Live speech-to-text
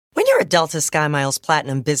a Delta SkyMiles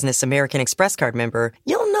Platinum Business American Express card member,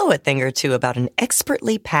 you'll know a thing or two about an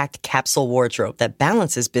expertly packed capsule wardrobe that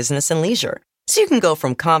balances business and leisure. So you can go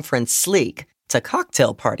from conference sleek to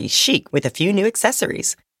cocktail party chic with a few new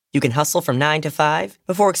accessories. You can hustle from 9 to 5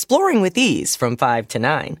 before exploring with ease from 5 to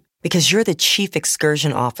 9. Because you're the chief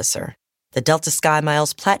excursion officer. The Delta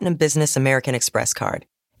SkyMiles Platinum Business American Express card.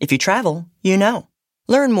 If you travel, you know.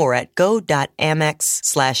 Learn more at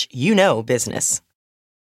go.amex/business.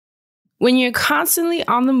 When you're constantly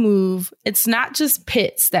on the move, it's not just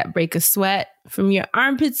pits that break a sweat. From your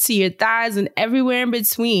armpits to your thighs and everywhere in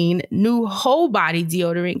between, new whole body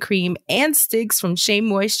deodorant cream and sticks from Shea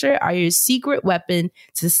Moisture are your secret weapon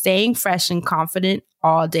to staying fresh and confident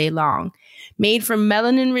all day long. Made from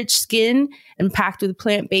melanin-rich skin and packed with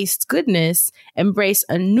plant-based goodness, embrace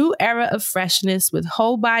a new era of freshness with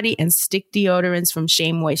whole body and stick deodorants from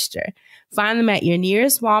Shea Moisture. Find them at your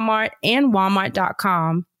nearest Walmart and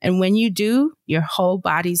walmart.com. And when you do, your whole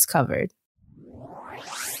body's covered.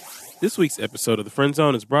 This week's episode of The Friend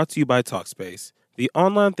Zone is brought to you by Talkspace, the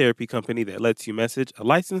online therapy company that lets you message a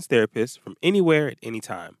licensed therapist from anywhere at any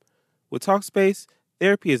time. With Talkspace,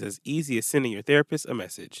 therapy is as easy as sending your therapist a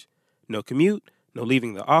message. No commute, no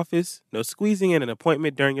leaving the office, no squeezing in an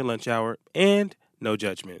appointment during your lunch hour, and no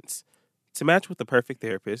judgments. To match with the perfect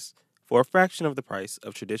therapist, for a fraction of the price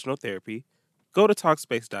of traditional therapy, go to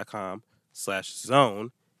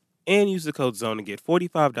Talkspace.com/zone and use the code ZONE to get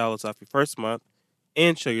 $45 off your first month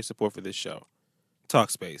and show your support for this show.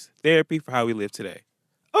 Talkspace, therapy for how we live today.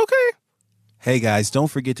 Okay. Hey guys,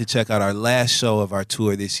 don't forget to check out our last show of our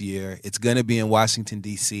tour this year. It's going to be in Washington,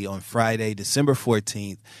 D.C. on Friday, December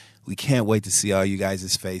 14th. We can't wait to see all you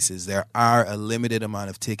guys' faces. There are a limited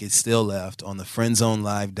amount of tickets still left on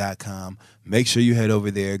thefriendzonelive.com. Make sure you head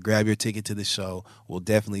over there, grab your ticket to the show. We'll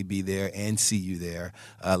definitely be there and see you there.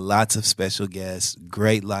 Lots of special guests,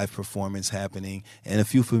 great live performance happening, and a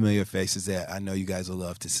few familiar faces that I know you guys will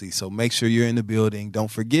love to see. So make sure you're in the building.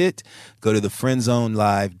 Don't forget, go to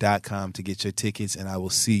thefriendzonelive.com to get your tickets, and I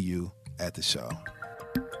will see you at the show.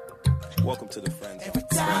 Welcome to the Friend Zone. Every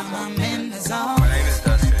time I'm in the zone. My name is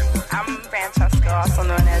Dustin. I'm Francesca, also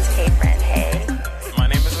known as Hey Friend Hey. My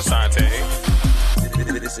name is Asante.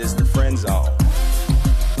 This is the Friend Zone.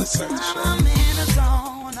 Let's start the show. I'm in the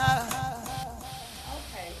zone.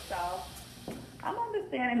 Okay, so I'm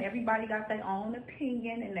understanding everybody got their own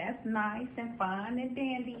opinion, and that's nice and fine and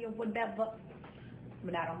dandy or whatever.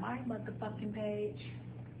 But not on my motherfucking page.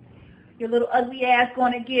 Your little ugly ass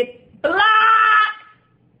gonna get blocked!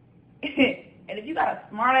 And if you got a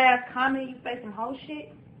smart ass comment, you say some whole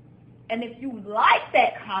shit. And if you like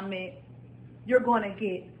that comment, you're gonna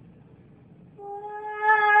get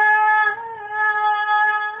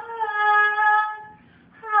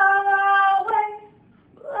I'll always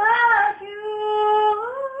love you.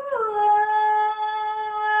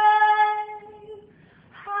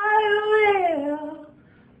 I will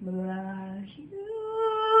love you.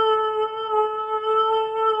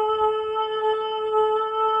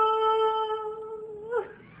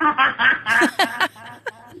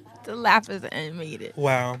 The laugh is animated.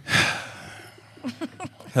 Wow.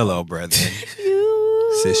 Hello, brethren.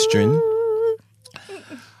 Sistren.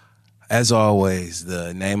 As always,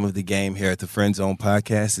 the name of the game here at the Friend Zone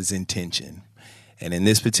podcast is intention. And in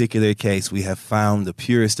this particular case, we have found the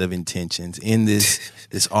purest of intentions in this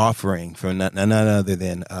offering from none other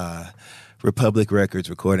than Republic Records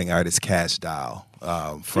recording artist Kash Doll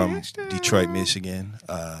from Detroit, Michigan.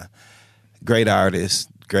 Great artist,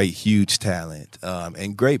 great, huge talent,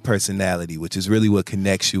 and great personality, which is really what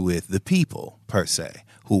connects you with the people, per se,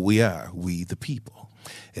 who we are, we the people.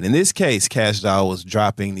 And in this case, Kash Doll was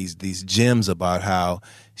dropping these gems about how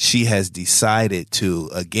she has decided to,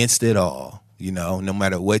 against it all, you know, no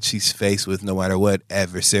matter what she's faced with, no matter what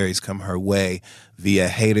adversaries come her way via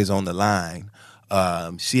haters on the line,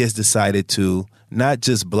 she has decided to not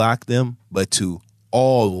just block them, but to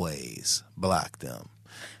always block them.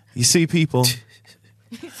 You see, people,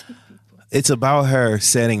 it's about her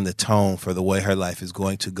setting the tone for the way her life is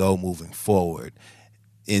going to go moving forward.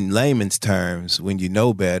 In layman's terms, when you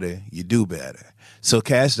know better, you do better. So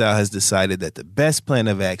Kash Doll has decided that the best plan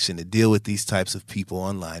of action to deal with these types of people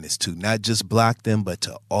online is to not just block them, but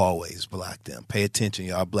to always block them. Pay attention,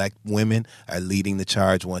 y'all. Black women are leading the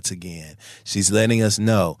charge once again. She's letting us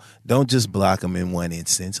know, don't just block them in one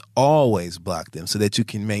instance, always block them so that you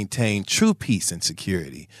can maintain true peace and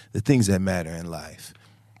security, the things that matter in life.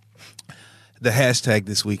 The hashtag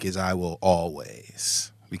this week is I will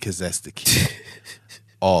always, because that's the key.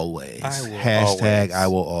 Always. Hashtag always. I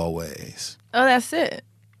will always. Oh, that's it.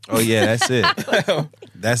 Oh, yeah, that's it.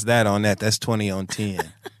 That's that on that. That's 20 on 10.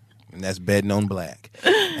 And that's betting on black.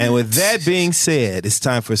 And with that being said, it's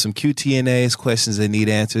time for some QTNAs, questions that need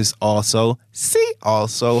answers. Also,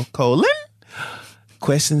 colon,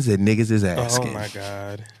 questions that niggas is asking. Oh, my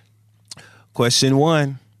God. Question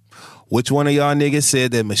 1. Which one of y'all niggas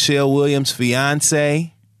said that Michelle Williams'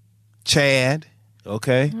 fiance, Chad,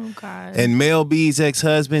 okay, Oh, God. and Mel B's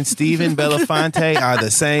ex-husband, Stephen Belafonte, are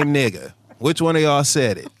the same nigga? Which one of y'all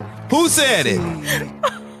said it? Who said it?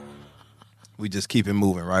 We just keep it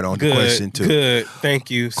moving right on to question 2. Good.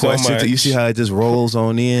 Thank you so Question much. 2. You see how it just rolls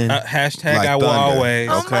on in? Hashtag Like I will thunder. always.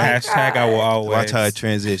 Oh my Hashtag I will always. Watch how it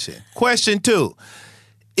transition. Question 2.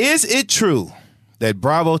 Is it true that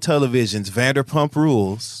Bravo Television's Vanderpump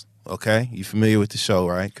Rules, okay, you familiar with the show,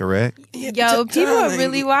 right? Correct? Yo, people are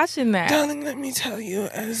really watching that. Darling, let me tell you,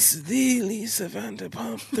 as the Lisa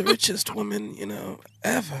Vanderpump, the richest woman,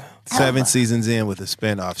 ever. 7 seasons in with a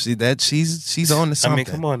spinoff. See that she's on to something. I mean,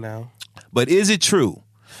 come on now. But is it true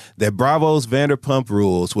that Bravo's Vanderpump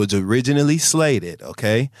Rules was originally slated,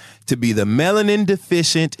 okay, to be the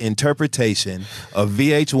melanin-deficient interpretation of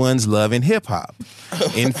VH1's Love and Hip Hop?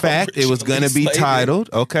 In fact, it was going to be titled,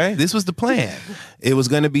 okay, this was the plan. It was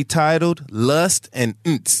going to be titled Lust and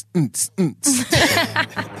Unts.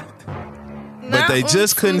 But they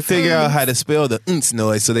just couldn't figure out how to spell the unts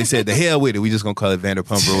noise, so they said, the hell with it. We just going to call it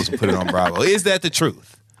Vanderpump Rules and put it on Bravo. Is that the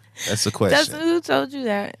truth? That's the question. Dustin, who told you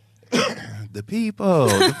that? The people.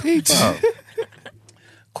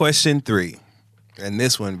 Question 3. And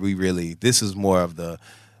this one, this is more of the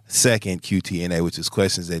second QTNA, which is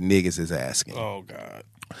questions that niggas is asking. Oh, God.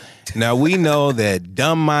 Now, we know that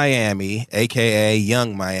Dumb Miami, a.k.a.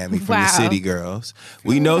 Young Miami from the Wow. City Girls,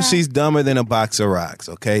 we know she's dumber than a box of rocks,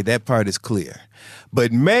 okay? That part is clear.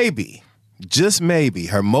 But maybe, just maybe,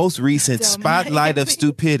 her most recent Dumb spotlight of Miami.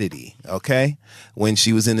 stupidity, okay? When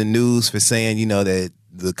she was in the news for saying, that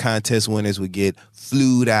the contest winners would get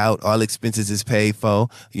flued out, all expenses is paid for.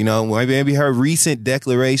 Maybe her recent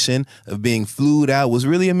declaration of being flued out was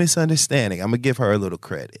really a misunderstanding. I'm going to give her a little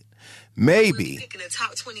credit. Maybe. Picking the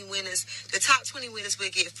top 20 winners. The top 20 winners will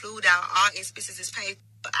get flued out. All expenses is paid.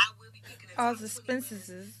 But I will be picking the All top 20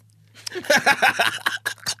 expenses.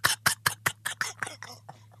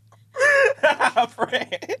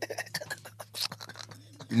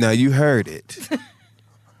 No, you heard it.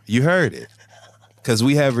 You heard it. Because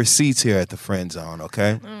we have receipts here at the Friend Zone,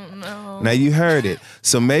 okay? No. Now, you heard it.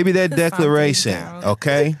 So maybe that declaration, down.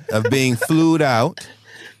 okay, of being flued out,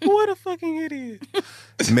 What a fucking idiot.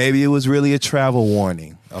 maybe it was really a travel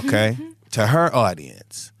warning, okay, to her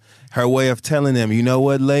audience. Her way of telling them, you know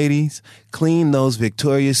what, ladies? Clean those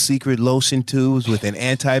Victoria's Secret lotion tubes with an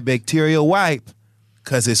antibacterial wipe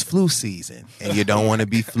because it's flu season and you don't want to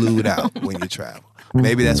be flued out when you travel.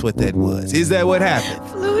 Maybe that's what that was. Is that what happened?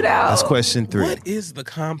 Flued out. That's question 3. What is the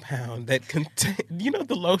compound that contain?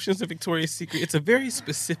 The lotions of Victoria's Secret? It's a very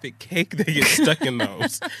specific cake that gets stuck in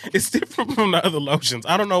those. It's different from the other lotions.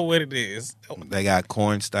 I don't know what it is. They got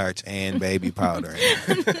cornstarch and baby powder in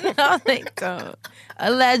it. No, they don't.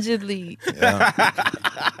 Allegedly.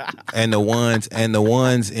 And the ones in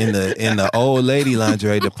the old lady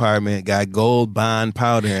lingerie department got Gold Bond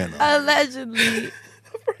powder in them. Allegedly.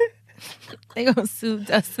 They gonna sue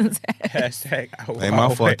Dustin's ass. Hashtag I will Ain't my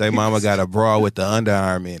fault. always. They mama got a bra with the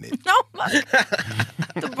underarm in it. Oh my God.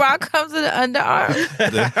 The bra comes with an underarm.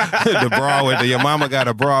 The bra with your mama got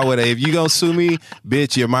a bra with if you gonna sue me,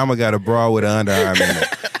 bitch, your mama got a bra with an underarm in it.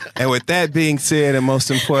 And with that being said, and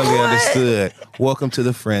most importantly understood, welcome to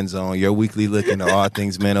the Friend Zone, your weekly look into all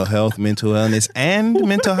things mental health, mental illness, and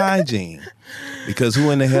mental hygiene. Because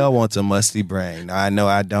who in the hell wants a musty brain? Now, I know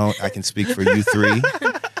I don't. I can speak for you 3.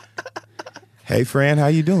 Hey, Fran, how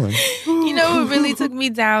you doing? You know what really took me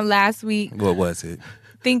down last week? What was it?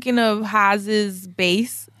 Thinking of Haz's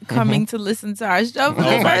bass coming to listen to our show for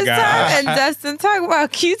the Oh my first gosh. time, and Dustin talk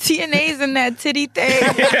about QTNAs and that titty thing.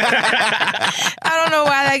 I don't know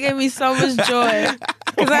why that gave me so much joy.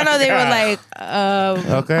 Because I know they were like,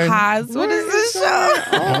 Okay. Haz, what is this show?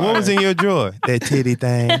 What was in your drawer? That titty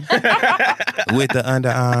thing with the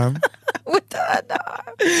underarm. With the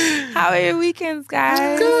underarm. How are your weekends,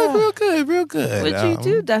 guys? Good, real good. What'd you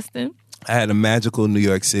do, Dustin? I had a magical New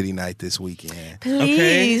York City night this weekend.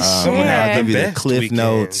 Please I'll share. give you the Best cliff weekend.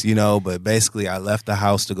 notes, but basically I left the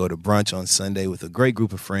house to go to brunch on Sunday with a great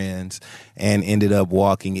group of friends and ended up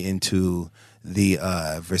walking into the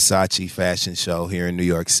Versace fashion show here in New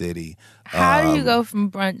York City. How do you go from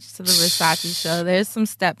brunch to the Versace show? There's some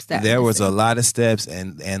steps that there was a lot of steps,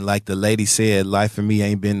 and like the lady said, life for me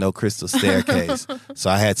ain't been no crystal staircase. So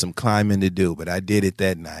I had some climbing to do, but I did it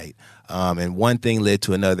that night. And one thing led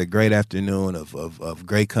to another. Great afternoon of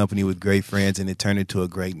great company with great friends, and it turned into a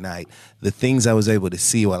great night. The things I was able to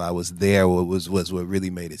see while I was there was what really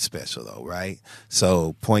made it special, though, right?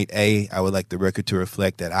 So point A, I would like the record to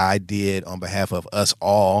reflect that I did, on behalf of us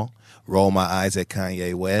all, roll my eyes at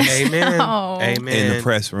Kanye West. Amen. Oh. Amen. In the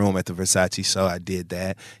press room at the Versace show, I did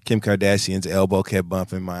that. Kim Kardashian's elbow kept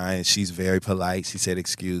bumping mine, and she's very polite. She said,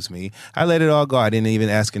 "Excuse me." I let it all go. I didn't even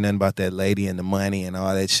ask her nothing about that lady and the money and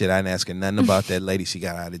all that shit. I didn't ask her nothing about that lady she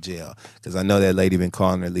got out of jail, because I know that lady been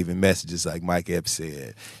calling her, leaving messages like Mike Epps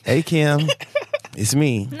said. "Hey, Kim, it's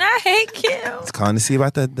me. I hate Kim. It's calling to see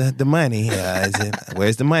about the money.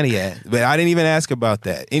 Where's the money at?" But I didn't even ask about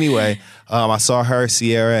that. Anyway, I saw her,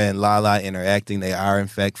 Sierra, and Lala interacting. They are, in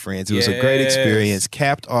fact, friends. It was a great experience,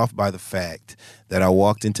 capped off by the fact that I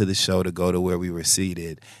walked into the show to go to where we were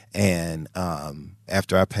seated, and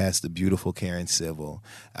after I passed the beautiful Karen Civil,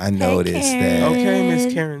 I noticed that... Okay,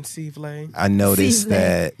 Miss Karen Sivley. I noticed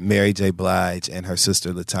that Mary J. Blige and her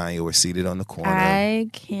sister LaTanya were seated on the corner. I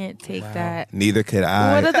can't take that. Neither could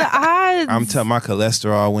I. What are the odds? I'm telling, my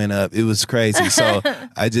cholesterol went up. It was crazy. So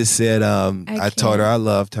I just said, I told her I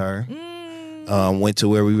loved her. Went to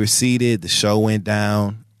where we were seated. The show went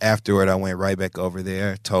down. Afterward, I went right back over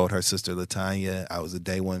there, told her sister LaTanya I was a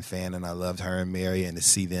day one fan and I loved her and Mary, and to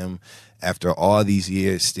see them after all these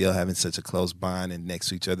years still having such a close bond and next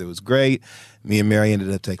to each other was great. Me and Mary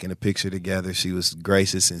ended up taking a picture together. She was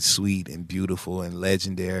gracious and sweet and beautiful and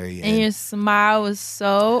legendary. And your smile was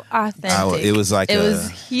so authentic. It was like it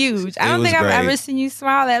was huge. I don't think I've ever seen you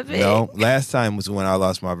smile that big. No, last time was when I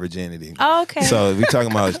lost my virginity. Oh, okay. So we're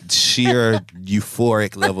talking about sheer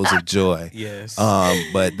euphoric levels of joy. Yes.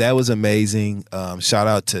 But that was amazing. Shout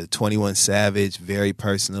out to 21 Savage, very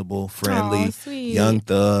personable, friendly, Young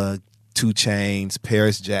Thug, 2 Chainz,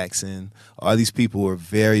 Paris Jackson. All these people were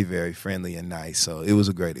very, very friendly and nice. So it was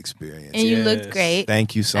a great experience. And you looked great.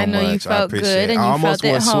 Thank you so much. I know you felt good, and I you almost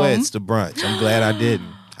felt wore at home. sweats to brunch. I'm glad I didn't.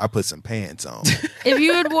 I put some pants on. If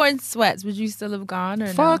you had worn sweats, would you still have gone or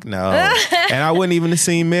Fuck no. And I wouldn't even have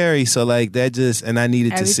seen Mary. So like that just, and I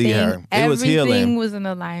needed to see her. It was healing. Everything was in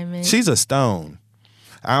alignment. She's a stone.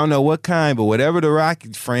 I don't know what kind, but whatever the rock,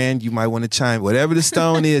 friend, you might want to chime. Whatever the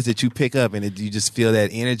stone is that you pick up and you just feel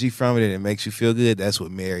that energy from it and it makes you feel good, that's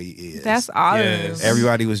what Mary is. That's all it is.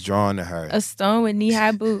 Everybody was drawn to her. A stone with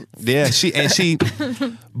knee-high boots. Yeah, she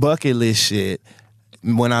bucket list shit.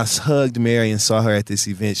 When I hugged Mary and saw her at this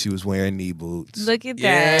event, she was wearing knee boots. Look at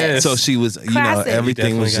that. So she was, Classic.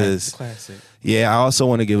 everything was just classic. Yeah, I also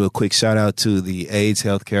want to give a quick shout out to the AIDS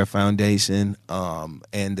Healthcare Foundation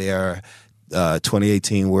and their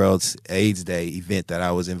 2018 World's AIDS Day event that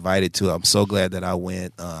I was invited to. I'm so glad that I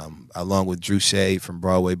went, along with Drew Shade from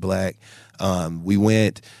Broadway Black. We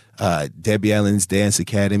went. Debbie Allen's Dance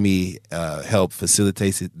Academy helped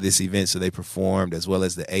facilitate this event, so they performed, as well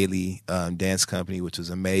as the Ailey Dance Company, which was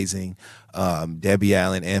amazing. Debbie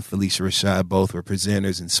Allen and Felicia Rashad both were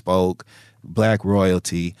presenters and spoke. Black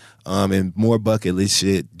royalty, and more bucket list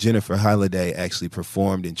shit. Jennifer Holliday actually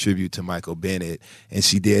performed in tribute to Michael Bennett, and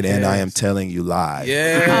she did And I Am Telling You live.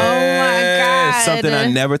 Yeah. Oh my God. Something I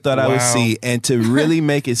never thought I would see. And to really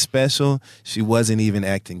make it special, she wasn't even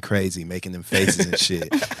acting crazy, making them faces and shit.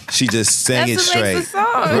 She just sang it straight. Makes the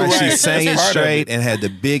song. Right. She Right. sang That's it part of straight it. and had the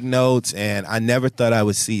big notes, and I never thought I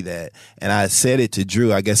would see that. And I said it to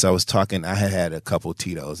Drew. I guess I was talking. I had a couple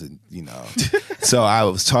Tito's, and so I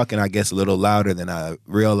was talking, I guess, a little louder than I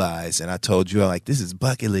realized. And I told Drew, I'm like, this is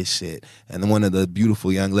bucket list shit. And then one of the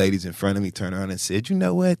beautiful young ladies in front of me turned around and said, you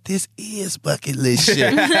know what? This is bucket list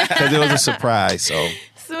shit. Because it was a surprise. So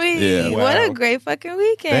Sweet. Yeah. What Wow. a great fucking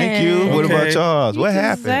weekend. thank you. What Okay. about y'all? You What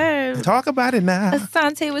happened? deserve- Talk about it now.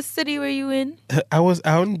 Asante, what city were you in? I was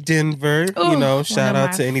out in Denver. Ooh, Shout one of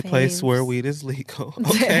out to my any place faves. where weed is legal.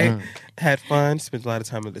 Okay. Had fun. Spent a lot of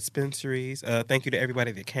time in dispensaries. Thank you to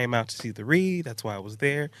everybody that came out to see the read. That's why I was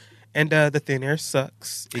there. And the thin air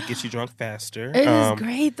sucks. It gets you drunk faster. It is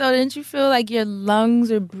great though. Didn't you feel like your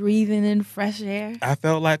lungs are breathing in fresh air? I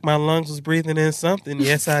felt like my lungs was breathing in something.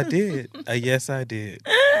 Yes, I did. Yes, I did.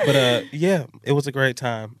 But yeah, it was a great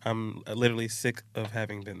time. I'm literally sick of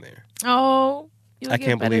having been there. Oh, you'll I get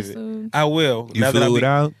can't better believe it. soon. I will. You flew it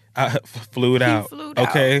out? I flew it out. flew it out.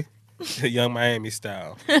 Okay. Young Miami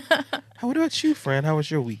style. What about you, friend? How was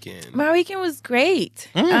your weekend? My weekend was great.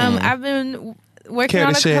 I've been working Care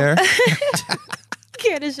on to share?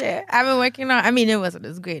 care to share? I've been working on, I mean, it wasn't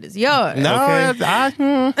as great as yours. No, I've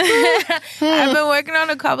been working on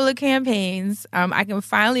a couple of campaigns. I can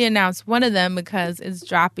finally announce one of them because it's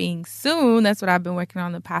dropping soon. That's what I've been working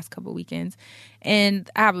on the past couple weekends. And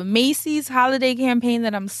I have a Macy's holiday campaign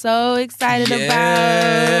that I'm so excited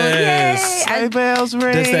about. Yay! Sleigh bells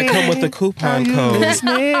ring. Does that come with a coupon code?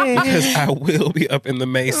 listening? Because I will be up in the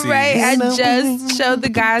Macy's. Right, I just showed the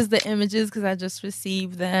guys the images because I just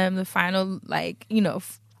received them, the final,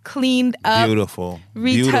 cleaned up, Beautiful.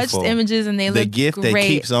 retouched Beautiful. images, and they The look gift great. that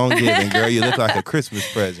keeps on giving, girl. You look like a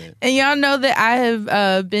Christmas present. And y'all know that I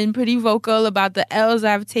have been pretty vocal about the L's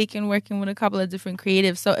I've taken working with a couple of different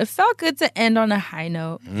creatives. So it felt good to end on a high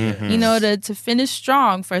note, to finish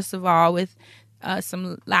strong, first of all, with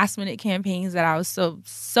some last minute campaigns that I was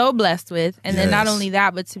so blessed with. And then not only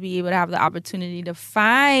that, but to be able to have the opportunity to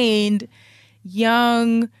find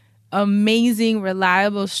young, amazing,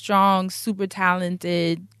 reliable, strong, super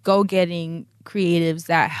talented, go-getting creatives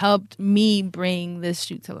that helped me bring this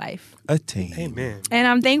shoot to life. A team. Amen. And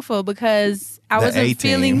I'm thankful because I The wasn't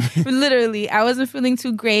A-team. feeling, I wasn't feeling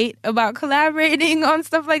too great about collaborating on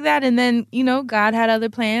stuff like that. And then, God had other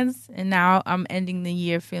plans. And now I'm ending the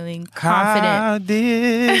year feeling confident. How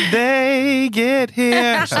did they get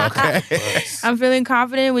here? Okay. I'm feeling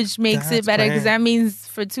confident, which makes God's it better because plan. that means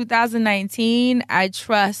for 2019, I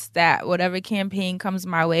trust that whatever campaign comes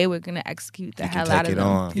my way, we're going to execute the hell out Take of it them.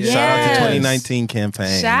 on. Yes. Shout out to 2019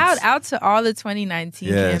 campaigns. Shout out to all the 2019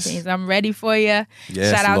 Yes. campaigns. I'm ready for you.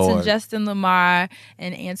 Yes, Shout out Lord. to Justin Lamar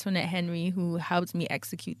and Antoinette Henry who helped me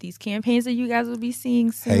execute these campaigns that you guys will be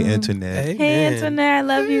seeing soon. Hey, Internet. Hey, Antoinette, I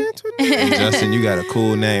love you. Hey, Justin, you got a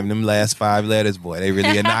cool name. Them last 5 letters, boy, they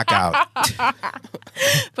really a knockout.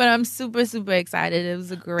 But I'm super, super excited. It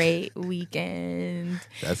was a great weekend.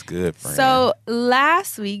 That's good, friend. So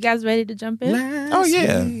last week, you guys ready to jump in? oh,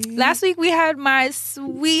 yeah. Last week we had my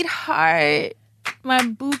sweetheart, my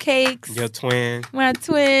boo cakes, Your twin. my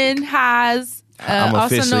twin Haas, I'm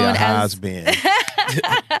also officially known a as husband.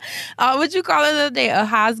 what'd you call her the other day? A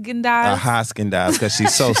Hasgendaz. A Hoskendize, because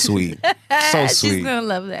she's so sweet. So She's sweet. gonna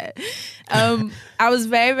love that. I was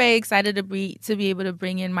very, very excited to be able to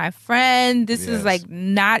bring in my friend. This is Yes.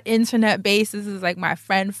 not internet based. This is my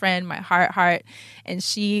friend, my heart, and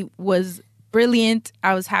she was brilliant.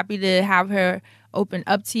 I was happy to have her open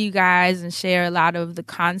up to you guys and share a lot of the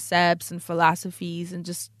concepts and philosophies and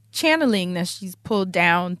just channeling that she's pulled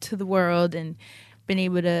down to the world and been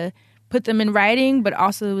able to put them in writing, but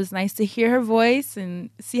also it was nice to hear her voice and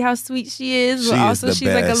see how sweet she is. She But is also the she's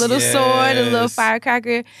like a best. little sword, a little Yes.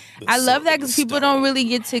 firecracker. I love that because Sword people don't really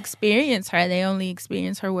get to experience her. They only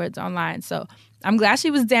experience her words online. So I'm glad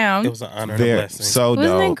she was down. It was an honor and a Very, blessing. so Wasn't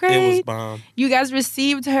it dope. great? It was bomb. You guys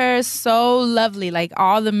received her so lovely.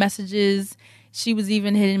 All the messages. She was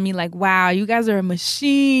even hitting me wow, you guys are a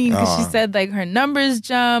machine. Because she said her numbers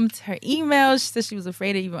jumped, her emails. She said she was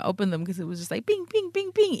afraid to even open them because it was just ping, ping,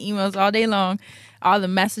 ping, ping, emails all day long. All the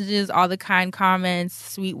messages, all the kind comments,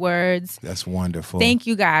 sweet words. That's wonderful. Thank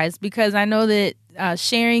you guys, because I know that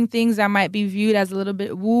sharing things that might be viewed as a little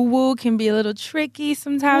bit woo-woo can be a little tricky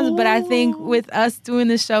sometimes. But I think with us doing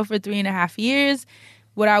this show for 3.5 years,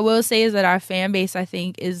 what I will say is that our fan base, I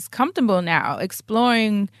think, is comfortable now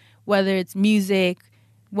exploring whether it's music,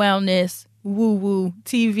 wellness, woo-woo,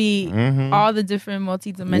 TV, all the different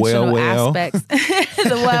multidimensional Well. aspects.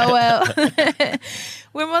 The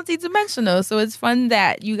We're multidimensional, so it's fun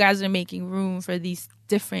that you guys are making room for these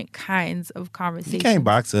different kinds of conversations. You can't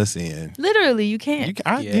box us in. Literally, you can't.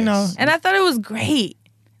 You know, And I thought it was great.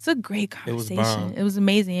 It's a great It was conversation. bomb. It was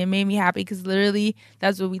amazing. It made me happy because literally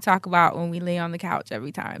that's what we talk about when we lay on the couch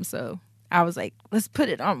every time. So I was like, let's put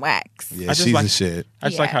it on wax. yeah, I just she's like- a shit. I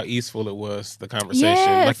just like Yeah. how easeful it was, the conversation.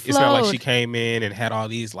 Yeah, it It's not like flowed. she came in and had all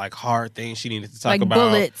these hard things she needed to talk Like about.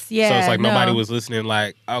 bullets, So yeah, it's like nobody no. was listening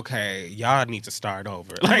okay, y'all need to start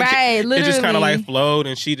over. Right, It just kind of literally. flowed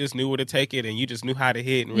and she just knew where to take it and you just knew how to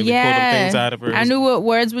hit and really pull them Yeah. things out of her. I knew what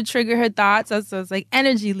words would trigger her thoughts. So it's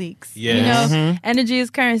energy leaks. Yes. Energy is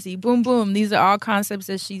currency. Boom, boom. These are all concepts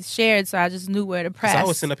that she's shared. So I just knew where to press. I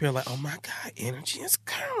was sitting up here oh my God, energy is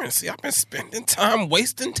currency. I've been spending time,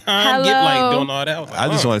 wasting time, Hello. doing all that. I was like, I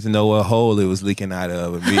just wanted to know what hole it was leaking out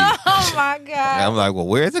of with me. Oh my And God. I'm like, well,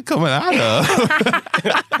 where's it coming out of?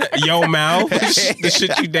 your mouth, the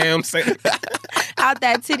shit you damn say. Out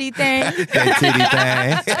that titty thing. that titty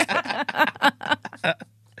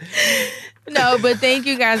thing. No, but thank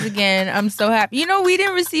you guys again. I'm so happy. We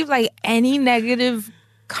didn't receive any negative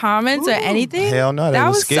comments or anything. Hell no, they that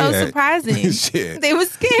was was scared. so surprising. Shit. They were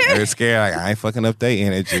scared. They're scared. Like, I ain't fucking up their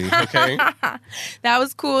energy. Okay. That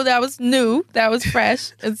was cool. That was new. That was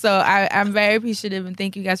fresh. And so I'm very appreciative and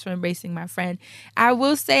thank you guys for embracing my friend. I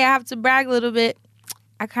will say I have to brag a little bit.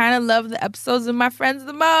 I kind of love the episodes of my friends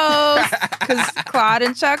the most because Claude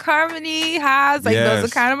and Chuck Harmony, Haas, like Yes.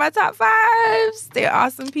 those are kind of my top fives. They're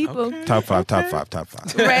awesome people. Okay. Top five.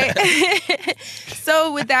 Right.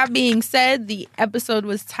 So with that being said, the episode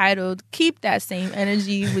was titled Keep That Same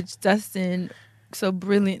Energy, which Dustin so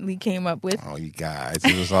brilliantly came up with. Oh, you guys.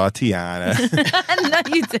 It was all Tiana.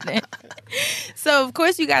 No, you didn't. So, of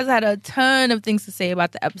course, you guys had a ton of things to say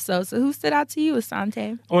about the episode. So who stood out to you,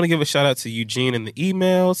 Asante? I want to give a shout out to Eugene in the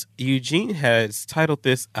emails. Eugene has titled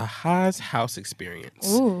this A Haas House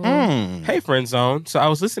Experience. Ooh. Hey, Friend Zone. So I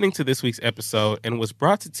was listening to this week's episode and was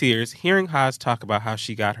brought to tears hearing Haas talk about how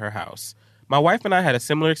she got her house. My wife and I had a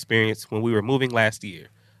similar experience when we were moving last year.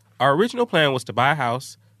 Our original plan was to buy a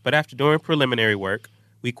house, but after doing preliminary work,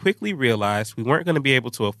 we quickly realized we weren't going to be able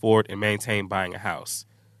to afford and maintain buying a house.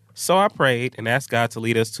 So I prayed and asked God to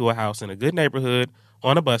lead us to a house in a good neighborhood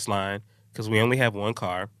on a bus line, because we only have one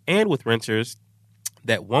car, and with renters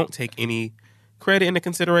that won't take any credit into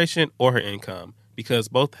consideration or her income, because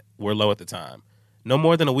both were low at the time. No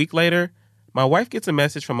more than a week later, my wife gets a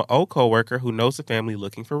message from an old coworker who knows a family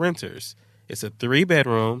looking for renters. It's a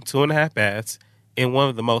 3-bedroom, 2.5 baths, in one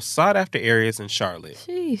of the most sought-after areas in Charlotte.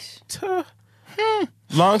 Sheesh.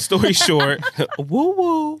 Long story short,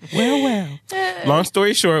 woo-woo, well. Long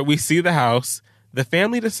story short, we see the house. The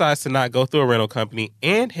family decides to not go through a rental company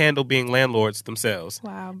and handle being landlords themselves.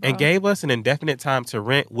 Wow, bro. And gave us an indefinite time to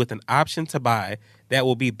rent with an option to buy that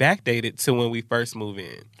will be backdated to when we first move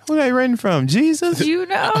in. Who they renting from? Jesus? You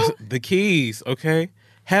know? The keys, okay?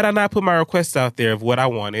 Had I not put my request out there of what I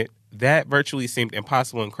wanted, that virtually seemed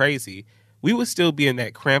impossible and crazy, we would still be in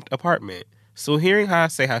that cramped apartment. So hearing her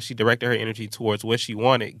say how she directed her energy towards what she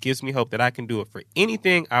wanted gives me hope that I can do it for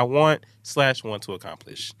anything I want to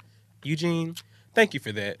accomplish. Eugene, thank you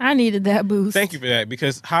for that. I needed that boost. Thank you for that,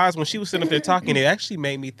 because Haas, when she was sitting up there talking, it actually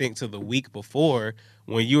made me think to the week before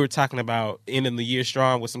when you were talking about ending the year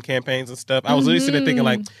strong with some campaigns and stuff. I was really sitting there thinking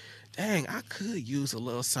like, dang, I could use a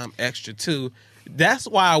little something extra too. That's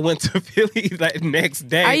why I went to Philly that next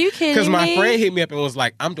day. Are you kidding Because my me? friend hit me up and was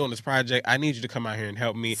like, I'm doing this project. I need you to come out here and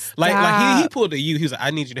help me. Like he pulled a you. He was like, I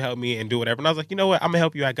need you to help me and do whatever. And I was like, you know what? I'm going to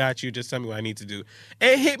help you. I got you. Just tell me what I need to do.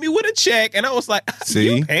 And hit me with a check. And I was like,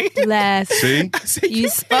 See? You paying? Bless. See? I said, You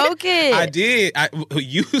spoke it. I did.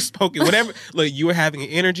 You spoke it. Whatever. Look, you were having an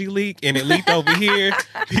energy leak and it leaked over here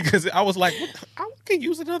because I was like, I could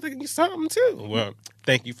use another something too. Well,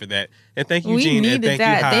 thank you for that. And thank you, We Eugene. needed And thank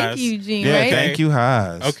that. you, Haas. Thank you, Eugene, Yeah, right? thank you,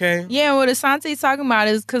 Haas. Okay. Yeah, what Asante's talking about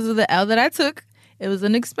is because of the L that I took. It was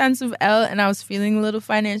an expensive L, and I was feeling a little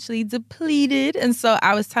financially depleted. And so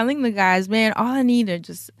I was telling the guys, man, all I need are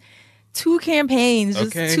just 2 campaigns,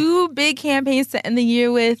 just Okay. 2 big campaigns to end the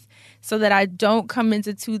year with, so that I don't come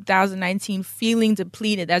into 2019 feeling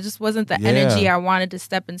depleted. That just wasn't the Yeah. energy I wanted to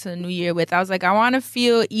step into the new year with. I was like, I want to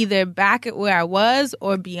feel either back at where I was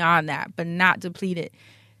or beyond that, but not depleted.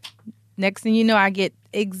 Next thing you know, I get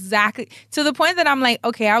exactly to the point that I'm like,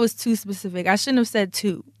 okay, I was too specific. I shouldn't have said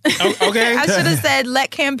 2. Okay. I should have said,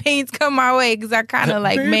 let campaigns come my way, because I kind of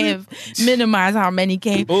like may have minimized how many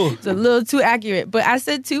came. Ooh. It's a little too accurate. But I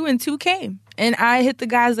said 2 and 2 came. And I hit the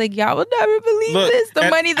guys like, y'all will never believe Look, this. The and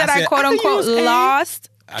money that I I said, quote I could unquote use 8. lost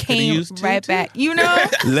I coulda came used 2 right too. back. You know?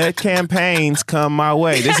 Let campaigns come my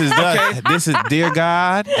way. This is dear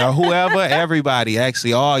God, or whoever, everybody,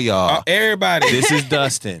 actually all y'all. Everybody. This is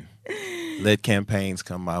Dustin. Let campaigns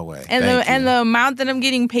come my way. And Thank you. the amount that I'm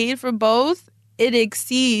getting paid for both, it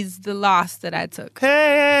exceeds the loss that I took.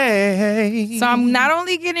 Hey. So I'm not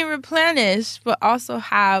only getting replenished, but also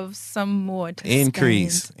have some more to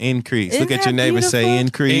Increase. spend. Increase. Isn't Look at your that neighbor, say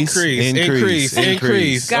beautiful?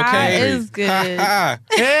 Increase. God Okay. is good.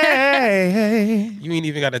 Hey. You ain't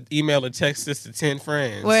even got to email or text this to 10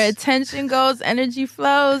 friends. Where attention goes, energy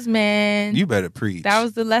flows, man. You better preach. That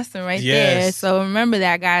was the lesson right Yes. there. So remember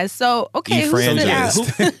that, guys. So, okay, who stood out?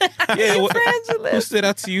 Evangelist. Yeah, who Evangelist. stood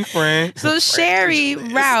out to you, friend? So Sherry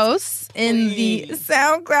Rouse in the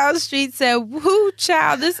SoundCloud street said, whoo,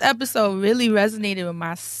 child, this episode really resonated with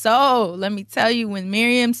my soul. Let me tell you, when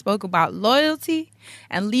Miriam spoke about loyalty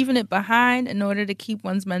and leaving it behind in order to keep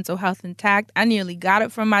one's mental health intact, I nearly got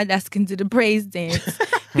up from my desk and did a praise dance.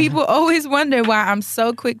 People always wonder why I'm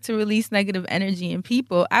so quick to release negative energy in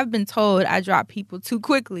people. I've been told I drop people too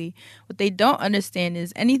quickly. What they don't understand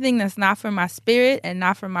is anything that's not for my spirit and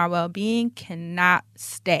not for my well-being cannot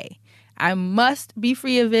stay. I must be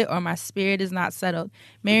free of it or my spirit is not settled.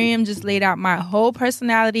 Miriam just laid out my whole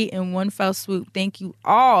personality in one fell swoop. Thank you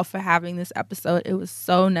all for having this episode. It was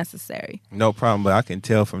so necessary. No problem, but I can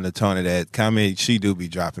tell from the tone of that comment, she do be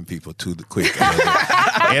dropping people too quick.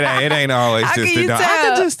 It ain't always How just can you I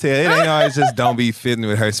can just tell. It ain't always just don't be fitting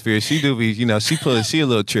with her spirit. She do be, she a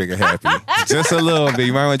little trigger happy. Just a little bit.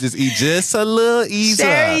 You might want to just eat just a little easier.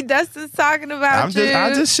 Sherry, Dustin's talking about you.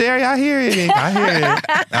 I'm just Sherry. I hear it.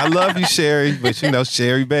 I love you, Sherry, but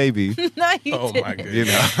Sherry baby. No, you Oh didn't. my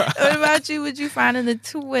goodness. What about you? What you find in the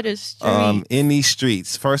Twitter street? In these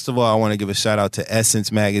streets, first of all, I want to give a shout out to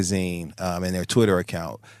Essence Magazine and their Twitter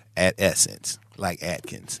account at Essence, like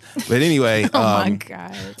Atkins. But anyway, oh my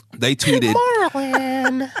God. they tweeted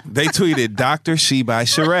Dr. She by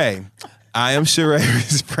Sheree. I am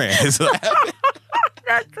Sheree's friend.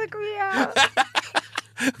 That took me out.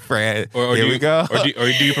 Fran, Or here do we go. Or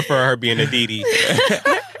do you prefer her being a Didi?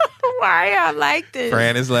 Why y'all like this?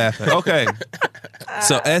 Fran is laughing. Okay.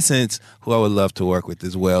 So Essence, who I would love to work with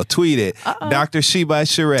as well, tweeted, Dr. She by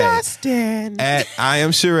Sheree. Dustin. At I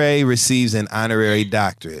am Sheree receives an honorary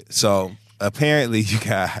doctorate. So apparently you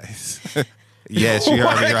guys... Yes, you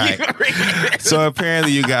heard me right. So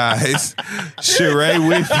apparently you guys, Sheree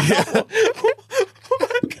Whitfield...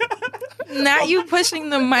 Not you pushing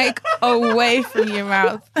the mic away from your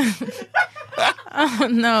mouth. Oh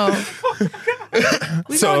no.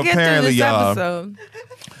 We So gonna get apparently, through this y'all, episode.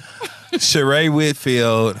 Sheree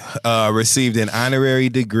Whitfield received an honorary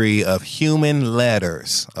degree of human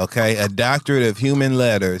letters, okay? A doctorate of human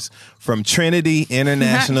letters from Trinity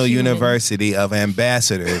International University of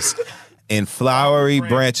Ambassadors in Flowery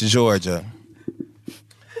Branch, Georgia.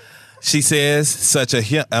 She says, such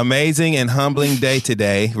a amazing and humbling day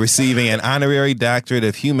today, receiving an honorary doctorate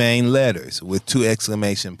of humane letters with 2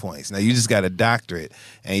 exclamation points. Now, you just got a doctorate,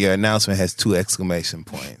 and your announcement has 2 exclamation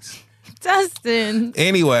points. Dustin.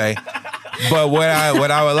 Anyway, but what I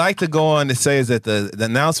would like to go on to say is that the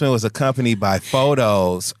announcement was accompanied by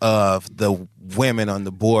photos of the women on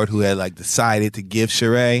the board who had decided to give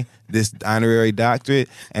Sheree this honorary doctorate,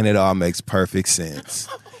 and it all makes perfect sense.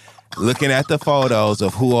 Looking at the photos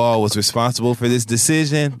of who all was responsible for this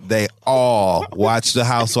decision, they all watched The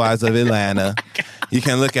Housewives of Atlanta. You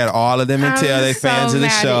can look at all of them and tell they're fans of the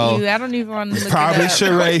show. I don't even want to look Probably it up.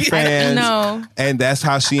 Sheree fans. No. And that's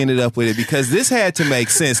how she ended up with it, because this had to make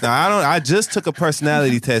sense. Now, I just took a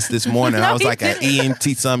personality test this morning. No, I was you like an didn't.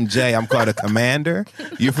 ENT something J. I'm called a commander.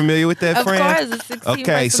 You familiar with that, Of friend? course, it's 16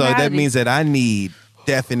 Okay, so that personalities. means that I need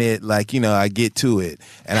definite, I get to it.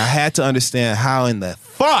 And I had to understand how in the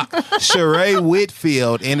fuck Sheree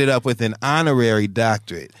Whitfield ended up with an honorary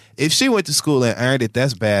doctorate. If she went to school and earned it,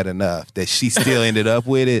 that's bad enough that she still ended up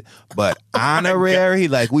with it. But honorary,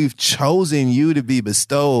 we've chosen you to be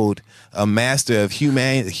bestowed a master of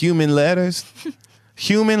human letters.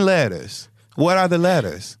 Human letters. What are the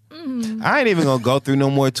letters? I ain't even gonna go through no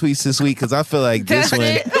more tweets this week because I feel like this one.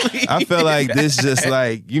 I feel like this just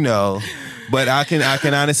But I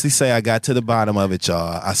can honestly say I got to the bottom of it,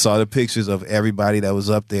 y'all. I saw the pictures of everybody that was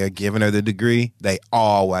up there giving her the degree. They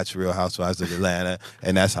all watch Real Housewives of Atlanta,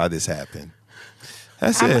 and that's how this happened.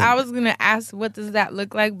 That's it. I was going to ask, what does that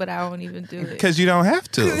look like? But I won't even do it. Because you don't have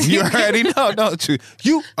to. You already know, don't you?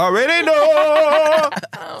 You already know.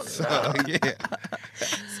 So, yeah.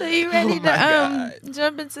 So you ready to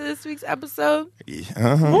jump into this week's episode?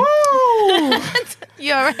 Uh-huh.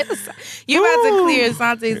 You all right? You about to clear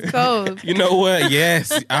Sante's code. You know what?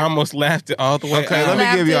 Yes, I almost laughed it all the way. Okay, out.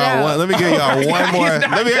 let me give y'all one. Let me give y'all one more.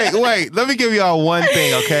 He's Let me give y'all one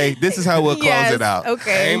thing. Okay, this is how we'll close Yes, it out.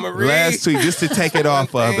 Okay. Hey, Marie. Last tweet, just to take it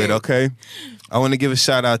off of it. Okay, I want to give a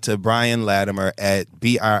shout out to Brian Latimer at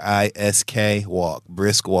BRISK Walk,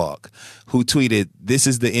 Brisk Walk, who tweeted, "This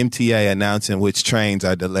is the MTA announcing which trains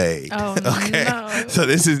are delayed." Oh, okay, no. so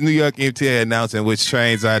this is New York MTA announcing which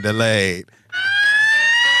trains are delayed.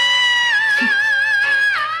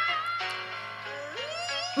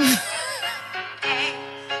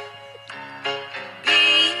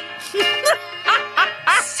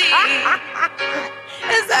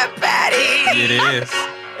 Is that Patty? It is.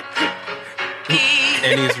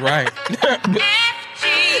 And he's right.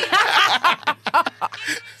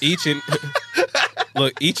 Each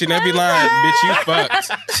and every line, bitch, you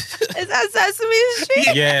fucked. Is that Sesame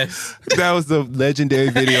Street? Yes. That was the legendary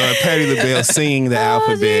video of Patti LaBelle singing the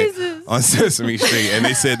alphabet Jesus. on Sesame Street, and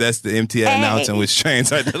they said that's the MTA announcing which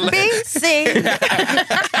trains are delayed.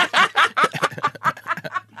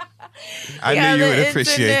 I knew you would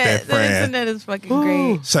appreciate that, The friend. internet is fucking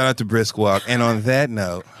great. Shout out to Brisk Walk. And on that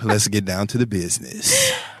note, let's get down to the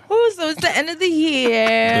business. Ooh, So it's the end of the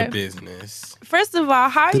year. The business. First of all,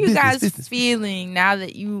 how are you guys business. feeling now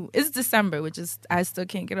that it's December, which is, I still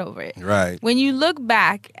can't get over it. Right. When you look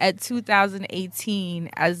back at 2018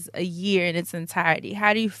 as a year in its entirety,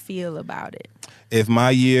 how do you feel about it? If my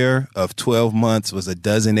year of 12 months was a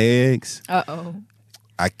dozen eggs,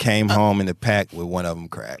 I came home in the pack with one of them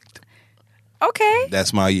cracked. Okay.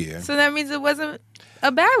 That's my year. So that means it wasn't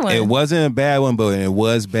a bad one. It wasn't a bad one, but when it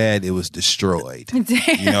was bad, it was destroyed.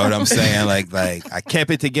 Damn. You know what I'm saying? Like I kept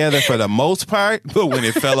it together for the most part, but when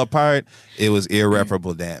it fell apart, it was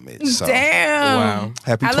irreparable damage. So, Damn. Wow.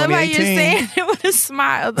 Happy 2018. I love how you're saying it with a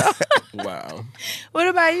smile, though. Wow. What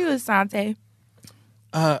about you, Asante?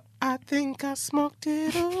 I think I smoked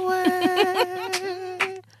it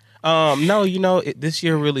away. No, this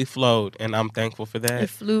year really flowed, and I'm thankful for that.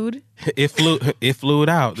 It flewed. It flew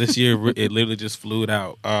out this year. It literally just flew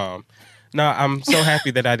out. No, I'm so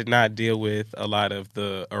happy that I did not deal with a lot of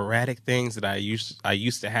the erratic things that I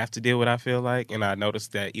used to have to deal with. I feel like, and I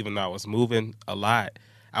noticed that even though I was moving a lot,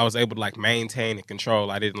 I was able to like maintain and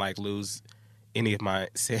control. I didn't like lose any of my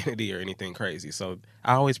sanity or anything crazy. So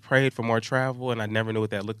I always prayed for more travel, and I never knew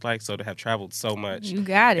what that looked like. So to have traveled so much, You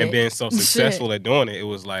got it. and being so successful at doing it, it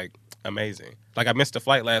was like amazing. Like I missed a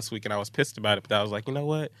flight last week, and I was pissed about it. But I was like, you know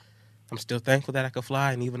what? I'm still thankful that I could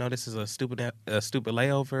fly, and even though this is a stupid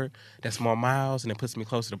layover, that's more miles, and it puts me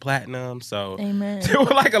closer to platinum. So Amen. there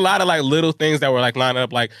were like a lot of like little things that were like lining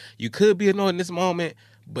up. Like you could be annoyed in this moment,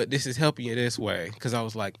 but this is helping you this way. Because I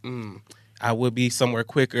was like, I would be somewhere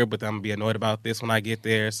quicker, but I'm gonna be annoyed about this when I get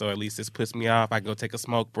there. So at least this puts me off. I go take a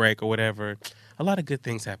smoke break or whatever. A lot of good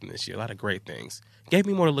things happened this year. A lot of great things. Gave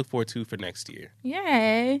me more to look forward to for next year.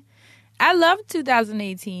 Yay. I love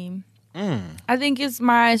 2018. I think it's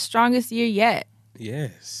my strongest year yet.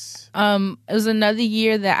 Yes. It was another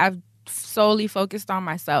year that I've solely focused on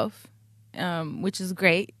myself, which is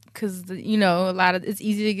great because, it's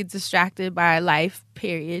easy to get distracted by life,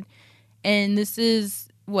 period. And this is,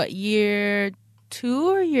 year 2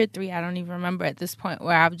 or year 3? I don't even remember at this point,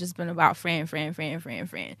 where I've just been about Fran.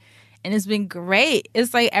 And it's been great.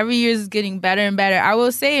 It's like every year is getting better and better. I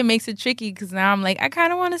will say it makes it tricky because now I'm like, I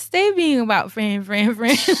kind of want to stay being about Fran.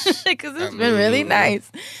 Because it's been really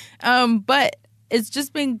nice. But it's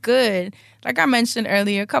just been good. Like I mentioned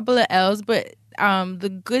earlier, a couple of L's. But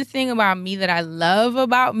the good thing about me that I love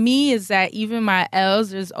about me is that even my L's,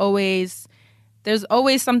 there's always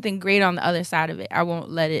something great on the other side of it. I won't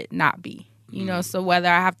let it not be. So whether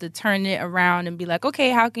I have to turn it around and be like, okay,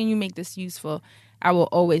 how can you make this useful? I will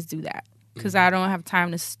always do that because I don't have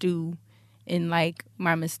time to stew in like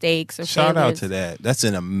my mistakes or Shout failures. out to that. That's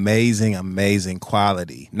an amazing, amazing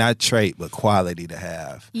quality. Not trait, but quality to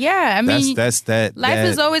have. Yeah, I mean, that's that. Life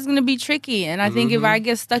is always going to be tricky, and I think if I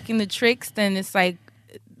get stuck in the tricks, then it's like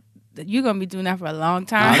you're going to be doing that for a long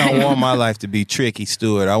time. I don't want my life to be tricky,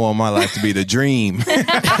 Stuart. I want my life to be the dream.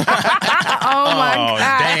 Oh my God.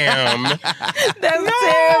 Damn. That's a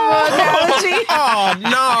terrible analogy. Oh,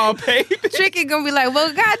 no, baby. Tricky going to be like,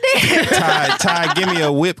 well, goddamn. Ty, give me a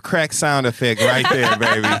whip crack sound effect right there,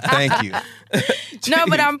 baby. Thank you. No,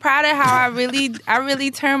 but I'm proud of how I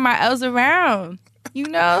really turned my L's around.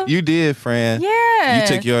 You did, Fran. Yeah. You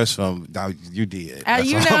took yours from, you did. That's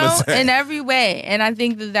all I'm gonna say. in every way. And I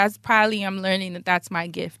think that's probably, I'm learning that's my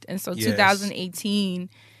gift. And so Yes. 2018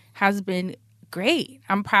 has been great.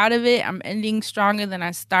 I'm proud of it. I'm ending stronger than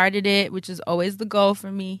I started it, which is always the goal for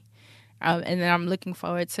me. And then I'm looking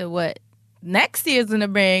forward to what next year's going to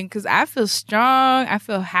bring because I feel strong. I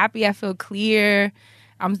feel happy. I feel clear.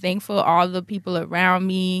 I'm thankful for all the people around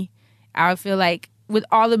me. I feel like with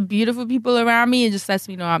all the beautiful people around me, it just lets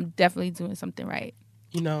me know I'm definitely doing something right.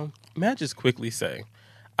 May I just quickly say,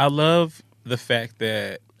 I love the fact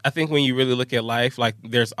that I think when you really look at life, like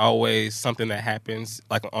there's always something that happens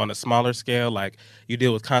like on a smaller scale. Like you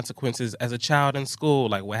deal with consequences as a child in school.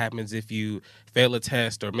 Like what happens if you fail a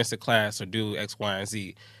test or miss a class or do X, Y, and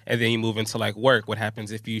Z. And then you move into like work. What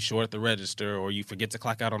happens if you short the register or you forget to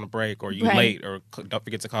clock out on a break or you late or don't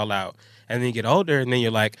forget to call out. And then you get older and then you're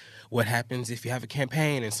like, what happens if you have a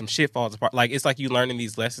campaign and some shit falls apart? Like it's like you learning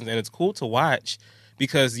these lessons and it's cool to watch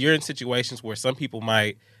because you're in situations where some people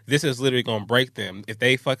this is literally going to break them. If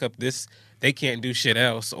they fuck up this, they can't do shit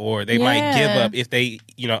else, or they might give up if they,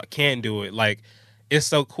 can do it. Like, it's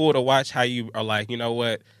so cool to watch how you are like, you know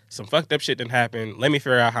what? Some fucked up shit didn't happen. Let me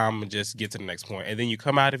figure out how I'm going to just get to the next point. And then you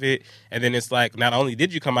come out of it, and then it's like, not only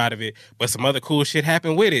did you come out of it, but some other cool shit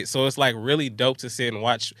happened with it. So it's like really dope to sit and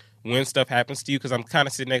watch when stuff happens to you, because I'm kind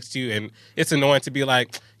of sitting next to you, and it's annoying to be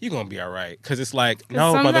like, you're going to be all right. Because it's like,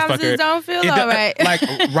 no, sometimes motherfucker. it don't feel all right. Like,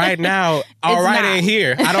 right now, all right ain't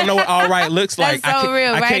here. I don't know what all right looks like. That's so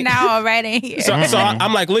real. Right now, all right ain't here. So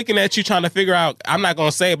I'm like looking at you trying to figure out, I'm not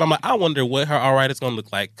going to say it, but I'm like, I wonder what her all right is going to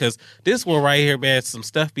look like. Because this one right here, man, some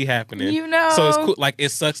stuff be happening. You know. So it's cool. Like, it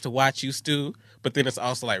sucks to watch you stew. But then it's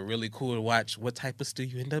also like really cool to watch what type of stew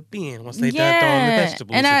you end up being once they done throwing the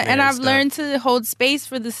vegetables. And I've learned to hold space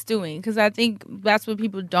for the stewing, because I think that's what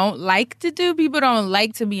people don't like to do. People don't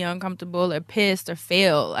like to be uncomfortable or pissed or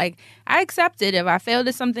fail. Like, I accept it. If I failed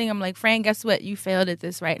at something, I'm like, Fran, guess what? You failed at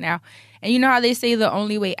this right now. And you know how they say the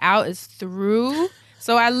only way out is through?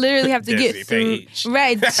 So I literally have to get through. Page.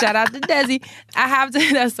 Right. Shout out to Desi. I have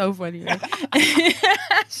to. That's so funny. Right?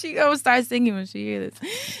 She gonna start singing when she hears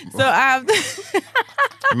this. So I have to.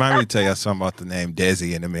 Remind me to tell y'all something about the name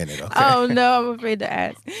Desi in a minute, okay? Oh, no, I'm afraid to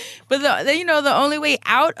ask. But, the only way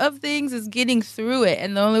out of things is getting through it.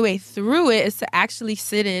 And the only way through it is to actually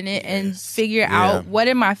sit in it and figure out, what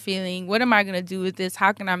am I feeling? What am I going to do with this?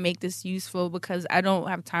 How can I make this useful? Because I don't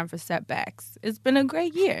have time for setbacks. It's been a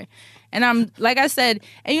great year. And I'm, like I said,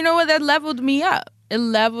 and you know what? That leveled me up. It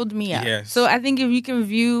leveled me up. Yes. So I think if you can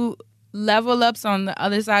view level ups on the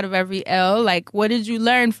other side of every L, like, what did you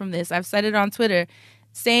learn from this? I've said it on Twitter.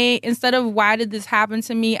 Say, instead of why did this happen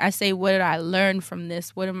to me, I say, what did I learn from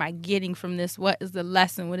this? What am I getting from this? What is the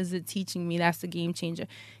lesson? What is it teaching me? That's the game changer.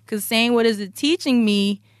 Because saying, what is it teaching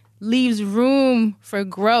me, leaves room for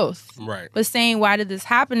growth. Right. But saying, why did this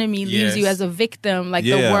happen to me, leaves you as a victim, like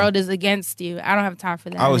the world is against you. I don't have time for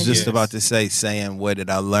that. I was just about to say, saying, what did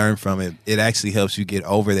I learn from it? It actually helps you get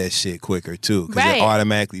over that shit quicker, too. Because it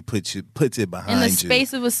automatically puts it behind you. In the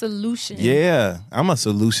space of a solution. Yeah. I'm a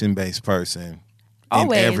solution-based person.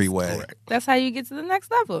 Always. In every way. Correct. That's how you get to the next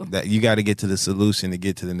level. That you got to get to the solution to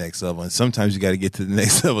get to the next level, and sometimes you got to get to the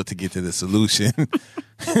next level to get to the solution.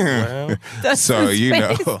 Well, so you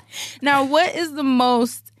know. Now, what is the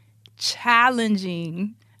most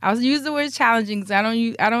challenging? I'll use the word challenging because I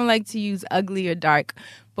don't like to use ugly or dark.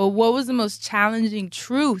 But what was the most challenging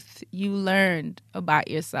truth you learned about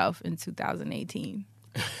yourself in 2018?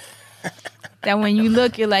 That when you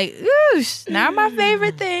look, you're like, oosh, not my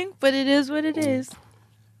favorite thing, but it is what it is.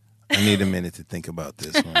 I need a minute to think about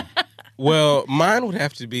this one. Well, mine would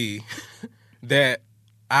have to be that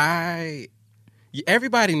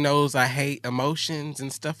everybody knows I hate emotions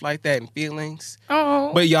and stuff like that and feelings.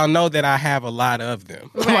 Oh. But y'all know that I have a lot of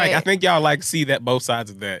them. Right. Like, I think y'all like see that both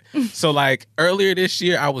sides of that. So like earlier this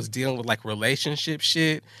year, I was dealing with like relationship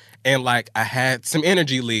shit, and like I had some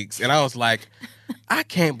energy leaks, and I was like, I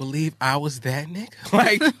can't believe I was that nigga.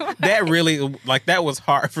 Like, that really, like, that was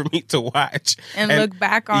hard for me to watch. And look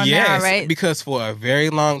back on now, right? Because for a very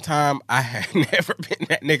long time, I had never been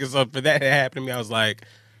that nigga. So for that to happen to me, I was like,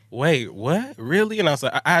 wait, what? Really? And I was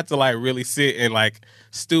like, I had to, like, really sit and, like,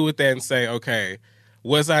 stew with that and say, okay,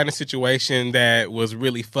 was I in a situation that was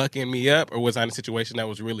really fucking me up, or was I in a situation that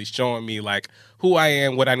was really showing me, like, who I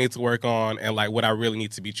am, what I need to work on, and, like, what I really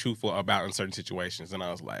need to be truthful about in certain situations? And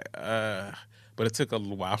I was like, But it took a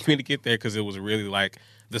little while for me to get there, because it was really like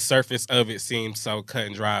the surface of it seemed so cut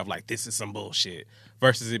and dry of like, this is some bullshit,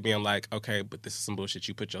 versus it being like, okay, but this is some bullshit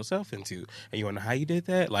you put yourself into, and you want to know how you did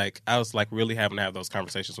that? Like, I was like really having to have those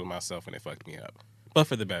conversations with myself, and it fucked me up, but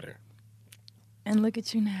for the better. And look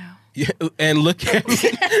at you now. Yeah, and look at me.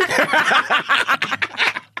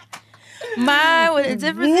 My, what a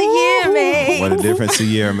difference a year makes. What a difference a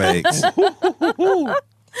year makes.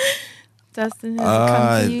 Dustin, has it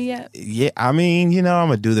come to you yet? Yeah, I mean, you know, I'm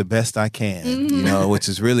going to do the best I can, you know, which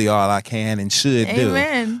is really all I can and should do.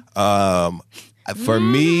 Amen. For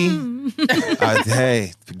me,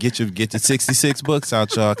 hey, get your 66 books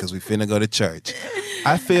out, y'all, because we finna go to church.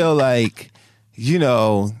 I feel like, you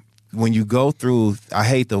know, when you go through, I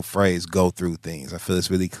hate the phrase "go through things." I feel it's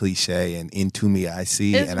really cliche and into me I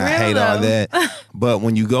see, it's and real, I hate though. all that. But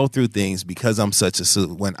when you go through things, because I'm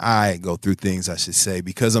when I go through things, I should say,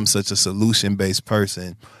 because I'm such a solution-based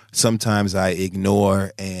person, sometimes I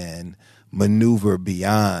ignore and maneuver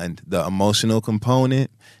beyond the emotional component.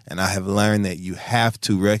 And I have learned that you have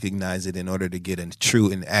to recognize it in order to get a true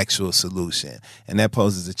and actual solution. And that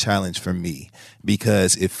poses a challenge for me,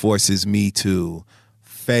 because it forces me to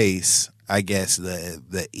face, I guess,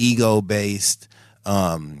 the ego-based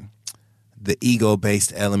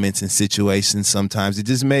elements in situations. Sometimes it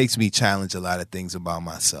just makes me challenge a lot of things about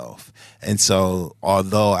myself. And so,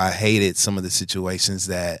 although I hated some of the situations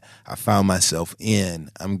that I found myself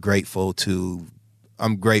in, I'm grateful to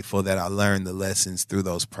I'm grateful that I learned the lessons through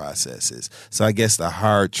those processes. So I guess the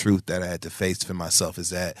hard truth that I had to face for myself is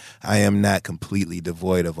that I am not completely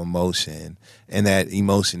devoid of emotion, and that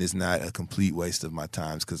emotion is not a complete waste of my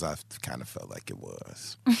time, because I kind of felt like it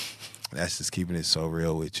was. That's just keeping it so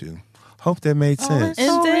real with you. Hope that made sense.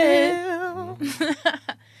 It did.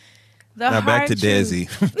 Now back to Desi.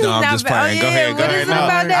 No, I'm just playing. Go ahead. No,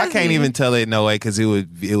 I can't even tell it no way because it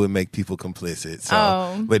would make people complicit.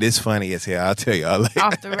 So, but it's funny as hell. I'll tell y'all later.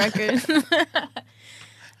 Off the record.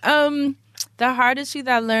 The hardest truth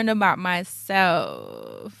I learned about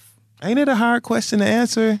myself. Ain't it a hard question to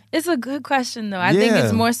answer? It's a good question though. I think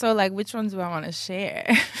it's more so like, which ones do I want to share?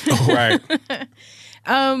 Right.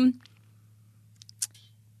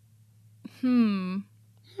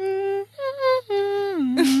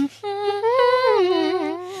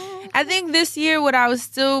 I think this year what I was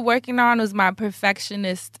still working on was my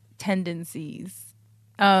perfectionist tendencies.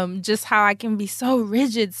 Just how I can be so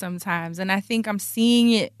rigid sometimes. And I think I'm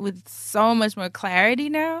seeing it with so much more clarity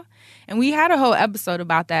now. And we had a whole episode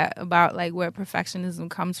about that, about like where perfectionism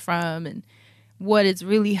comes from and what it's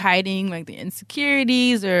really hiding, like the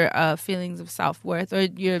insecurities or feelings of self-worth or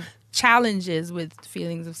your challenges with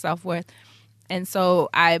feelings of self-worth. And so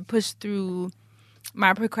I pushed through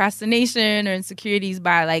my procrastination or insecurities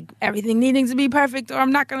by like everything needing to be perfect or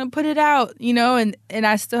I'm not going to put it out, you know, and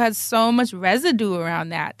I still had so much residue around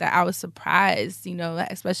that I was surprised, you know,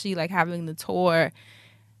 especially like having the tour,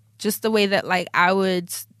 just the way that like I would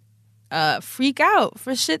freak out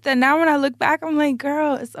for shit that now when I look back, I'm like,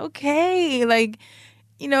 girl, it's okay. Like,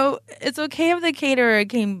 you know, it's okay if the caterer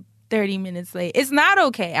came 30 minutes late. It's not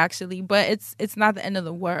okay, actually, but it's not the end of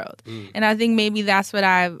the world. And I think maybe that's what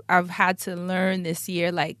I've had to learn this year.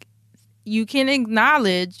 Like, you can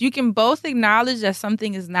both acknowledge that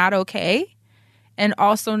something is not okay and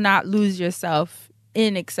also not lose yourself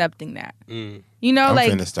in accepting that. You know, I'm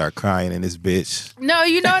like, finna start crying in this bitch. No,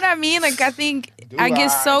 you know what I mean? Like, I think I get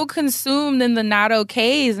so consumed in the not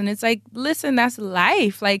okays, and it's like, listen, that's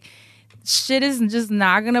life. Like, shit is just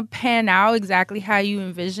not gonna pan out exactly how you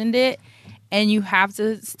envisioned it, and you have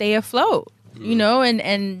to stay afloat, you know,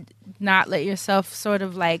 and not let yourself sort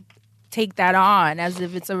of like take that on as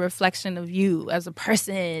if it's a reflection of you as a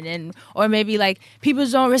person, or maybe like people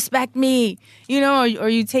don't respect me, you know, or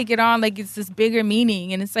you take it on like it's this bigger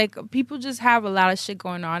meaning, and it's like people just have a lot of shit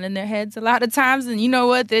going on in their heads a lot of times, and you know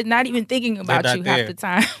what? They're not even thinking about you half the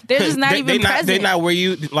time. They're just not even present. They're not where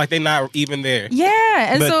you like. They're not even there.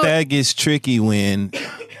 Yeah, but that gets tricky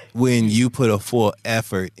when you put a full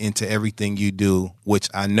effort into everything you do, which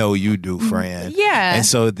I know you do, Fran. Yeah. And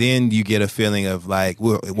so then you get a feeling of like,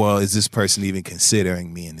 well, is this person even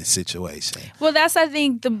considering me in this situation? Well, that's, I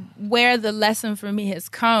think, where the lesson for me has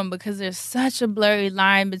come, because there's such a blurry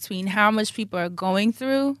line between how much people are going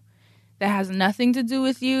through that has nothing to do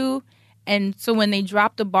with you. And so when they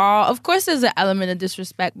drop the ball, of course there's an element of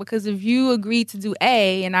disrespect, because if you agree to do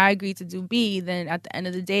A and I agree to do B, then at the end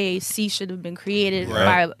of the day, C should have been created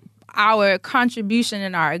by our contribution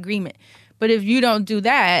and our agreement. But if you don't do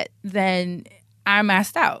that, then I'm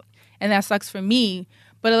asked out. And that sucks for me.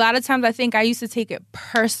 But a lot of times I think I used to take it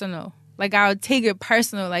personal. Like I would take it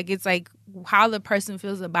personal. Like it's like how the person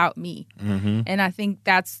feels about me. And I think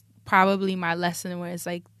that's probably my lesson, where it's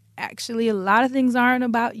like, actually, a lot of things aren't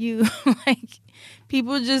about you. Like,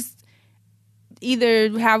 people just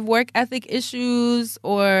either have work ethic issues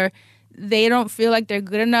or they don't feel like they're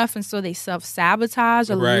good enough, and so they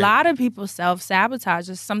self-sabotage. A lot of people self-sabotage.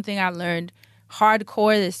 It's something I learned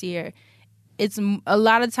hardcore this year. It's a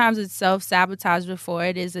lot of times it's self-sabotage before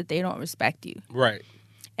it is that they don't respect you. Right.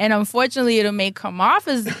 And unfortunately, it may come off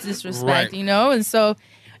as disrespect, you know? And so,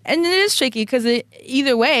 and it is tricky because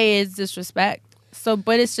either way is disrespect. So,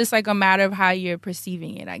 but it's just like a matter of how you're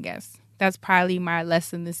perceiving it, I guess. That's probably my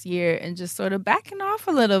lesson this year, and just sort of backing off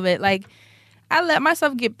a little bit. Like, I let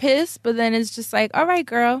myself get pissed, but then it's just like, all right,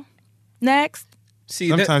 girl, next. See,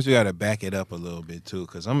 sometimes you got to back it up a little bit, too,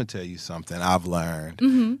 because I'm going to tell you something I've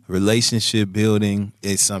learned. Relationship building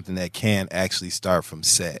is something that can actually start from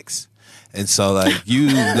sex. And so, like, you,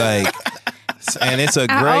 like... And it's a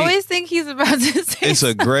great. I always think he's about to say. It's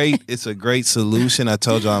a great solution. I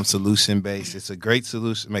told you I'm solution based. It's a great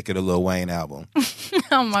solution. Make it a Lil Wayne album.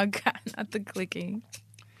 Oh my God! Not the clicking.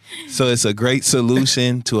 So it's a great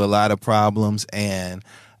solution to a lot of problems, and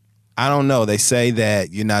I don't know. They say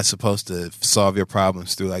that you're not supposed to solve your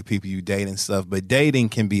problems through like people you date and stuff, but dating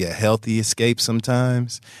can be a healthy escape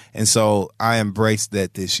sometimes. And so I embraced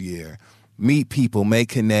that this year. meet people, make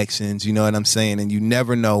connections, you know what I'm saying? And you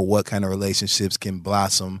never know what kind of relationships can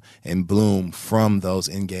blossom and bloom from those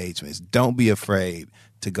engagements. Don't be afraid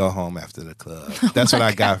to go home after the club. That's what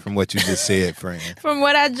I got from what you just said, friend. From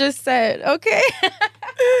what I just said, okay?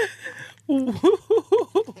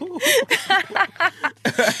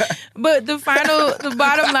 But the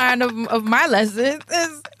bottom line of my lesson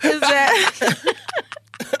is that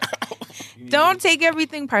don't take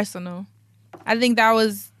everything personal. I think that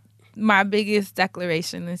was my biggest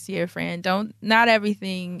declaration this year, friend. Not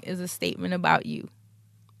everything is a statement about you.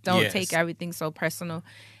 Don't take everything so personal.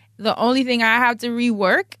 The only thing I have to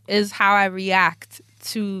rework is how I react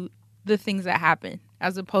to the things that happen,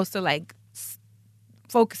 as opposed to like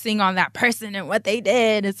focusing on that person and what they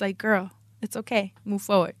did. It's like, girl, it's okay. Move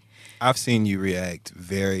forward. I've seen you react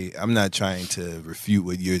I'm not trying to refute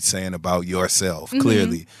what you're saying about yourself,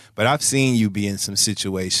 clearly, but I've seen you be in some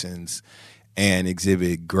situations and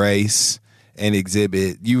exhibit grace and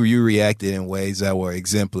you reacted in ways that were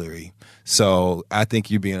exemplary. So I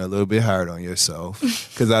think you're being a little bit hard on yourself,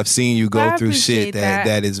 because I've seen you go through shit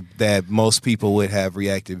that most people would have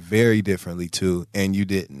reacted very differently to, and you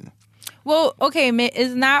didn't. Well, okay,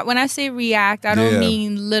 it's not, when I say react, I don't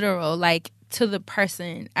mean literal, like to the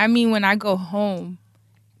person. I mean when I go home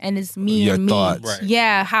and it's me Your and me. thoughts. Right.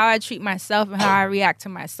 Yeah, how I treat myself and how I react to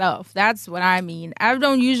myself. That's what I mean. I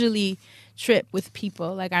don't usually trip with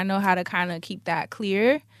people. Like, I know how to kind of keep that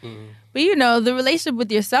clear. Mm-hmm. But, you know, the relationship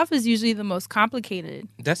with yourself is usually the most complicated.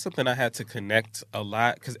 That's something I had to connect a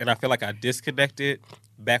lot, and I feel like I disconnected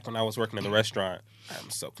back when I was working in the restaurant. I'm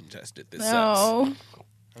so congested. This sucks. No.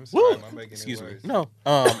 I'm sorry, I'm making Excuse it me. worse. No,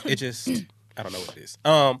 it just, I don't know what it is.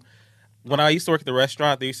 When I used to work at the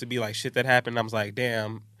restaurant, there used to be like shit that happened. I was like,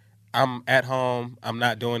 damn, I'm at home. I'm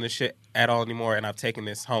not doing this shit at all anymore, and I've taken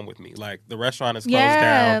this home with me. Like, the restaurant is closed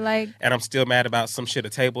down, and I'm still mad about some shit a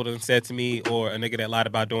table done said to me, or a nigga that lied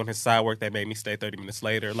about doing his side work that made me stay 30 minutes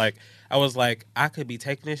later. Like, I was like, I could be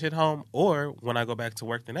taking this shit home, or when I go back to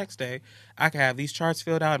work the next day, I could have these charts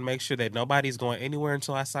filled out and make sure that nobody's going anywhere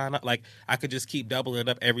until I sign up. Like, I could just keep doubling it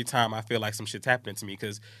up every time I feel like some shit's happening to me,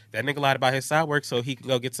 because that nigga lied about his side work so he can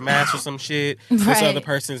go get some ass or some shit. This other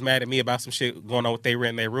person's mad at me about some shit going on with their rent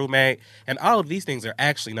and their roommate. And all of these things are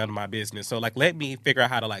actually none of my business. So, like, let me figure out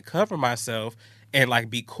how to, like, cover myself and, like,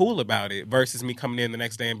 be cool about it, versus me coming in the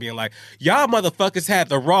next day and being like, y'all motherfuckers had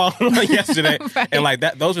the wrong one yesterday. Right. And, like,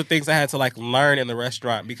 those are things I had to, like, learn in the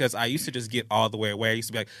restaurant, because I used to just get all the way away. I used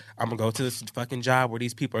to be like, I'm going to go to this fucking job where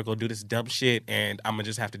these people are going to do this dumb shit, and I'm going to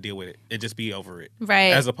just have to deal with it and just be over it.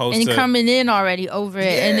 Right. As opposed and to coming in already over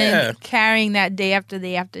it, and Yeah. then carrying that day after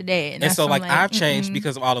day after day. And so, like, I've changed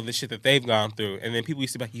because of all of the shit that they've gone through. And then people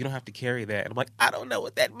used to be like, you don't have to carry that. And I'm like, I don't know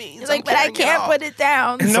what that means. It's like, but I can't put it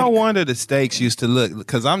down. No wonder the steaks used to look,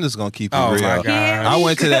 because I'm just going to keep it real. my God. I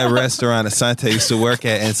went to that restaurant Asante used to work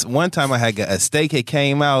at, and one time I had a steak, it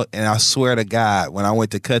came out, and I swear to God, when I went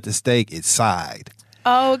to cut the steak, it sighed.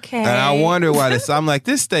 Okay. And I wonder why I'm like,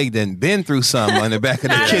 this steak done been through something on the back of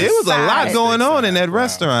the kid. It was a lot Side. going on in that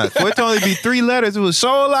restaurant. For it to only be 3 letters, it was so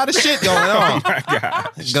a lot of shit going on. My God.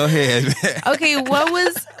 Go ahead. Okay,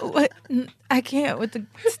 what I can't with the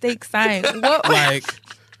steak sign.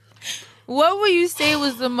 What would you say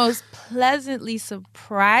was the most pleasantly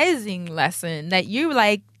surprising lesson that you were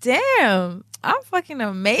like, damn, I'm fucking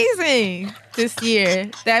amazing this year,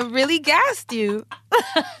 that really gassed you?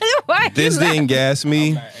 This didn't gas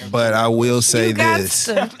me, but I will say You got this.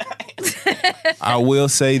 to. I will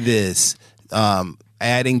say this.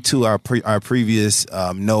 Adding to our previous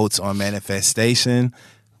notes on manifestation,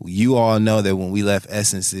 you all know that when we left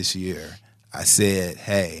Essence this year, I said,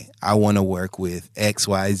 hey, I want to work with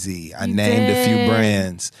XYZ. I named a few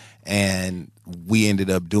brands, and we ended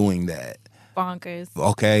up doing that. Bonkers.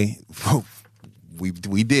 Okay?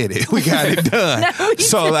 We did it. We got it done.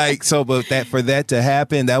 But for that to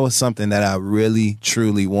happen, that was something that I really,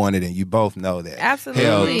 truly wanted, and you both know that.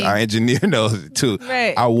 Absolutely. Hell, our engineer knows it too.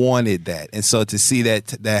 Right. I wanted that, and so to see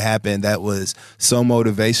that happen, that was so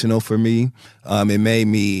motivational for me. It made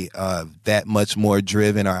me that much more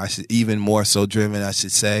driven, or even more so driven, I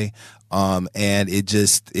should say. And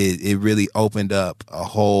it really opened up a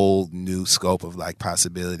whole new scope of like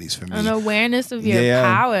possibilities for me. An awareness of your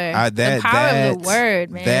power. The power of the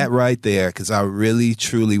word, man. That right there, because I really,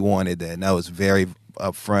 truly wanted that. And I was very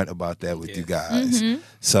upfront about that with you guys. Mm-hmm.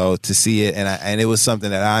 So to see it, and it was something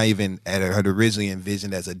that I even had originally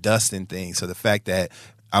envisioned as a Dustin thing. So the fact that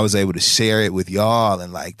I was able to share it with y'all,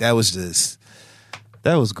 and like, that was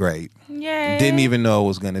great. Yay. Didn't even know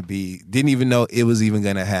it was even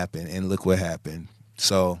going to happen, and look what happened.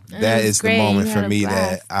 So that is great. the moment You for had a me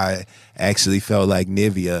blast. that I actually felt like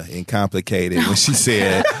Nivea in Complicated when she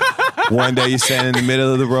said, One day you're standing in the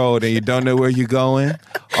middle of the road and you don't know where you're going.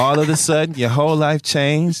 All of a sudden, your whole life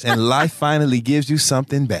changed and life finally gives you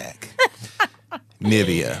something back.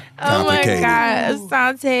 Nivea. Complicated. Oh my God,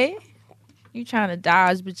 Asante. You trying to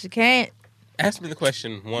dodge, but you can't. Ask me the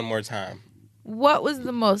question one more time. What was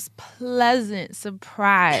the most pleasant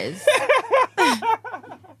surprise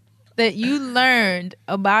that you learned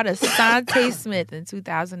about Asante Smith in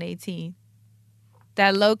 2018?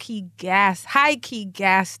 That low-key high-key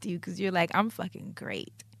gassed you because you're like, I'm fucking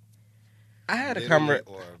great. I had a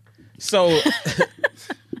conversation. So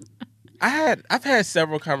I've had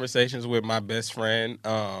several conversations with my best friend.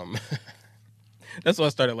 That's why I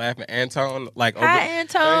started laughing. Anton, like Hi,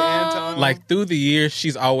 Anton. Like through the years,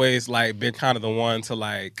 she's always like been kind of the one to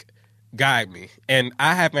like guide me, and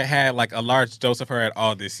I haven't had like a large dose of her at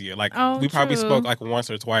all this year. Like we probably spoke like once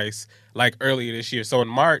or twice, like earlier this year. So in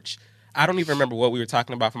March, I don't even remember what we were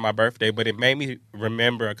talking about for my birthday, but it made me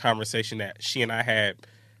remember a conversation that she and I had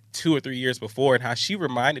 2 or 3 years before, and how she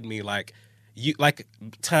reminded me like you like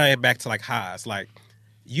tying it back to like highs, like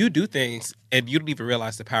you do things and you don't even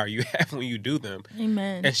realize the power you have when you do them.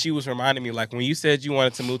 Amen. And she was reminding me, like, when you said you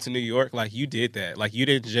wanted to move to New York, like, you did that. Like, you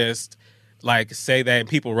didn't just, like, say that and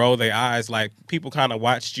people roll their eyes. Like, people kind of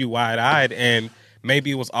watched you wide-eyed, and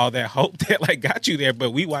maybe it was all that hope that, like, got you there.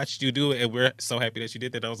 But we watched you do it, and we're so happy that you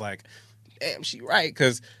did that. I was like, damn, she right.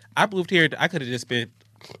 Because I moved here, I could have just been...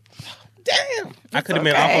 Damn, I could have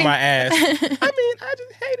been off on my ass. I mean, I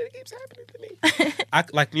just hate it. It keeps happening to me.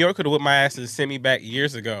 Like, New York could have whipped my ass and sent me back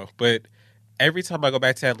years ago. But every time I go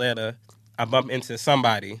back to Atlanta, I bump into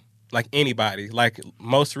somebody, like anybody. Like,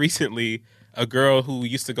 most recently, a girl who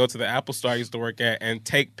used to go to the Apple Store I used to work at and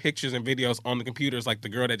take pictures and videos on the computers, like the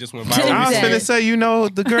girl that just went viral. I was going to say, you know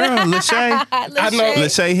the girl, Lachey. I know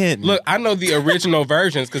Lachey Hinton. Look, I know the original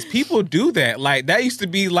versions because people do that. Like, that used to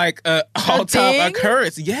be like a all-time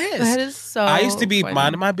occurrence. Yes. That is so I used to be funny.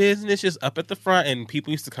 minding my business just up at the front, and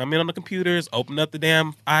people used to come in on the computers, open up the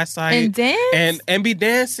damn eyesight. And dance? And be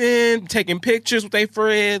dancing, taking pictures with their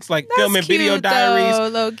friends, like That's filming video cute, diaries. though,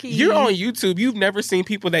 low-key. You're on YouTube. You've never seen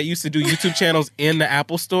people that used to do YouTube channels in the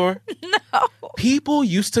Apple Store? No. People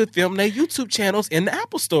used to film their YouTube channels in the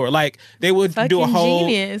Apple Store. Like, they would do a Fucking whole...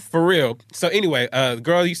 genius. For real. So anyway, the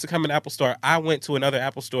girl used to come in the Apple Store. I went to another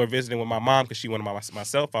Apple Store visiting with my mom because she wanted my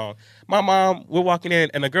cell phone. My mom, we're walking in,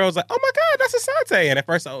 and the girl's like, oh my God, that's Asante. And at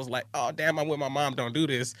first I was like, oh, damn, I'm with my mom. Don't do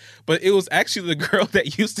this. But it was actually the girl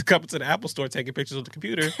that used to come to the Apple Store taking pictures of the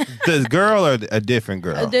computer. The girl or a different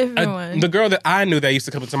girl? A different one. The girl that I knew that used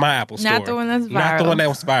to come to my Apple Store. Not the one that's viral. Not the one that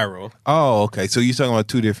was viral. Oh, okay. So you're talking about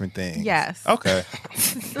two different things. Yes. Okay.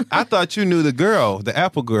 I thought you knew the girl, the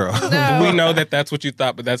Apple girl. No. We know that that's what you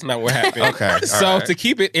thought, but that's not what happened. Okay. So right. to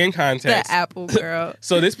keep it in context. The Apple girl.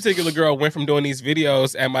 So this particular girl went from doing these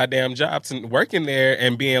videos at my damn job to working there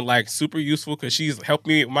and being like super useful because she's helped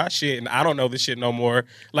me with my shit and I don't know this shit no more.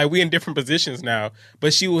 Like, we in different positions now.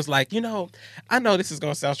 But she was like, you know, I know this is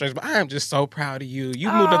going to sound strange, but I am just so proud of you. You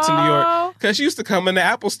moved up to New York. Because she used to come in the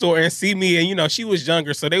Apple Store and see me, and, you know, she was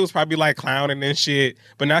younger, so they was probably like clowning and shit.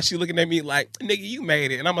 But now she looking at me like, nigga, you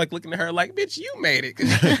made it. And I'm like looking at her like, bitch, you made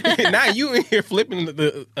it. Now you in here flipping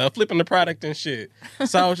the product and shit.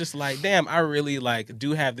 So I was just like, damn, I really like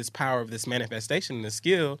do have this power of this manifestation and the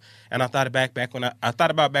skill. And I thought about back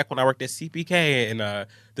when I worked at CPK, and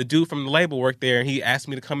the dude from the label worked there, and he asked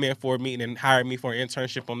me to come in for a meeting and hire me for an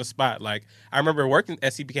internship on the spot. Like, I remember working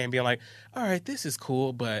at CPK and being like, all right, this is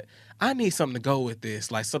cool, but I need something to go with this,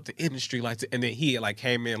 like something industry, like. And then he like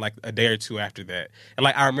came in like a day or two after that, and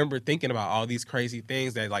like I remember thinking about all these crazy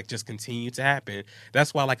things that like just continue to happen.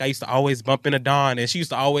 That's why like I used to always bump into Dawn, and she used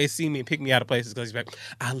to always see me and pick me out of places because she's like,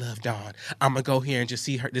 I love Dawn. I'm gonna go here and just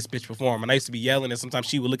see this bitch perform. And I used to be yelling, and sometimes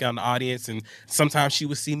she would look out in the audience, and sometimes she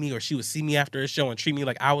would see me, or she would see me after a show and treat me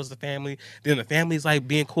like I was the family. Then the family's like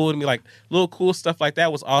being cool to me, like little cool stuff like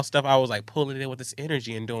that was all stuff I was like pulling in with this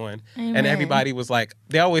energy and doing. Amen. And everybody was like,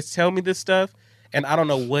 they always tell me this stuff, and I don't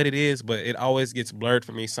know what it is, but it always gets blurred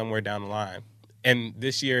for me somewhere down the line. And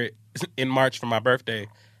this year, in March for my birthday,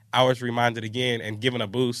 I was reminded again and given a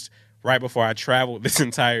boost right before I traveled this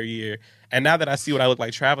entire year. And now that I see what I look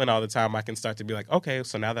like traveling all the time, I can start to be like, okay,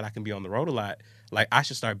 so now that I can be on the road a lot, like I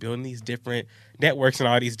should start building these different networks in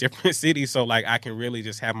all these different cities so like I can really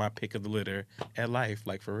just have my pick of the litter at life,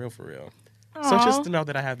 like for real, for real. Aww. So just to know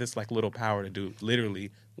that I have this like little power to do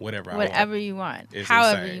literally whatever I want. Whatever you want. It's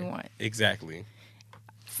However insane. you want. Exactly.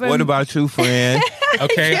 What about you, friend?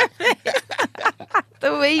 Okay.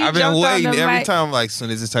 The way you I've been jumped waiting on the every mic. time, like, soon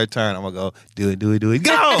as it's her turn, I'm going to go, do it,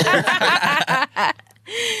 go!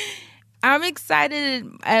 I'm excited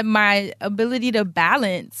at my ability to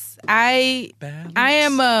balance. I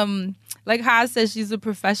am like Ha says, she's a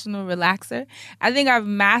professional relaxer. I think I've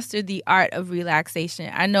mastered the art of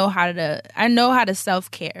relaxation. I know how to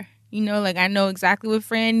self-care. You know, like I know exactly what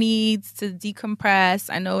Fran needs to decompress.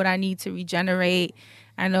 I know what I need to regenerate.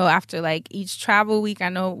 I know after like each travel week, I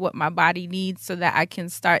know what my body needs so that I can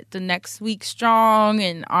start the next week strong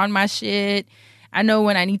and on my shit. I know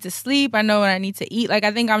when I need to sleep. I know when I need to eat. Like,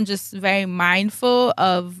 I think I'm just very mindful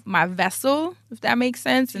of my vessel, if that makes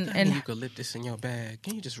sense. And eucalyptus in your bag.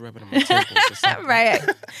 Can you just rub it on my temples or something? Right.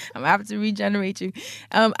 I'm going to have to regenerate you.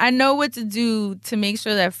 I know what to do to make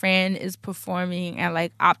sure that Fran is performing at,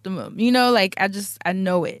 like, optimum. You know, like, I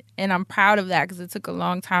know it. And I'm proud of that because it took a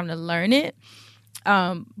long time to learn it.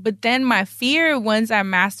 But then my fear, once I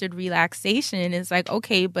mastered relaxation, is like,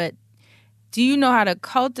 okay, but do you know how to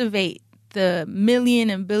cultivate the $1 million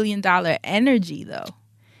and $1 billion energy, though?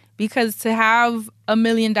 Because to have $1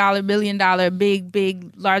 million, $1 billion,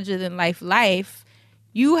 big, larger than life,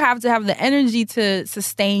 you have to have the energy to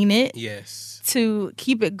sustain it. Yes. To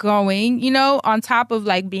keep it going, you know, on top of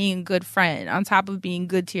like being a good friend, on top of being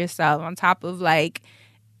good to yourself, on top of like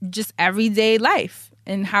just everyday life.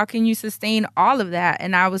 And how can you sustain all of that?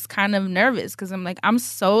 And I was kind of nervous because I'm like, I'm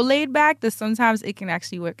so laid back that sometimes it can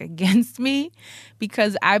actually work against me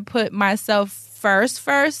because I put myself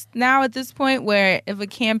first now at this point where if a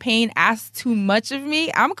campaign asks too much of me,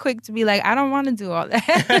 I'm quick to be like, I don't want to do all that.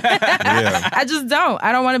 Yeah. I just don't.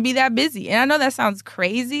 I don't want to be that busy. And I know that sounds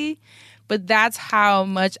crazy, but that's how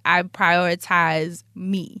much I prioritize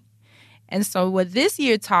me. And so what this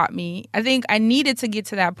year taught me, I think I needed to get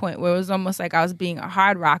to that point where it was almost like I was being a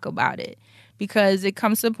hard rock about it. Because it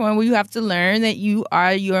comes to a point where you have to learn that you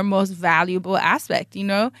are your most valuable aspect, you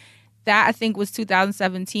know? That, I think, was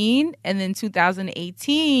 2017. And then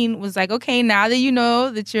 2018 was like, okay, now that you know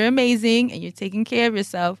that you're amazing and you're taking care of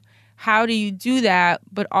yourself, how do you do that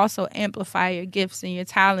but also amplify your gifts and your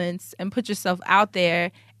talents and put yourself out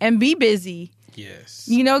there and be busy? Yes.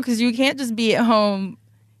 You know, because you can't just be at home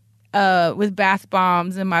with bath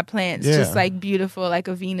bombs and my plants just like beautiful like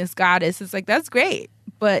a Venus goddess. It's like, that's great,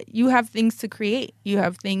 but you have things to create. You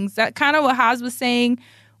have things that kind of what Haz was saying,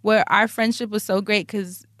 where our friendship was so great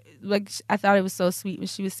because like I thought it was so sweet when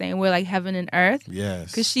she was saying we're like heaven and earth. Yes,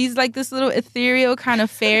 because she's like this little ethereal kind of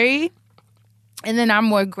fairy. And then I'm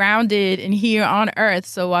more grounded and here on earth.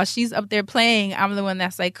 So while she's up there playing, I'm the one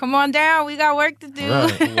that's like, come on down. We got work to do.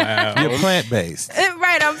 Right. Wow. You're plant-based.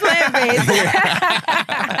 Right, I'm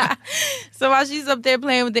plant-based. So while she's up there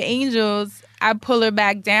playing with the angels, I pull her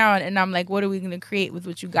back down and I'm like, what are we going to create with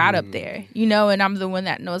what you got up there? You know, and I'm the one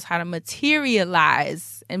that knows how to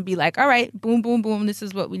materialize and be like, all right, boom, boom, boom. This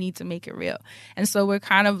is what we need to make it real. And so we're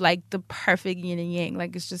kind of like the perfect yin and yang.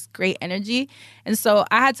 Like, it's just great energy. And so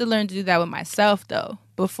I had to learn to do that with myself, though,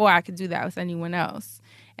 before I could do that with anyone else.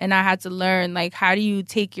 And I had to learn, like, how do you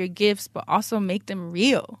take your gifts but also make them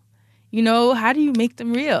real? You know, how do you make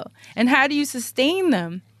them real? And how do you sustain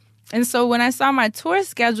them? And so when I saw my tour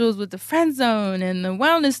schedules with the Friend Zone and the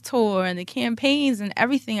wellness tour and the campaigns and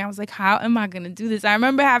everything, I was like, how am I going to do this? I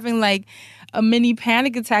remember having like a mini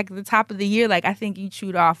panic attack at the top of the year. Like, I think you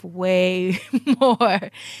chewed off way more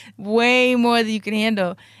than you can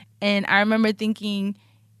handle. And I remember thinking,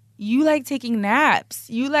 you like taking naps,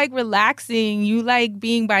 you like relaxing, you like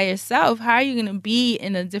being by yourself. How are you going to be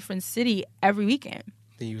in a different city every weekend?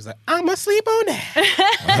 He was like, I'm going to sleep on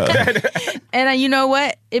that. And you know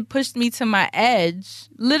what? It pushed me to my edge.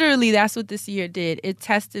 Literally, that's what this year did. It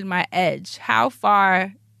tested my edge. How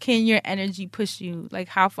far can your energy push you? Like,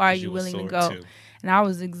 how far are you willing to go? Too. And I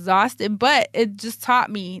was exhausted, but it just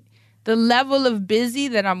taught me the level of busy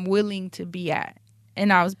that I'm willing to be at.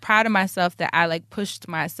 And I was proud of myself that I, like, pushed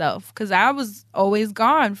myself because I was always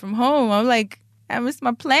gone from home. I'm like, I miss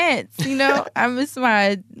my plants, you know? I miss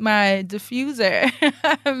my diffuser.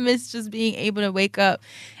 I miss just being able to wake up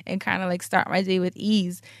and kind of like start my day with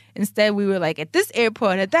ease. Instead, we were like at this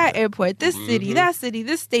airport, at that airport, this city, that city,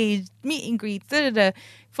 this stage, meet and greets,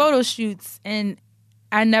 photo shoots. And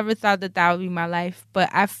I never thought that would be my life, but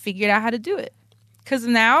I figured out how to do it. Because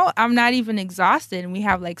now I'm not even exhausted and we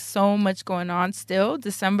have like so much going on still.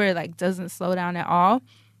 December like doesn't slow down at all.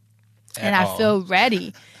 I feel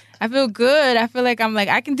ready. I feel good. I feel like I'm like,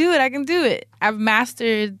 I can do it. I've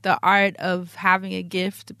mastered the art of having a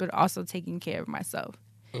gift, but also taking care of myself.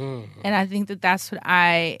 And I think that that's what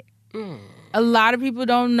a lot of people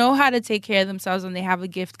don't know how to take care of themselves when they have a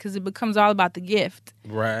gift because it becomes all about the gift.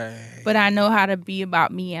 Right. But I know how to be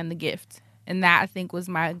about me and the gift. And that, I think, was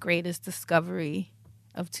my greatest discovery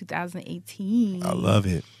of 2018. I love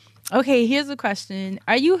it. Okay, here's a question.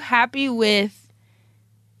 Are you happy with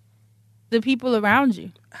the people around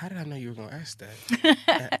you. How did I know you were going to ask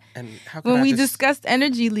that? and how when we discussed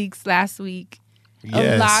energy leaks last week,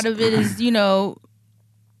 a lot of it is,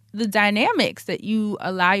 the dynamics that you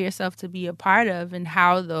allow yourself to be a part of and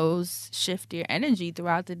how those shift your energy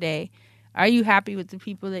throughout the day. Are you happy with the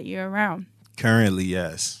people that you're around? Currently,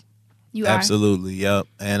 yes. You are? Absolutely, yep.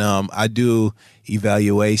 And I do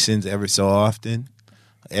evaluations every so often.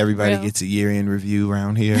 Everybody gets a year-end review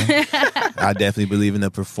around here. I definitely believe in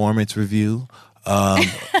the performance review.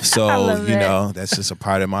 So, that's just a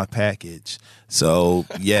part of my package. So,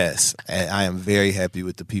 yes, I am very happy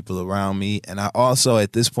with the people around me. And I also,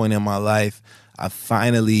 at this point in my life, I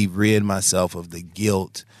finally rid myself of the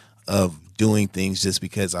guilt of doing things just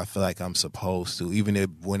because I feel like I'm supposed to, even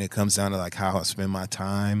when it comes down to like how I spend my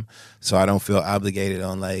time. So I don't feel obligated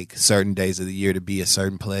on like certain days of the year to be a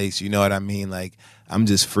certain place. You know what I mean? Like, I'm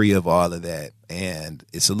just free of all of that. And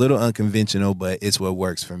it's a little unconventional, but it's what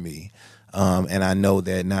works for me. And I know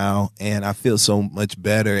that now, and I feel so much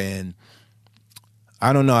better. And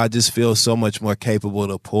I don't know, I just feel so much more capable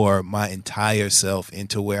to pour my entire self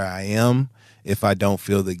into where I am if I don't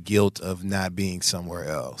feel the guilt of not being somewhere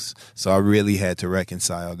else. So I really had to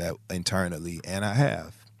reconcile that internally, and I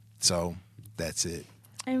have. So that's it.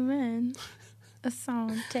 Amen.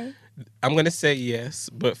 Asante. I'm going to say yes,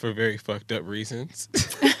 but for very fucked up reasons.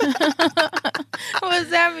 What does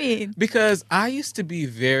that mean? Because I used to be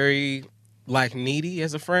very, needy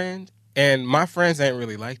as a friend, and my friends ain't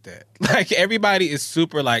really like that. Like, everybody is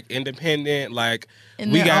super, independent,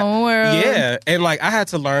 in their own world. Yeah, and, I had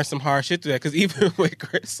to learn some hard shit through that, because even with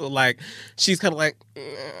Crystal, she's kind of I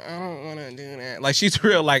don't want to do that. She's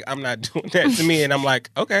real, I'm not doing that to me, and I'm like,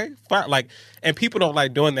 okay, fine. And people don't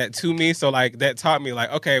like doing that to me, so, that taught me,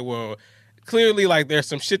 okay, well, clearly, there's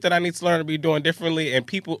some shit that I need to learn to be doing differently, and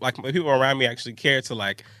people around me actually care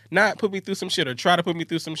to, not put me through some shit or try to put me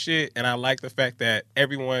through some shit, and I like the fact that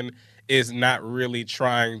everyone is not really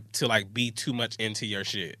trying to, be too much into your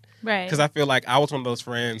shit. Right. Because I feel like I was one of those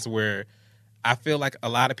friends where I feel like a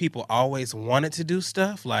lot of people always wanted to do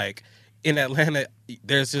stuff, in Atlanta,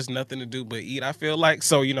 there's just nothing to do but eat, I feel like.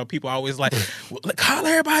 So, people always call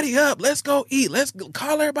everybody up. Let's go eat.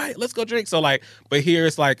 Call everybody. Let's go drink. So, but here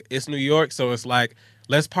it's it's New York. So it's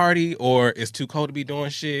let's party, or it's too cold to be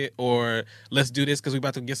doing shit, or let's do this because we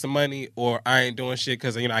about to get some money, or I ain't doing shit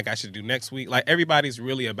because, I got shit to do next week. Everybody's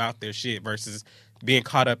really about their shit versus being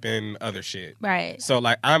caught up in other shit. Right. So,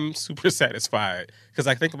 I'm super satisfied because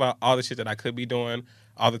I think about all the shit that I could be doing,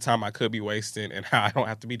 all the time I could be wasting, and how I don't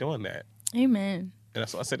have to be doing that. Amen. And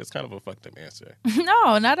that's why I said it's kind of a fucked up answer.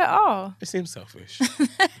 No, not at all. It seems selfish.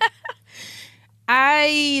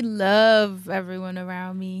 I love everyone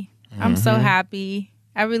around me. Mm-hmm. I'm so happy.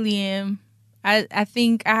 I really am. I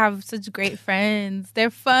think I have such great friends. They're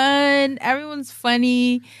fun. Everyone's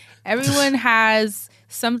funny. Everyone has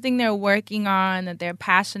something they're working on that they're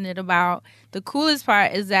passionate about. The coolest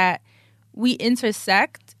part is that we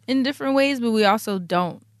intersect in different ways, but we also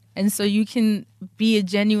don't. And so you can be a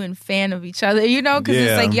genuine fan of each other, because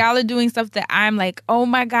it's y'all are doing stuff that I'm oh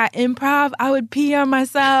my God, improv, I would pee on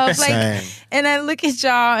myself. And I look at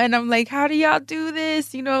y'all and I'm like, how do y'all do this?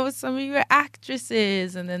 Some of you are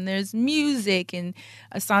actresses, and then there's music, and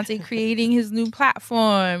Asante creating his new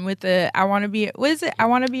platform with I want to be a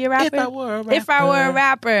rapper? If I were a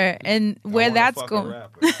rapper. And where that's going.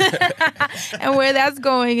 And where that's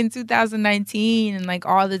going in 2019, and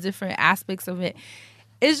all the different aspects of it.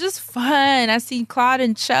 It's just fun. I see Claude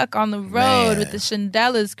and Chuck on the road with the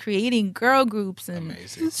Shandellas creating girl groups, and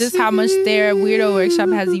just how much their Weirdo Workshop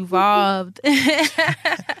has evolved.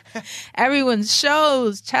 Everyone's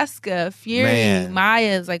shows, Cheska, Fury,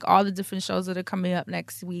 Maya's, all the different shows that are coming up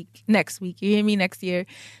next week. You hear me? Next year.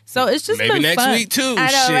 So it's just maybe been next fun. week too.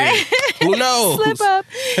 I know, shit. right? Who knows? Slip up.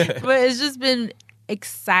 But it's just been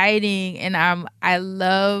exciting, and I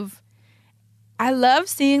love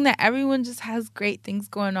seeing that everyone just has great things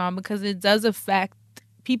going on, because it does affect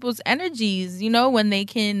people's energies, when they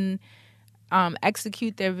can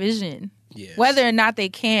execute their vision. Yes. Whether or not they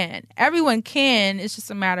can. Everyone can. It's just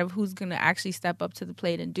a matter of who's going to actually step up to the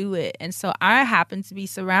plate and do it. And so I happen to be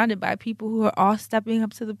surrounded by people who are all stepping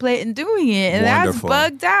up to the plate and doing it. And Wonderful.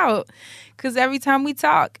 That's bugged out. Because every time we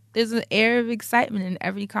talk, there's an air of excitement in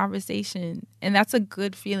every conversation. And that's a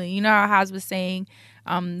good feeling. How Haz was saying,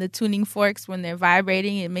 the tuning forks, when they're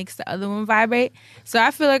vibrating, it makes the other one vibrate. So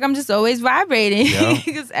I feel like I'm just always vibrating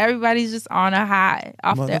because everybody's just on a high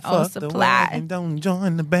off their own supply. And don't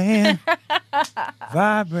join the band.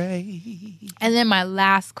 Vibrate. And then my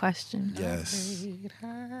last question. Yes.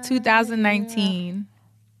 2019.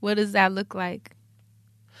 What does that look like?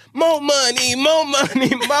 More money,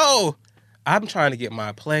 more. I'm trying to get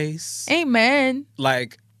my place. Amen.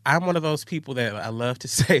 Like, I'm one of those people that I love to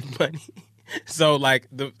save money. So, like,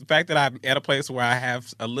 the fact that I'm at a place where I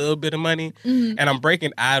have a little bit of money and I'm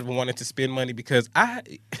breaking out of wanting to spend money because I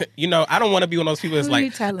don't want to be one of those people that's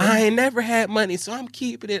like, I ain't never had money, so I'm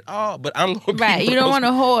keeping it all. But I'm going to be right. You don't want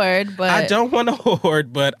to hoard, but I don't want to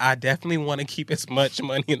hoard, but I definitely want to keep as much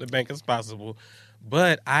money in the bank as possible.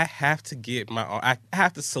 But I have to get I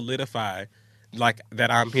have to solidify, like,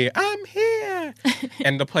 that I'm here. I'm here.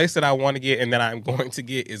 And the place that I want to get and that I'm going to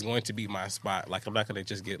get is going to be my spot. Like, I'm not going to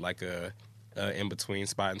just get, like, a in-between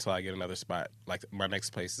spot until I get another spot. Like, my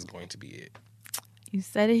next place is going to be it. You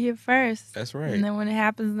said it here first. That's right. And then when it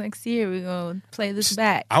happens next year, we're going to play this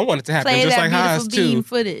back. I want it to happen just like Haas, too.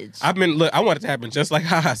 Footage. I want it to happen just like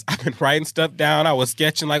Haas. I've been writing stuff down. I was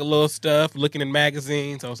sketching, like, little stuff, looking in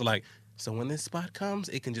magazines. I was like, so when this spot comes,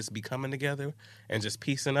 it can just be coming together and just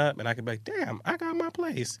piecing up, and I can be like, damn, I got my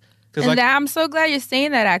place. And like, I'm so glad you're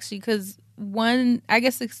saying that, actually, because I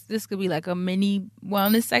guess this could be like a mini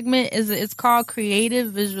wellness segment. It's called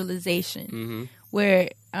creative visualization, where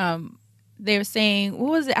they were saying,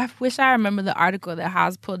 what was it? I wish I remember the article that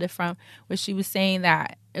Haas pulled it from, where she was saying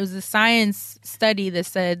that it was a science study that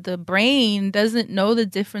said the brain doesn't know the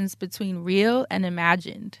difference between real and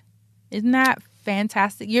imagined. Isn't that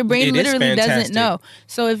fantastic? Your brain literally doesn't know.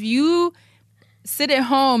 So if you sit at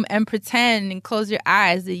home and pretend and close your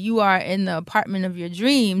eyes that you are in the apartment of your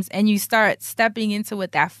dreams and you start stepping into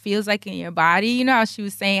what that feels like in your body. You know how she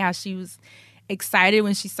was saying how she was excited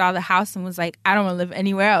when she saw the house and was like, I don't want to live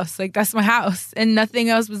anywhere else. Like, that's my house. And nothing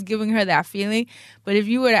else was giving her that feeling. But if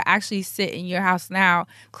you were to actually sit in your house now,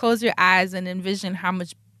 close your eyes and envision how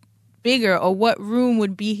much bigger or what room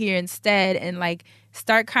would be here instead, and like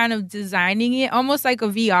start kind of designing it almost like a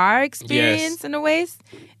VR experience in a way.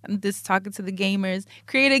 I'm just talking to the gamers.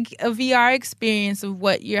 Create a VR experience of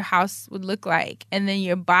what your house would look like. And then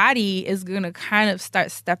your body is going to kind of start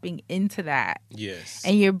stepping into that. Yes.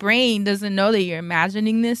 And your brain doesn't know that you're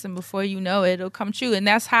imagining this. And before you know it, it'll come true. And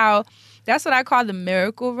that's what I call the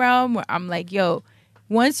miracle realm, where I'm like, yo,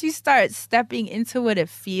 once you start stepping into what it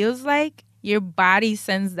feels like, your body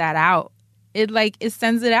sends that out. It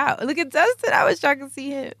sends it out. Look at Dustin. I was trying to see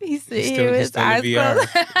him. He's sitting here with his eyes closed.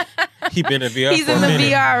 He's been in VR. He's in the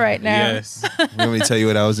VR right now. Yes. Let me tell you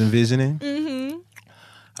what I was envisioning. Mm-hmm.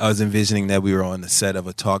 I was envisioning that we were on the set of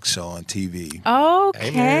a talk show on TV.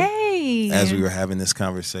 Okay. As we were having this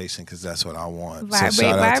conversation, because that's what I want. Vibrate, so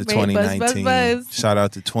shout out to vibrate, 2019. buzz. Shout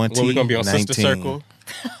out to 2019. Well, we're going to be on Sister Circle.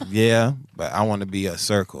 Yeah, but I want to be a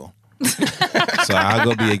circle. So I'll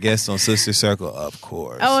go be a guest on Sister Circle, of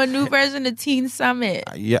course. Oh, a new version of Teen Summit.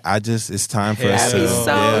 Yeah, it's time for us to.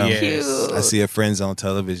 That'd be so cute. I see a Friends on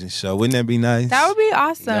television show. Wouldn't that be nice? That would be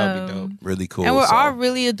awesome. That would be dope. Really cool. And we're all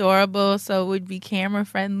really adorable, so it would be camera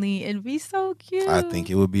friendly. It'd be so cute. I think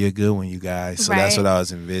it would be a good one, you guys. So that's what I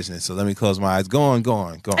was envisioning. So let me close my eyes. Go on.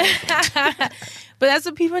 But that's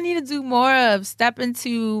what people need to do more of. Step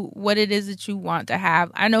into what it is that you want to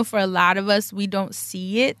have. I know for a lot of us, we don't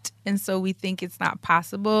see it. And so we think it's not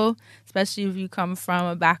possible, especially if you come from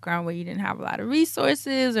a background where you didn't have a lot of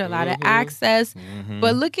resources or a lot of access.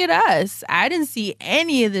 But look at us. I didn't see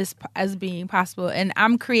any of this as being possible. And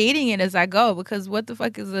I'm creating it as I go, because what the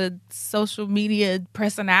fuck is a social media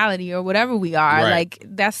personality or whatever we are? Right. Like,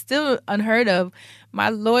 that's still unheard of. My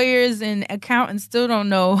lawyers and accountants still don't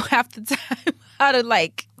know half the time how to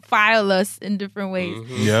like file us in different ways.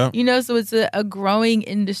 Yeah. You know, so it's a growing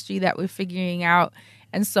industry that we're figuring out.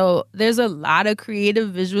 And so there's a lot of creative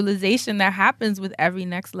visualization that happens with every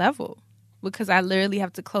next level, because I literally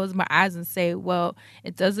have to close my eyes and say, well,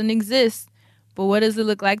 it doesn't exist, but what does it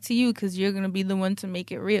look like to you? Because you're going to be the one to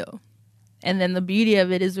make it real. And then the beauty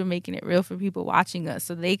of it is we're making it real for people watching us,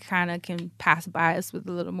 so they kind of can pass by us with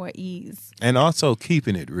a little more ease. And also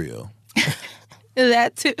keeping it real.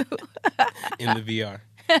 That too. In the VR.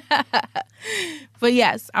 But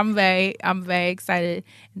yes, I'm very excited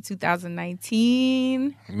in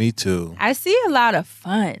 2019. Me too. I see a lot of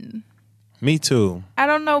fun. Me too. I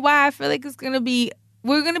don't know why. I feel like we're going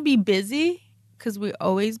to be busy, because we're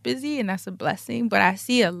always busy, and that's a blessing. But I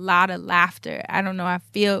see a lot of laughter. I don't know. I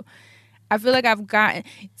feel like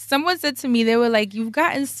someone said to me, they were like, you've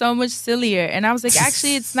gotten so much sillier. And I was like,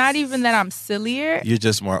 actually, it's not even that I'm sillier. You're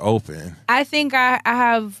just more open. I think I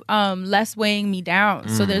have less weighing me down.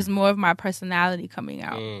 So there's more of my personality coming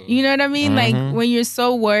out. You know what I mean? Like, when you're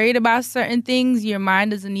so worried about certain things, your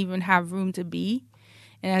mind doesn't even have room to be.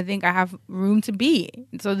 And I think I have room to be.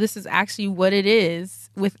 So this is actually what it is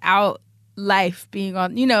without life being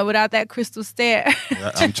on, without that crystal stare.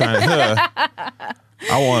 I'm trying to.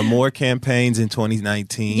 I want more campaigns in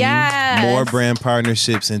 2019. Yes. More brand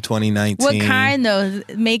partnerships in 2019. What kind though?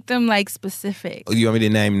 Make them like specific. You want me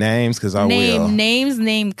to name names? Because I will.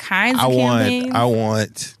 Name kinds of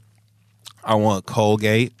campaigns. I want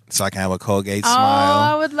Colgate, so I can have a Colgate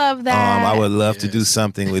smile. I would love that. I would love to do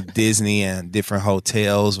something with Disney and different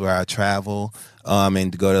hotels where I travel.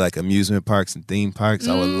 And to go to like amusement parks and theme parks.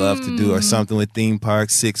 I would love to do, or something with theme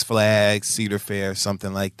parks, Six Flags, Cedar Fair,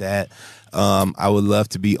 something like that. I would love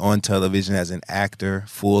to be on television as an actor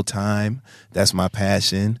full time. That's my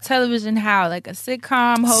passion. Television, how? Like a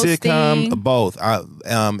sitcom hosting? Sitcom, both.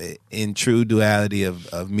 In true duality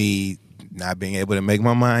of me not being able to make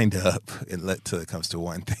my mind up until it comes to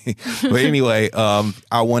one thing. But anyway,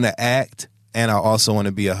 I want to act. And I also want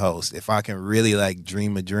to be a host. If I can really like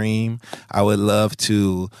dream a dream, I would love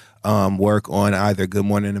to work on either Good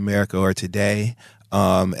Morning America or Today,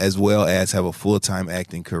 as well as have a full-time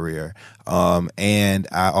acting career. And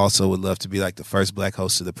I also would love to be like the first black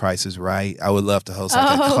host of The Price is Right. I would love to host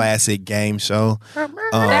like a classic game show.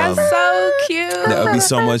 That's so cute. That would be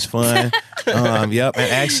so much fun. Yep.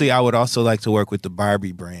 And actually, I would also like to work with the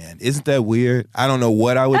Barbie brand. Isn't that weird? I don't know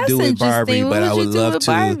what I would do with Barbie, but I would love to.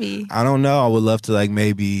 Barbie? I don't know. I would love to like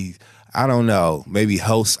maybe. I don't know. Maybe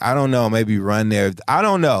host. I don't know. Maybe run there. I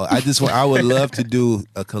don't know. I would love to do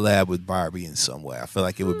a collab with Barbie in some way. I feel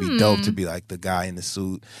like it would be dope to be like the guy in the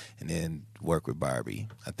suit and then work with Barbie.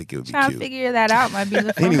 I think it would be cute. Trying to figure that out might be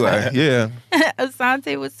the fun Anyway, part. yeah.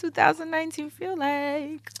 Asante, what's 2019 feel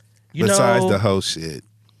like? Besides the whole shit.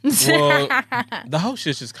 Well, the whole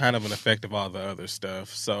shit's just kind of an effect of all the other stuff.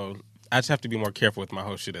 So I just have to be more careful with my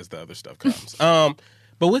whole shit as the other stuff comes.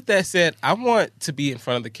 But with that said, I want to be in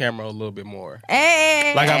front of the camera a little bit more.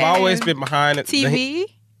 Hey, like I've always been behind TV.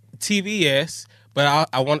 TV, yes. But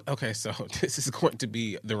I want. Okay, so this is going to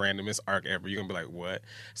be the randomest arc ever. You're gonna be like, what?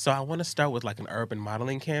 So I want to start with like an urban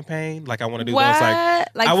modeling campaign. Like I want to do those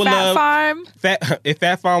like I would Fat Farm. If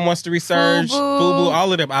Fat Farm wants to resurge, FUBU,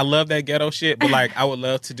 all of them. I love that ghetto shit. But like I would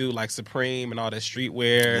love to do like Supreme and all that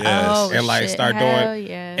streetwear, and like start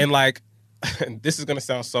doing and like. This is gonna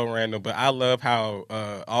sound so random, but I love how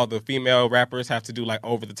all the female rappers have to do like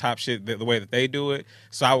over the top shit the way that they do it.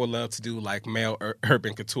 So I would love to do like male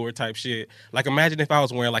urban couture type shit. Like imagine if I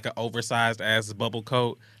was wearing like an oversized ass bubble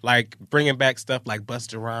coat, like bringing back stuff like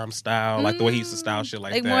Busta Rhymes style, like the way he used to style shit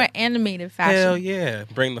like that. Like more animated fashion. Hell yeah,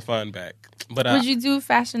 bring the fun back. But would you do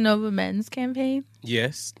Fashion Nova men's campaign?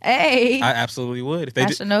 Yes. Hey, I absolutely would. If they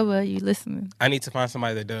Fashion Nova, you listening? I need to find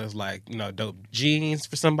somebody that does like dope jeans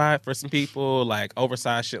for some people, like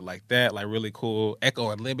oversized shit like that, like really cool Echo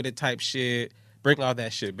Unlimited type shit. Bring all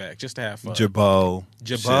that shit back just to have fun. Jabot,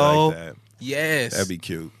 shit like that. Yes, that'd be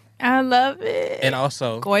cute. I love it. And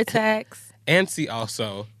also Gore-Tex. And see,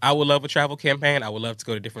 also, I would love a travel campaign. I would love to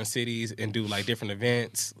go to different cities and do like different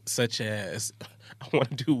events, such as I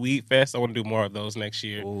want to do Weed Fest. I want to do more of those next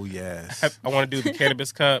year. Oh yes. I want to do the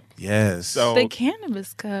Cannabis Cup. Yes. So the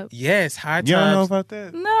Cannabis Cup. Yes, high times. You don't know about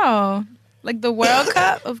that? No. Like the World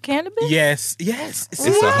Cup of cannabis? Yes.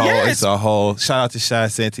 It's a whole. Shout out to Shy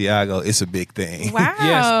Santiago. It's a big thing. Wow.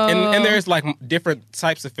 Yes, and there's like different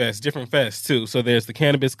types of fests, different fests too. So there's the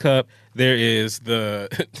Cannabis Cup. There is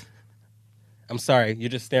the. I'm sorry, you're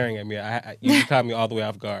just staring at me. You caught me all the way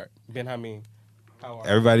off guard. Ben Hameen.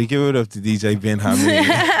 Everybody give it up to DJ Ben Hameen.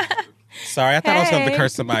 Sorry, I thought I was going to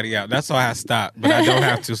curse somebody out. That's why I stopped, but I don't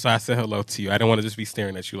have to, so I said hello to you. I don't want to just be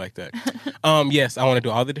staring at you like that. Yes, I want to do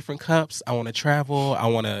all the different cups. I want to travel. I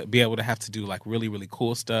want to be able to have to do like really, really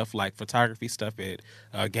cool stuff, like photography stuff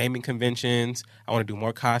at gaming conventions. I want to do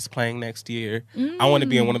more cosplaying next year. I want to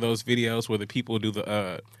be in one of those videos where the people do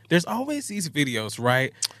the... there's always these videos,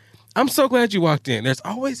 right? I'm so glad you walked in. There's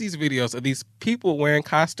always these videos of these people wearing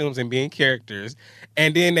costumes and being characters,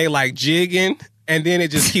 and then they like jigging, and then it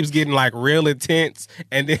just keeps getting like real intense,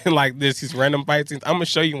 and then like there's these random fight scenes. I'm gonna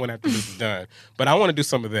show you one after this is done, but I want to do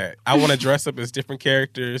some of that. I want to dress up as different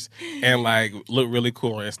characters and like look really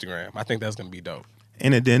cool on Instagram. I think that's gonna be dope.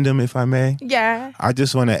 An addendum, if I may. Yeah. I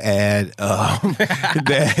just want to add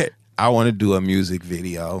that I want to do a music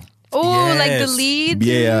video. Oh, yes. Like the lead?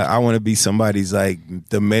 Yeah, I want to be somebody's like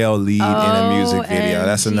the male lead in a music video.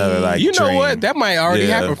 That's another like you know dream. What? That might already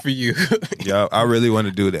happen for you. Yeah, I really want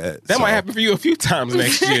to do that. That might happen for you a few times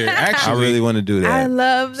next year, actually. I really want to do that. I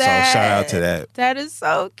love that. So shout out to that. That is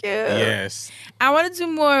so cute. Yes. I want to do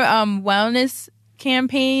more wellness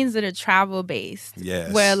campaigns that are travel based.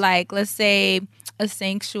 Yes. Where like, let's say a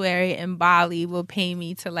sanctuary in Bali will pay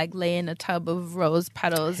me to like lay in a tub of rose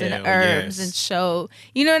petals and herbs and show,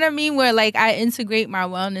 you know what I mean? Where like I integrate my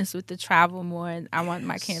wellness with the travel more, and I want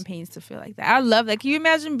my campaigns to feel like that. I love that. Can you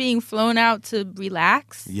imagine being flown out to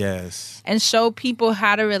relax? Yes. And show people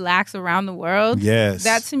how to relax around the world? Yes.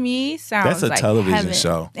 That to me sounds like that's a television heaven.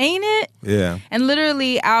 show. Ain't it? Yeah. And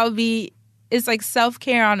literally it's like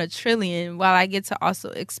self-care on a trillion while I get to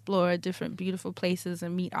also explore different beautiful places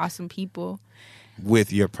and meet awesome people.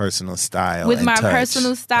 With your personal style. With and my touch.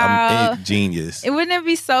 personal style. Genius. It wouldn't it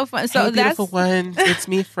be so fun? So hey, beautiful ones. It's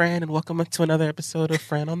me, Fran, and welcome to another episode of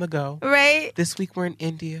Fran on the Go. Right. This week we're in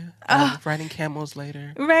India. Riding camels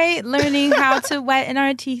later. Right. Learning how to whiten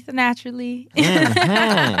our teeth naturally.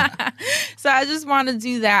 Mm-hmm. So I just want to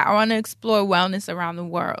do that. I want to explore wellness around the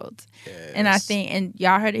world. Yes. And I think, and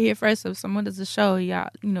y'all heard it here first, so if someone does a show, y'all,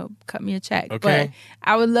 cut me a check. Okay. But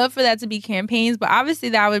I would love for that to be campaigns, but obviously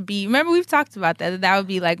that would be, remember we've talked about that would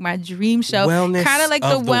be like my dream show. Wellness kind of like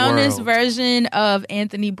the wellness version of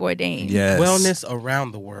Anthony Bourdain. Yes. Wellness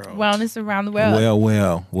around the world. Wellness around the world.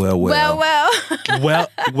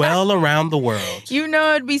 Well around the world.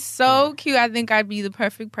 It'd be so cute. I think I'd be the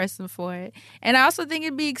perfect person for it. And I also think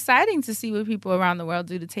it'd be exciting to see what people around the world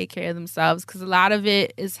do to take care of themselves, because a lot of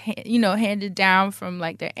it is handed down from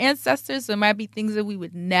like their ancestors. So it might be things that we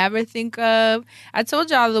would never think of. I told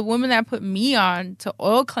y'all the woman that put me on to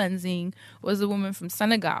oil cleansing was a woman from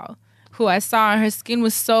Senegal who I saw, and her skin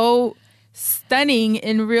was so stunning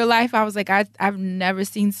in real life. I was like, I've never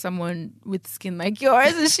seen someone with skin like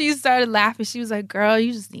yours. And she started laughing. She was like, girl,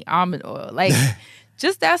 you just need almond oil. Like,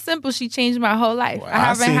 just that simple. She changed my whole life. Well, I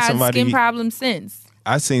haven't had skin problems since.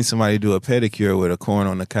 I've seen somebody do a pedicure with a corn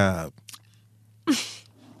on the cob.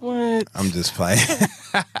 What? I'm just playing.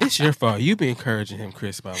 It's your fault. You be encouraging him,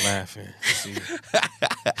 Chris, by laughing. See?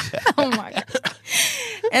 Oh my God.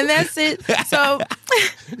 And that's it. So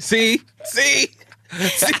See?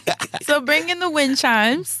 So bring in the wind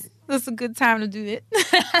chimes. That's a good time to do it.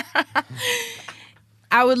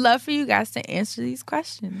 I would love for you guys to answer these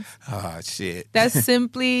questions. Oh, shit. Now I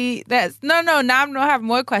don't have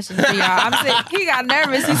more questions for y'all. I'm saying he got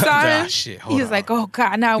nervous. He saw him. He was like, oh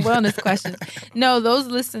God, now wellness questions. No, those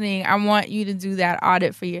listening, I want you to do that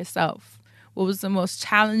audit for yourself. What was the most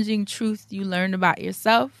challenging truth you learned about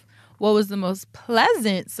yourself? What was the most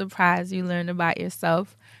pleasant surprise you learned about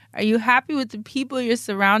yourself? Are you happy with the people you're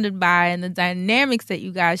surrounded by and the dynamics that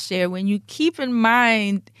you guys share when you keep in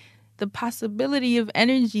mind the possibility of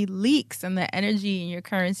energy leaks and the energy in your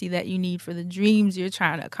currency that you need for the dreams you're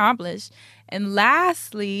trying to accomplish? And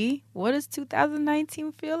lastly, what does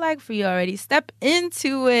 2019 feel like for you already? Step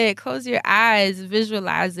into it. Close your eyes.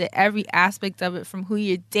 Visualize it. Every aspect of it, from who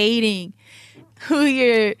you're dating, who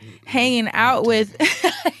you're hanging out with.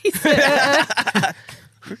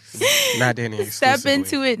 Not dating. Step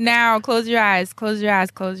into it now. Close your eyes. Close your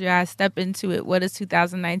eyes. Close your eyes. Step into it. What does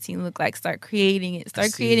 2019 look like? Start creating it.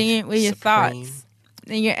 Start creating it with your thoughts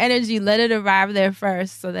and your energy. Let it arrive there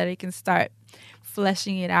first so that it can start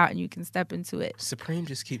fleshing it out and you can step into it. Supreme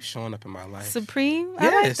just keeps showing up in my life. Supreme? Yes.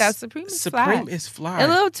 I like that. Supreme is fly. A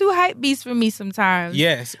little too hype beast for me sometimes.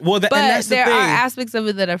 Yes. Well, but and that's the there thing. are aspects of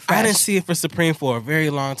it that are fresh. I didn't see it for Supreme for a very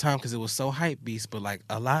long time because it was so hype beast, but like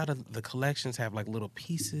a lot of the collections have like little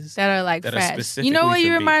pieces that are like that fresh. Are specifically you know what you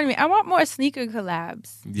for remind me? I want more sneaker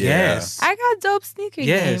collabs. Yes. I got dope sneaker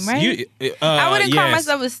game, right? I wouldn't call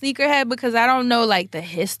myself a sneakerhead because I don't know like the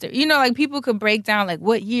history. You know, like people could break down like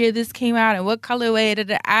what year this came out and what colorway.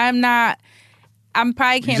 I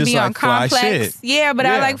probably can't be on Complex. Yeah, but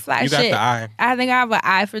I like fly shit. You got the eye. I think I have an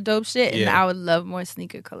eye for dope shit, and I would love more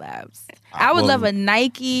sneaker collabs. I would love a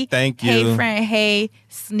Nike Hey Friend Hey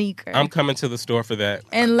sneaker. I'm coming to the store for that.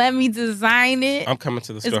 And let me design it. I'm coming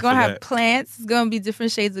to the store for that. It's going to have plants. It's going to be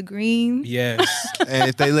different shades of green. Yes. And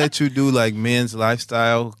if they let you do like men's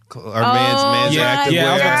lifestyle or men's active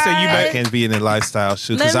wear, I can be in a lifestyle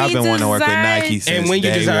shoe because I've been wanting to work with Nike since And when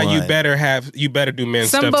you design, one. you better do men's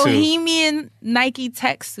some stuff too. Some bohemian Nike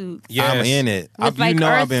tech suits. Yes. I'm in it. With like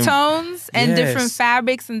earth tones and different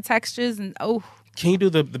fabrics and textures and Can you do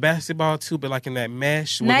the basketball too, but like in that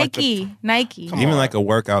mesh? Nike. Even like a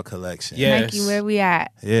workout collection. Yes. Nike, where we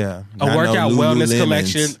at? Yeah. A workout wellness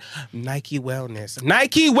collection. Nike Wellness.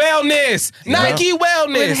 Nike Wellness. Nike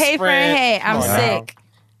Wellness. With Hey Friend Hey. I'm sick.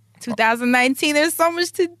 2019, there's so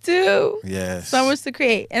much to do. Yes. So much to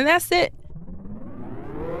create. And that's it.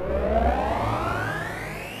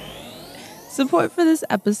 Support for this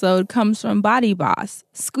episode comes from Body Boss.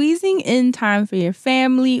 Squeezing in time for your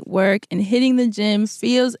family, work, and hitting the gym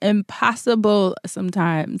feels impossible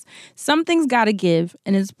sometimes. Something's gotta give,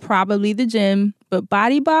 and it's probably the gym, but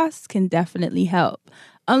Body Boss can definitely help.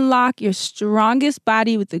 Unlock your strongest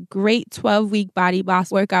body with a great 12-week Body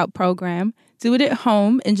Boss workout program. Do it at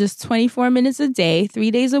home in just 24 minutes a day,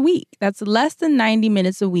 3 days a week. That's less than 90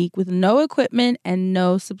 minutes a week with no equipment and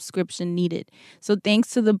no subscription needed. So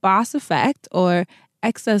thanks to the Boss Effect, or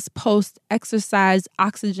excess post-exercise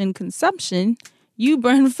oxygen consumption, you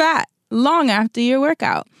burn fat long after your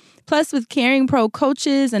workout. Plus, with Caring Pro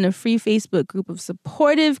coaches and a free Facebook group of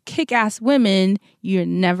supportive, kick-ass women, you're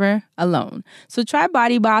never alone. So try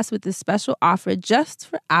Body Boss with this special offer just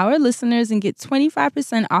for our listeners and get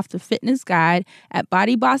 25% off the fitness guide at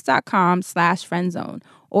bodyboss.com/friendzone.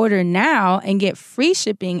 Order now and get free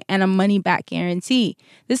shipping and a money-back guarantee.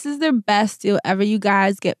 This is their best deal ever, you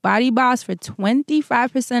guys. Get Body Boss for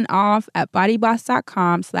 25% off at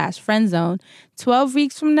bodyboss.com/friendzone. 12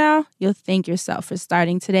 weeks from now, you'll thank yourself for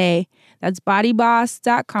starting today. That's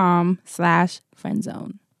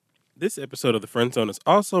bodyboss.com/friendzone. This episode of The Friend Zone is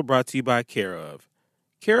also brought to you by Care Of.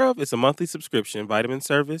 Care Of is a monthly subscription vitamin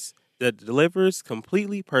service that delivers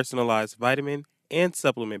completely personalized vitamin and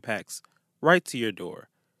supplement packs right to your door.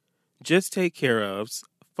 Just take Care Of's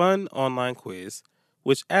fun online quiz,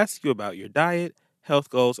 which asks you about your diet, health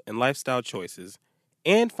goals, and lifestyle choices,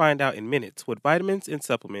 and find out in minutes what vitamins and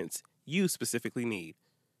supplements you specifically need.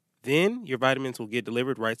 Then your vitamins will get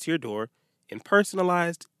delivered right to your door in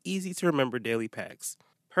personalized, easy-to-remember daily packs.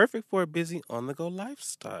 Perfect for a busy on-the-go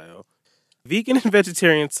lifestyle. Vegan and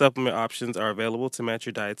vegetarian supplement options are available to match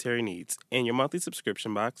your dietary needs, and your monthly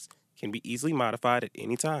subscription box can be easily modified at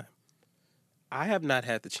any time. I have not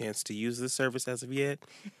had the chance to use this service as of yet,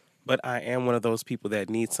 but I am one of those people that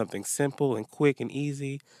needs something simple and quick and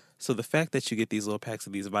easy. So the fact that you get these little packs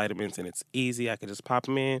of these vitamins and it's easy, I can just pop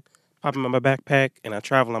them in my backpack, and I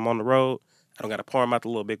travel, I'm on the road. I don't got to pour them out the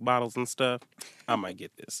little big bottles and stuff. I might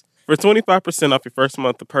get this. For 25% off your first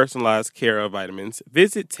month of personalized Care Of vitamins,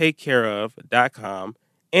 visit takecareof.com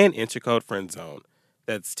and enter code FRIENDZONE.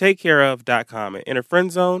 That's takecareof.com and enter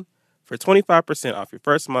FRIENDZONE for 25% off your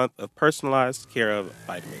first month of personalized Care Of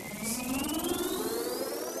vitamins.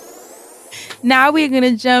 Now we're going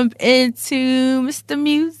to jump into Mr.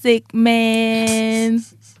 Music Man.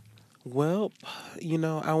 Well,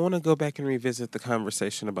 I want to go back and revisit the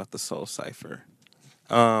conversation about the Soul Cypher.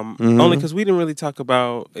 Only because we didn't really talk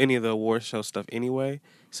about any of the award show stuff anyway.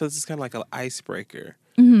 So this is kind of like an icebreaker.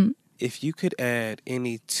 Mm-hmm. If you could add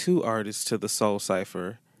any 2 artists to the Soul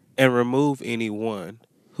Cypher and remove any one,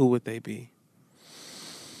 who would they be?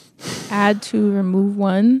 Add 2, remove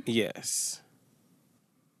 1? Yes.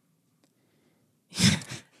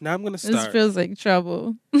 Now I'm going to start. This feels like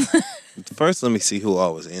trouble. First, let me see who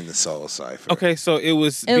all was in the Soul Cypher. Okay, so it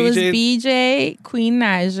was BJ, Queen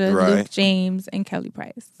Naija, right. Luke James, and Kelly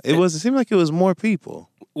Price. It seemed like it was more people.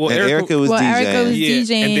 Well, and Erica was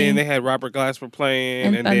DJing. And then they had Robert Glasper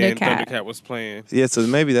playing, and then Thundercat was playing. Yeah, so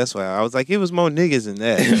maybe that's why I was like, it was more niggas than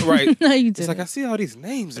that. Right. No, you didn't. It's like, I see all these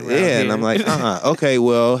names around here. And I'm like, okay,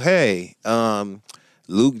 well, hey,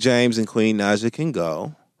 Luke James and Queen Naija can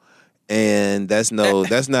go. And that's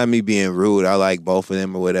not me being rude. I like both of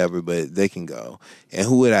them or whatever, but they can go. And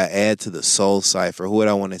who would I add to the Soul Cypher? Who would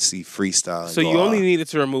I want to see freestyling? So you only needed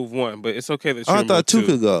to remove 1, but it's okay that you I thought 2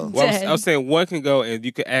 could go. Well, I was saying 1 can go and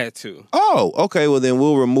you could add 2. Oh, okay. Well, then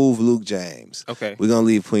we'll remove Luke James. Okay. We're going to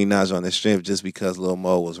leave Queen Naija on the strength just because Lil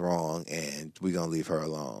Mo was wrong, and we're going to leave her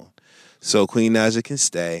alone. So Queen Naija can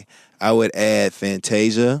stay. I would add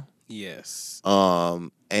Fantasia. Yes.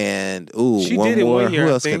 And she one did it more. 1 year,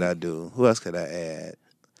 Who else could I do? Who else could I add?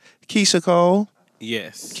 Keisha Cole.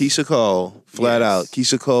 Yes. Keisha Cole, flat out.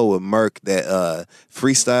 Keisha Cole would murk that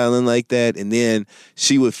freestyling like that, and then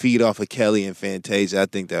she would feed off of Kelly and Fantasia. I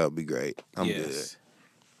think that would be great. I'm good.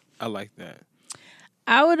 I like that.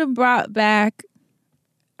 I would have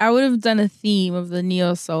done a theme of the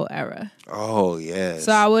Neo Soul era. Oh, yes.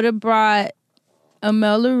 So I would have brought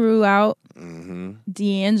Amel Larue out, mm-hmm.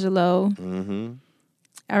 D'Angelo. Mm-hmm.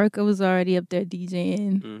 Erica was already up there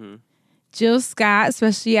DJing. Mm-hmm. Jill Scott,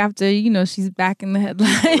 especially after, she's back in the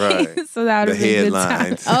headlines. Right. So that would have been a good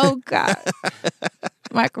time. Oh, God.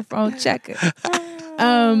 Microphone checker.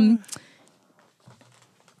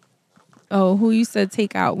 Who you said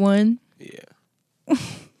take out 1? Yeah.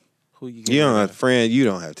 Who you don't have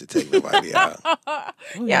to take nobody out.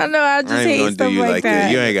 Y'all know I just hate stuff like that.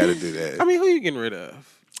 You ain't got to do that. I mean, who you getting rid of?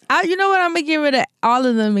 You know what? I'm going to get rid of all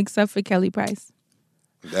of them except for Kelly Price.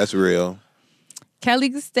 That's real.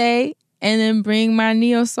 Kelly could stay and then bring my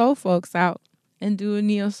Neo Soul folks out and do a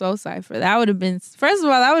Neo Soul Cypher. That would have been, first of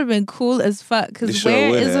all, that would have been cool as fuck. Because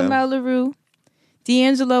where is Amel Larue?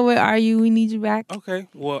 D'Angelo, where are you? We need you back. Okay,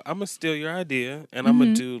 well, I'm going to steal your idea and I'm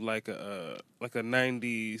going to do like like a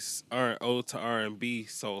 90s ode to R&B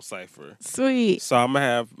soul cipher. Sweet. So I'm gonna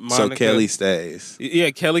have Monica. So Kelly stays.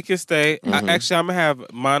 Yeah, Kelly can stay. Mm-hmm. Actually, I'm gonna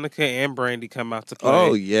have Monica and Brandy come out to play.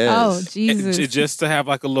 Oh yes. Oh Jesus. Just to have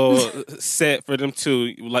like a little set for them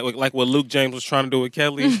two, like what Luke James was trying to do with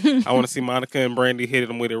Kelly. I want to see Monica and Brandy hit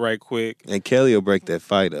them with it right quick. And Kelly will break that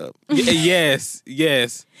fight up. Yes.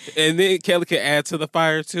 And then Kelly can add to the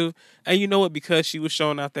fire too. And you know what? Because she was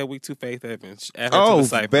showing out that week to Faith Evans. Add her to the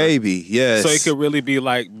cipher. Baby, yes. So it could really be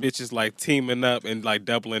like bitches like teaming up and like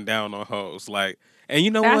doubling down on hoes. Like, and you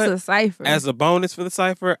know what? That's a cipher. As a bonus for the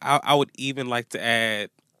cipher, I would even like to add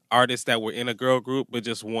artists that were in a girl group, but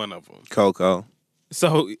just one of them. Coco.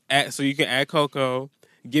 So you can add Coco.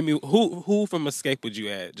 Give me who from Escape would you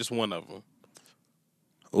add? Just one of them.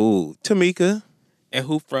 Ooh, Tamika. And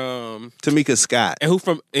who from Tamika Scott. And who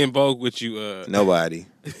from In Vogue would you? Nobody.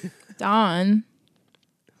 Dawn.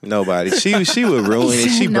 Nobody. She would ruin it.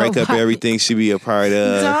 She break up everything she be a part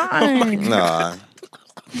of. Dawn. Nah.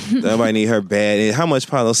 Nobody need her bad. How much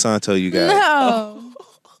Palo Santo you got?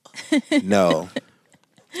 No.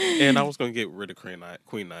 And I was gonna get rid of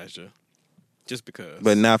Queen Naija. Just because.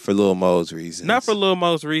 But not for Lil Mo's reasons. Not for Lil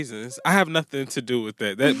Mo's reasons. I have nothing to do with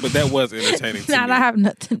that. But that was entertaining to me. I have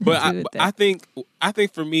nothing to do with that. I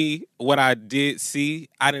think for me, what I did see,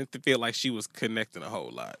 I didn't feel like she was connecting a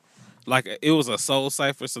whole lot. Like, it was a soul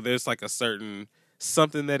cipher, so there's like a certain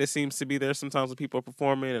something that it seems to be there sometimes when people are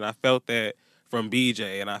performing, and I felt that from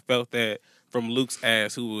BJ, and I felt that from Luke's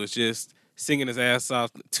ass, who was just singing his ass off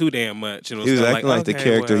too damn much. And he was acting like the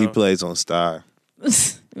character he plays on Star.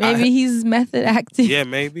 Maybe he's method acting. Yeah,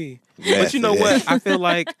 maybe. But you know what? I feel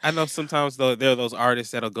like, I know sometimes though there are those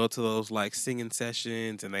artists that'll go to those like singing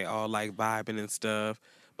sessions and they all like vibing and stuff.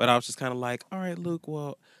 But I was just kind of like, all right, Luke,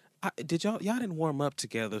 well, y'all didn't warm up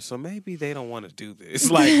together, so maybe they don't want to do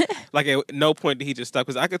this. Like at no point did he just stop,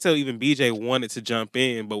 because I could tell even BJ wanted to jump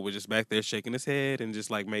in, but was just back there shaking his head and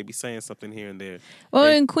just like maybe saying something here and there. Well,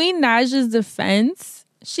 in Queen Naija's defense,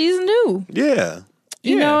 she's new. Yeah.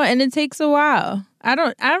 You know, and it takes a while. I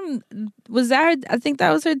think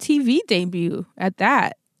that was her TV debut at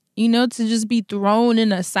that. You know, to just be thrown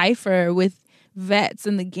in a cipher with vets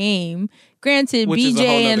in the game. Granted, Which BJ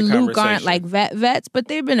and Luke aren't like vets, but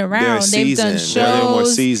they've been around. They've done shows. They're more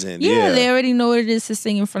seasoned. Yeah, they already know what it is to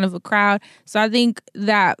sing in front of a crowd. So I think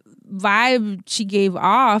that vibe she gave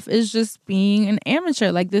off is just being an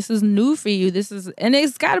amateur. Like, this is new for you. And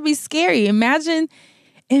it's got to be scary. Imagine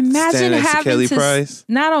having Kelly Price.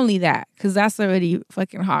 Not only that, because that's already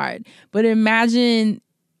fucking hard, but imagine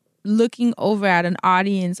looking over at an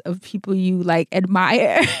audience of people you like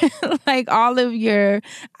admire. Like, all of your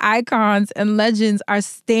icons and legends are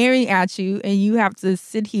staring at you, and you have to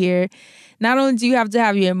sit here. Not only do you have to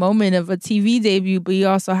have your moment of a TV debut, but you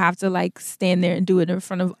also have to like stand there and do it in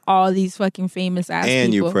front of all these fucking famous ass people.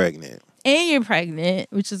 And you're pregnant. And you're pregnant,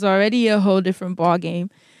 which is already a whole different ball game.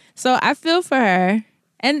 So I feel for her.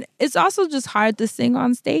 And it's also just hard to sing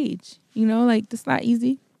on stage. You know, like, it's not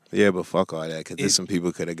easy. Yeah, but fuck all that, because there's some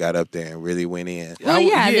people could have got up there and really went in. Well,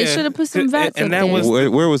 they should have put some vets up there.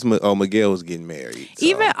 Where was Miguel was getting married. So.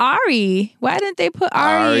 Even Ari. Why didn't they put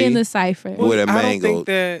Ari in the cipher? With a mango. I don't think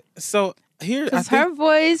that. So here, because her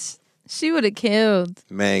voice, she would have killed.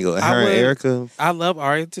 Mango. Her and Erica. I love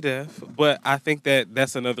Ari to death, but I think that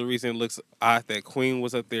that's another reason it looks odd that Queen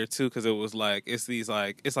was up there too, because it was like it's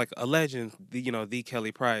like a legend, the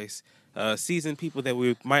Kelly Price, seasoned people that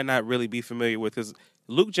we might not really be familiar with, because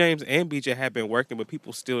Luke James and BJ have been working, but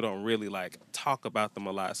people still don't really like talk about them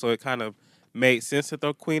a lot. So it kind of made sense to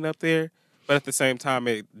throw Queen up there, but at the same time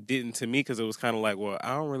it didn't to me, because it was kind of like, well,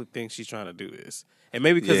 I don't really think she's trying to do this, and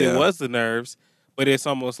maybe because it was the nerves. But it's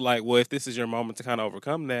almost like, well, if this is your moment to kind of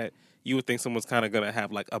overcome that, you would think someone's kind of going to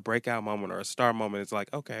have like a breakout moment or a star moment. It's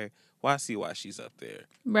like, okay, well, I see why she's up there.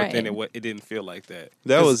 Right. But then it didn't feel like that.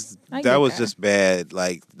 That was just bad.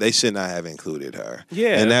 Like, they should not have included her.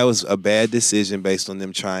 Yeah. And that was a bad decision based on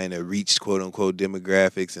them trying to reach quote unquote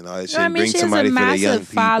demographics and all that shit. I mean, bring she somebody has a for the young massive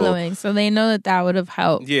following, so they know that would have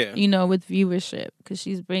helped. Yeah. You know, with viewership, because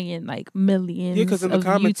she's bringing like millions in the of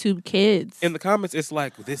comments, YouTube kids. In the comments, it's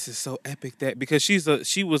like, this is so epic that, because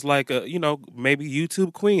she was like a, maybe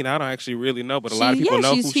YouTube queen. I don't actually really know, but a lot of people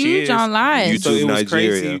know who she is. She's huge online. YouTube so it was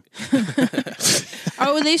Nigeria. Crazy.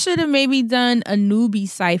 Oh, they should have maybe done a newbie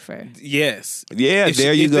cipher. Yes. Yeah,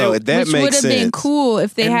 there you go. That which makes would have sense. been cool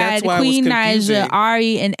if they had Queen Naija,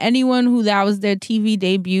 Ari, and anyone who that was their TV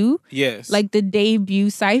debut. Yes. Like the debut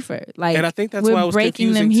cipher. Like, and I think that's why I was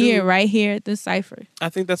breaking them confusing here, too. right here at the cipher. I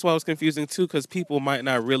think that's why it was confusing too, because people might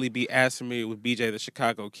not really be as familiar with BJ the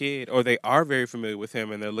Chicago Kid, or they are very familiar with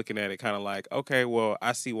him and they're looking at it kind of like, okay, well,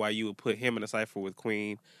 I see why you would put him in a cipher with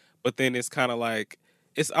Queen. but then it's kind of like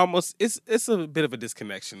it's a bit of a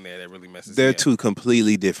disconnection there that really messes. They're me up. two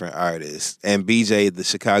completely different artists, and BJ, the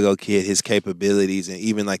Chicago kid, his capabilities and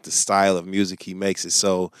even like the style of music he makes is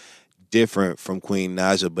so different from Queen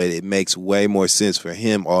Naija, but it makes way more sense for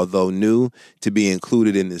him, although new, to be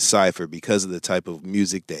included in this cipher because of the type of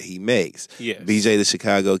music that he makes. Yes. BJ the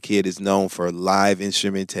Chicago Kid is known for live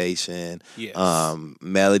instrumentation, Yes.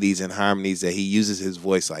 Melodies and harmonies that he uses his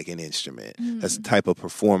voice like an instrument. That's the type of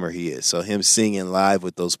performer he is. So him singing live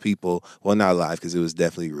with those people, well, not live because it was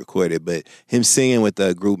definitely recorded, but him singing with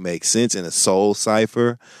the group makes sense in a soul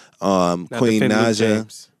cipher. Queen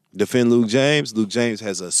Naija. Defend Luke James. Luke James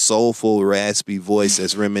has a soulful, raspy voice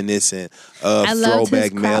that's reminiscent of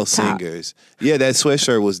throwback male singers. Yeah, that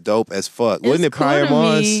sweatshirt was dope as fuck. Wasn't it cool Prior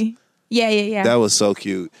Mars? Yeah. That was so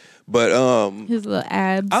cute. But his little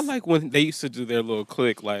abs. I like when they used to do their little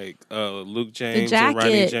clique, like Luke James and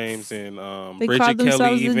Ronnie James and Bridget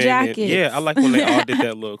Kelly. Even I like when they all did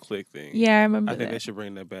that little clique thing. Yeah, I remember. I think they should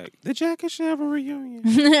bring that back. The Jackets should have a reunion.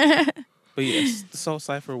 But yes, the Soul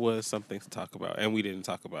Cypher was something to talk about, and we didn't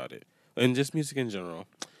talk about it. And just music in general.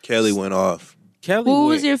 Kelly went off. Who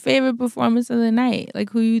was your favorite performance of the night? Like,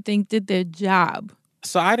 who you think did their job?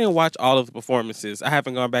 So I didn't watch all of the performances. I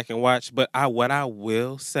haven't gone back and watched, but what I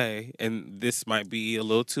will say, and this might be a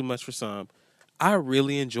little too much for some, I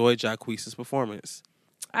really enjoyed Jacquees's performance.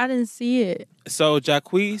 I didn't see it. So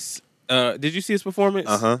Jacquees, did you see his performance?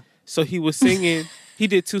 Uh-huh. So he was singing. He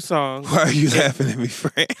did 2 songs. Why are you laughing at me,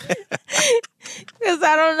 Frank? Because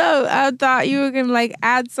I don't know. I thought you were gonna like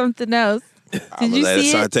add something else. Did you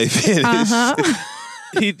see it? Asante finish.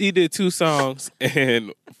 He did 2 songs,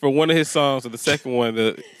 and for one of his songs, or the second one,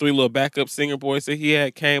 the 3 little backup singer boys that he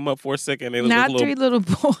had came up for a second. They Not 3 little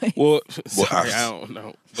boys. Well, sorry, I don't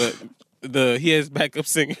know, but he has backup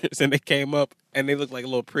singers, and they came up, and they looked like a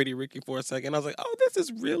little pretty Ricky for a second. I was like, oh, this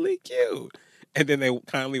is really cute. And then they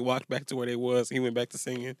kindly walked back to where they was. He went back to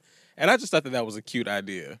singing. And I just thought that was a cute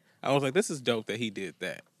idea. I was like, this is dope that he did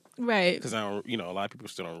that. Right. Because I don't, a lot of people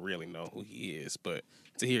still don't really know who he is. But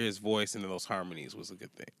to hear his voice and those harmonies was a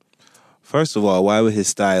good thing. First of all, why would his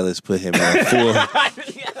stylist put him in a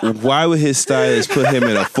full... Why would his stylist put him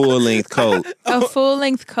in a full-length coat? A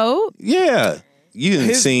full-length coat? Yeah. You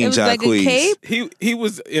didn't see Jacquees. Like a cape? He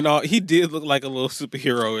was in all. He did look like a little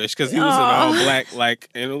superhero-ish because he was in all black,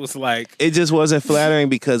 and it was like it just wasn't flattering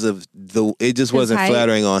because of it just wasn't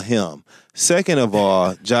flattering on him. Second of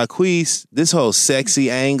all, Jacquees, this whole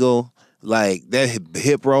sexy angle, like that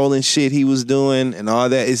hip rolling shit he was doing and all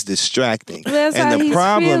that is distracting. And the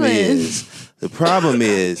problem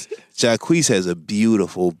is Jacquees has a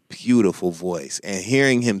beautiful, beautiful voice, and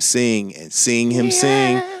hearing him sing and seeing him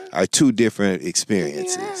sing are 2 different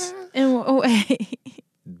experiences. In what way?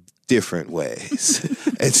 Different ways.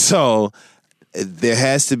 And so there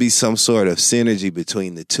has to be some sort of synergy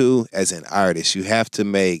between the two as an artist. You have to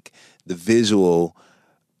make the visual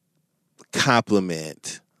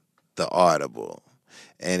complement the audible,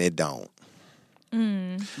 and it don't.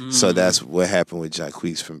 So that's what happened with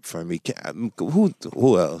Jacquees for me.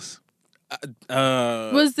 Who else?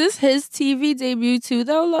 Was this his TV debut too,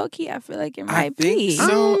 though, low-key? I feel like it might be.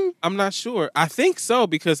 So I'm not sure. I think so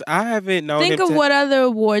because I haven't known Think him of what other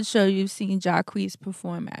award show you've seen Jacquees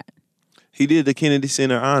perform at. He did the Kennedy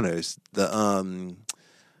Center Honors.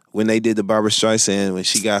 When they did the Barbra Streisand, when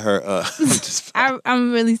she got her...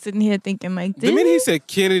 I'm really sitting here thinking like... The minute he said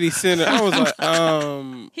Kennedy Center, I was like,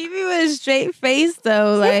 He be with a straight face,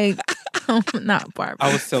 though, like... not Barbra.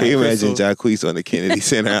 I was telling Can you Crystal, imagine Jacquees on the Kennedy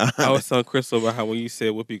Center? I was telling Crystal about how when you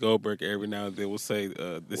said Whoopi Goldberg, every now and then will say...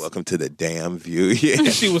 Welcome to the damn view. Yeah.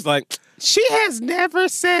 She was like, she has never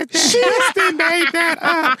said that. She just made that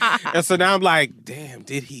up. And so now I'm like, damn,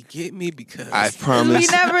 did he get me? Because... I promise.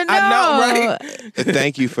 We never know. I know, right?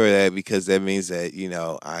 Thank you for that, because that means that,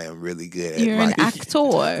 I am really good at You're an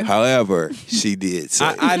actor. However, she did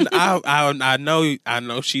say I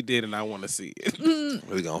know she did, and I want to see it.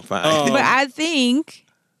 We're going to find But I think,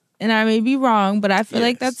 and I may be wrong, but I feel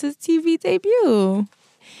like that's his TV debut.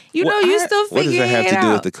 You're still figuring it out. What does that have to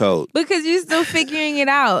do with the code? Because you're still figuring it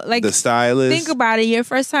out. Like the stylist. Think about it. Your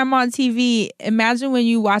first time on TV. Imagine when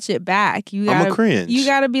you watch it back. I'm a cringe. You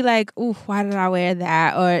gotta be like, "Ooh, why did I wear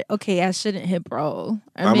that?" Or, "Okay, I shouldn't hip roll."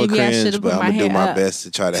 Or I'm maybe a I should cringe, have but put I'm my gonna do hair my up. best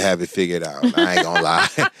to try to have it figured out. I ain't gonna lie.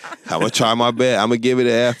 I'm gonna try my best. I'm gonna give it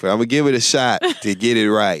an effort. I'm gonna give it a shot to get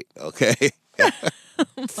it right. Okay.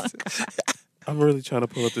 I'm really trying to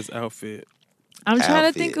pull up this outfit. I'm trying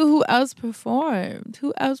outfit. to think of who else performed.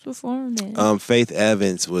 Who else performed it? Faith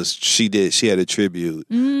Evans she had a tribute.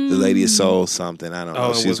 The Lady of Soul something. I don't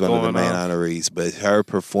know. She was one of the main honorees, but her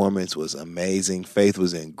performance was amazing. Faith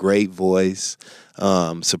was in great voice.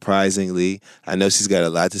 Surprisingly, I know she's got a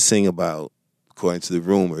lot to sing about, according to the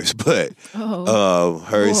rumors, but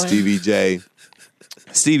her and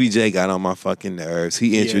Stevie J got on my fucking nerves.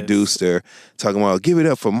 He introduced her, talking about, give it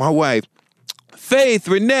up for my wife, Faith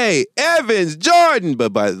Renee Evans Jordan.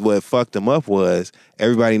 But what fucked him up was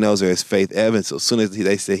everybody knows her as Faith Evans. So as soon as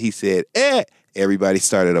he said, everybody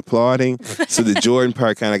started applauding. So the Jordan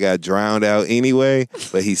part kind of got drowned out anyway,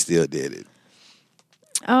 but he still did it.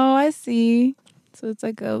 Oh, I see. So it's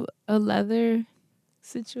like a leather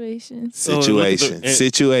situation.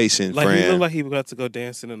 Situation, like, friend. he looked like he got to go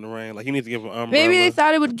dancing in the rain. Like, you need to give him an umbrella. Maybe they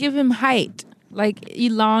thought it would give him height, like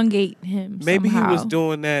elongate him. Maybe somehow. he was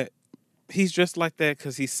doing that. He's dressed like that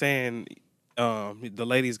because he's saying the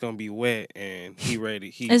lady's gonna be wet and he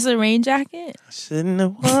ready. It's a rain jacket. Shouldn't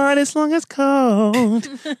have worn as long as cold.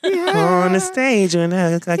 On the stage when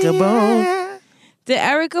I look like a bone. Did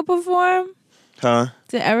Erica perform? Huh?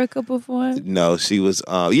 Did Erica perform? No, she was,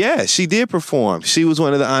 she did perform. She was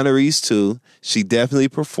one of the honorees too. She definitely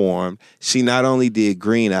performed. She not only did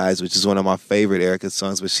Green Eyes, which is one of my favorite Erica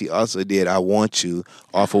songs, but she also did I Want You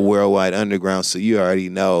off of Worldwide Underground. So you already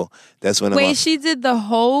know that's one of my... Wait, she did the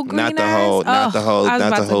whole Green Eyes? Not the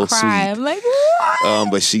whole suite. I'm like,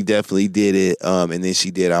 what? But she definitely did it. And then she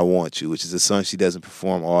did I Want You, which is a song she doesn't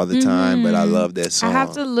perform all the time, but I love that song. I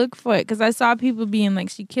have to look for it because I saw people being like,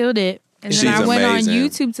 she killed it. And then I went amazing. on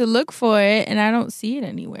YouTube to look for it, and I don't see it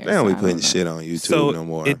anywhere. They don't be putting shit on YouTube no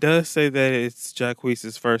more. It does say that it's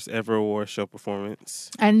Jacquees's first ever award show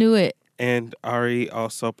performance. I knew it. And Ari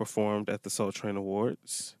also performed at the Soul Train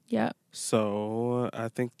Awards. Yep. So I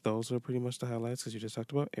think those are pretty much the highlights because you just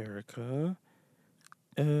talked about Erica.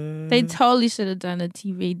 They totally should have done a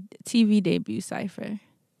TV debut cypher.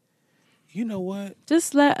 You know what?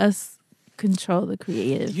 Just let us control the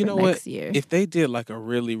creative for next year. If they did like a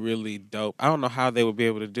really, really dope, I don't know how they would be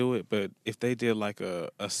able to do it, but if they did like a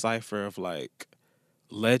cipher of like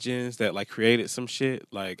legends that like created some shit,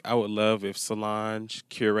 like I would love if Solange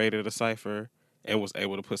curated a cipher and was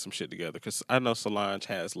able to put some shit together. Because I know Solange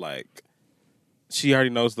has like, she already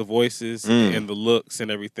knows the voices and the looks and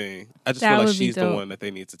everything. I just feel like she's the one that they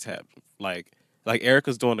need to tap. Like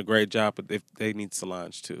Erica's doing a great job, but they need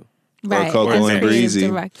Solange too. Right, or Coco and Breezy.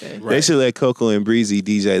 Right. They should let Coco and Breezy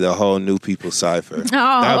DJ the whole New People Cypher.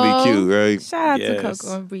 That'd be cute, right? Shout out to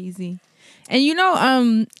Coco and Breezy. And you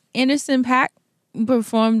know, Anderson .Paak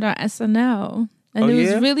performed on SNL. And it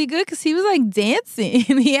was really good because he was like dancing.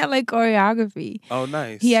 He had like choreography. Oh,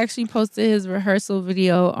 nice. He actually posted his rehearsal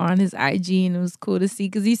video on his IG and it was cool to see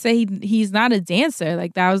because he said he's not a dancer.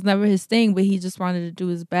 Like that was never his thing, but he just wanted to do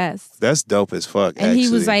his best. That's dope as fuck, and actually. He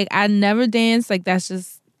was like, I never danced. Like that's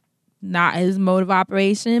just not his mode of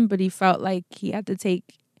operation, but he felt like he had to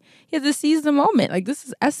seize the moment. Like this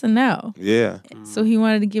is SNL. Yeah. So he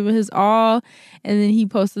wanted to give it his all. And then he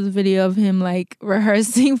posted a video of him like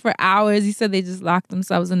rehearsing for hours. He said they just locked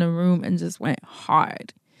themselves in a room and just went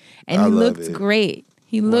hard. And he looked great.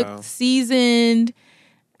 He looked seasoned.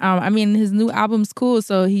 I mean, his new album's cool,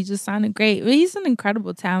 so he just sounded great. But he's an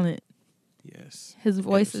incredible talent. Yes. His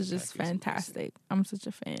voice is just fantastic. I'm such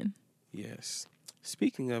a fan. Yes.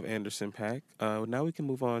 Speaking of Anderson .Paak, now we can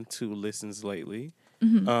move on to listens lately.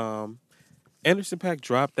 Mm-hmm. Anderson .Paak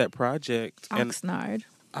dropped that project. Oxnard. And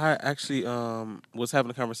I actually was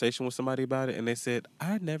having a conversation with somebody about it, and they said, I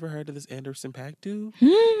had never heard of this Anderson .Paak dude,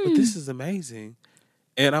 but this is amazing.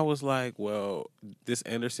 And I was like, well, this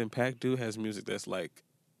Anderson .Paak dude has music that's like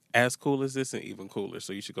as cool as this and even cooler,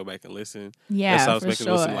 so you should go back and listen. Yeah, so I was for making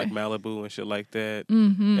sure. listen like Malibu and shit like that.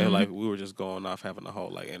 Mm-hmm. And like we were just going off having a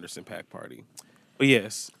whole like Anderson .Paak party. But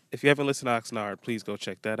yes, if you haven't listened to Oxnard, please go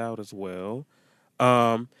check that out as well.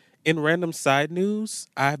 In random side news,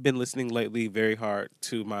 I've been listening lately very hard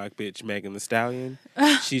to my bitch Megan Thee Stallion.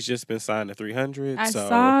 She's just been signed to 300. I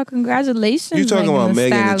saw. Congratulations. You talking Megan about Thee Megan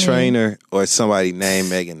Stallion. the Trainer or somebody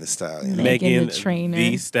named Megan Thee Stallion? Megan the Trainer.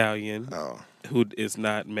 Thee Stallion. Oh. Who is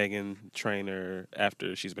not Megan Trainer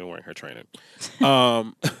after she's been wearing her trainer.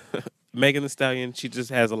 Megan Thee Stallion, she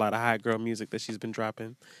just has a lot of high girl music that she's been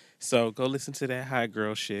dropping. So go listen to that high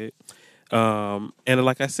girl shit. And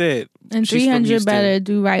like I said, and 300 better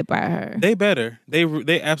do right by her. They better.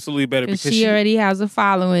 They absolutely better because she already has a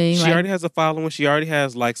following. She already has a following. She already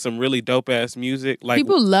has like some really dope ass music. Like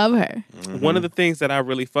people love her. One of the things that I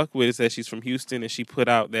really fuck with is that she's from Houston and she put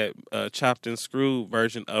out that chopped and screwed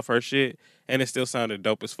version of her shit. and it still sounded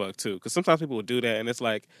dope as fuck too. Because sometimes people will do that, and it's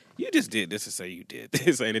like, you just did this to say you did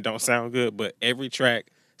this, and it don't sound good. But every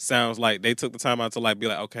track sounds like they took the time out to like be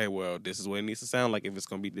like, okay, well, this is what it needs to sound like if it's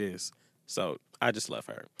gonna be this. So I just love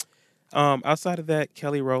her. Outside of that,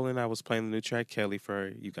 Kelly Rowland, I was playing the new track Kelly for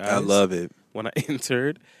you guys. I love it. When I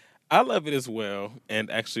entered, I love it as well.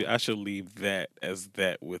 And actually, I should leave that as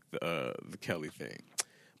that with the Kelly thing.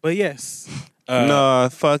 But yes. No,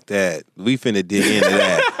 fuck that. We finna dig into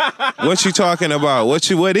that. What you talking about?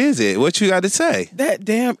 What is it? What you got to say? That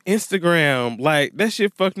damn Instagram, like, that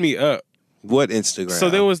shit fucked me up. What Instagram? So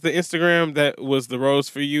there was the Instagram that was the Rose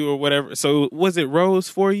for You or whatever. So was it Rose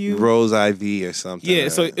for You? Rose IV or something. Yeah,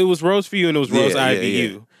 so it was Rose for You and it was Rose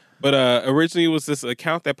IVU. Yeah. But originally it was this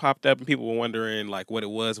account that popped up and people were wondering like what it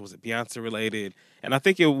was. Was it Beyonce related? And I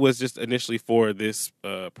think it was just initially for this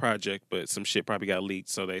project, but some shit probably got leaked.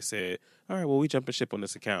 So they said, all right, well, we jumping ship on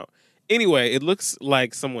this account. Anyway, it looks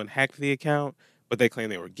like someone hacked the account, but they claim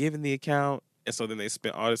they were given the account. And so then they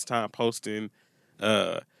spent all this time posting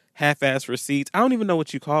half-ass receipts. I don't even know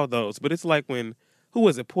what you call those, but it's like when, who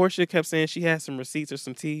was it? Portia kept saying she had some receipts or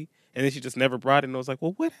some tea, and then she just never brought it. And I was like,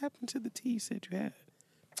 well, what happened to the tea you said you had?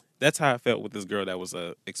 That's how I felt with this girl that was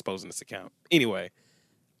exposing this account. Anyway,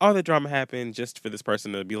 all the drama happened just for this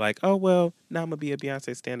person to be like, oh, well, now I'm going to be a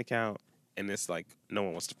Beyonce stan account. And it's like, no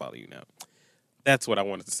one wants to follow you now. That's what I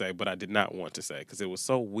wanted to say, but I did not want to say because it was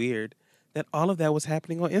so weird that all of that was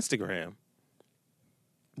happening on Instagram.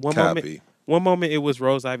 One moment it was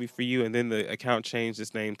Rose Ivy for You, and then the account changed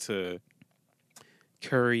its name to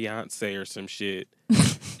Curryance or some shit.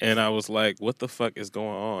 And I was like, what the fuck is going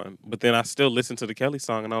on? But then I still listened to the Kelly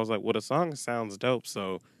song, and I was like, well, the song sounds dope.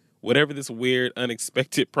 So whatever this weird,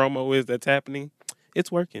 unexpected promo is that's happening,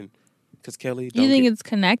 it's working. Because Kelly, you think it's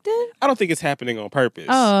connected? I don't think it's happening on purpose.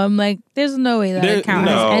 Oh, I'm like, there's no way that account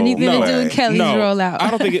has anything to do with Kelly's rollout.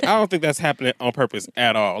 I don't think that's happening on purpose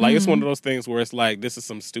at all. Like it's one of those things where it's like this is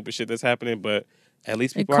some stupid shit that's happening, but at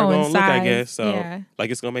least people are going to look, I guess. So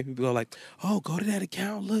like it's going to make people go like, oh, go to that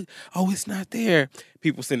account, look. Oh, it's not there.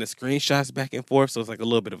 People send the screenshots back and forth, so it's like a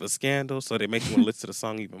little bit of a scandal. So they make you want to listen to the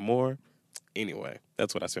song even more. Anyway,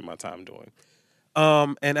 that's what I spend my time doing.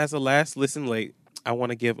 And as a last listen late, I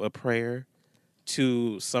want to give a prayer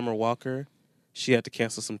to Summer Walker. She had to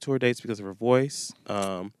cancel some tour dates because of her voice.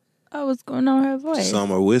 What's going on with her voice?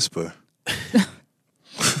 Summer Whisper.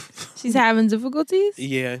 She's having difficulties?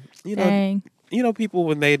 Yeah. Dang. You know, people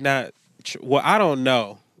when they not... well, I don't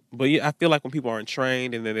know. But I feel like when people aren't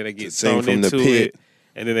trained and then they get thrown into it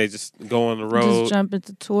and then they just go on the road. Just jump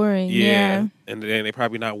into touring, yeah. And then they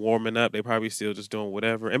probably not warming up. They probably still just doing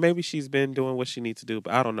whatever. And maybe she's been doing what she needs to do,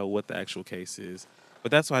 but I don't know what the actual case is.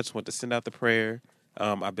 But that's why I just want to send out the prayer.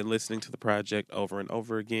 I've been listening to the project over and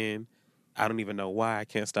over again. I don't even know why. I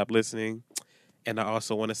can't stop listening. And I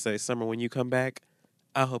also want to say, Summer, when you come back,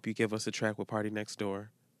 I hope you give us a track with Party Next Door.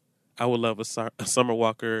 I would love a Summer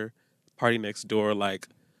Walker Party Next Door, like,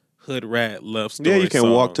 hood rat love story. Yeah, you can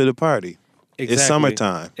walk to the party. Exactly. It's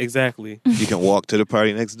summertime. Exactly. You can walk to the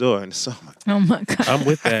party next door in the summer. Oh, my God.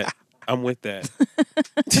 I'm with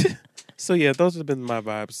that. So, yeah, those have been my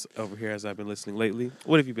vibes over here as I've been listening lately.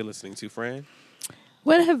 What have you been listening to, Fran?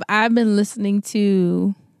 What have I been listening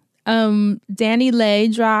to? Danny Lay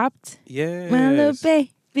dropped. Yes. My little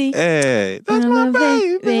baby. Hey, that's my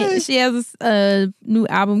baby. She has a new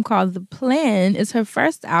album called The Plan. It's her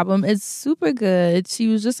first album. It's super good. She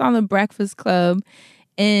was just on The Breakfast Club,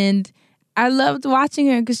 and I loved watching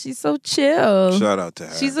her because she's so chill. Shout out to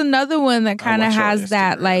her. She's another one that kind of has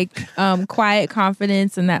that like quiet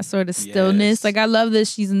confidence and that sort of stillness. Yes. Like I love that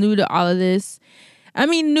she's new to all of this. I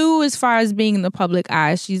mean, new as far as being in the public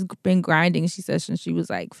eye. She's been grinding, she says, since she was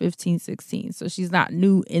like 15, 16. So she's not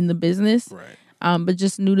new in the business. Right. But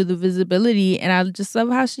just new to the visibility. And I just love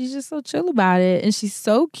how she's just so chill about it. And she's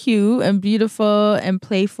so cute and beautiful and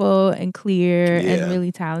playful and clear and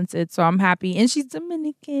really talented. So I'm happy. And she's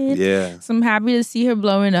Dominican. Yeah. So I'm happy to see her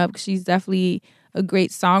blowing up because she's definitely a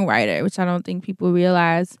great songwriter, which I don't think people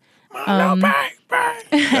realize.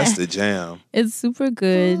 That's the jam. It's super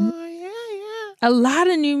good. A lot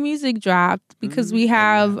of new music dropped because we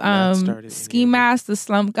have Ski Mask, the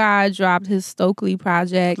Slump guy, dropped his Stokely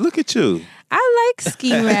project. Look at you. I like Ski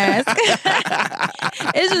Mask.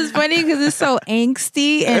 It's just funny because it's so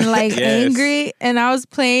angsty and like angry. And I was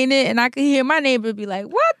playing it and I could hear my neighbor be like,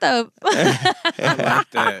 what up. I like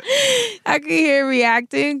that. I can hear her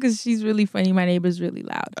reacting because she's really funny. My neighbor's really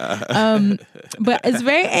loud. But it's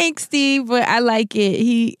very angsty, but I like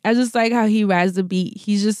it. I just like how he rides the beat.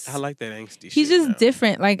 I like that angsty He's shit just now.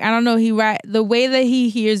 different. Like, I don't know, the way that he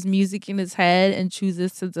hears music in his head and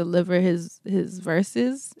chooses to deliver his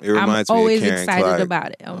verses. It reminds I'm me of always Karen excited Clark.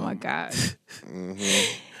 about it. Oh my God.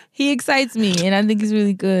 He excites me, and I think he's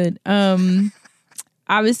really good.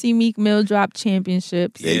 Obviously, Meek Mill dropped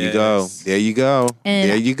Championships. There you go. There you go. And-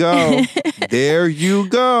 There you go. There you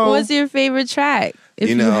go. What's your favorite track? If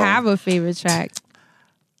you have a favorite track.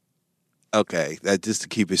 Okay, that just to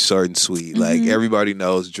keep it short and sweet. Like, everybody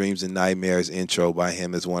knows Dreams and Nightmares intro by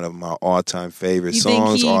him is one of my all-time favorite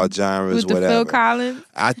songs, all genres, with the whatever. Phil Collins?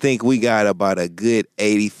 I think we got about a good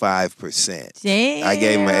 85%. Damn. I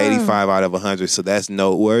gave him an 85 out of 100, so that's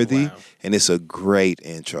noteworthy. Wow. And it's a great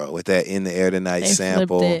intro with that In the Air Tonight They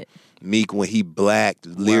sample. flipped it. Meek, when he blacked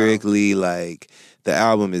lyrically, like, the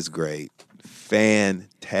album is great.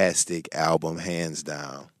 Fantastic album, hands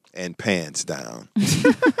down. And pants down.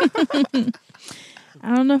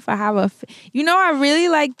 I don't know if I have I really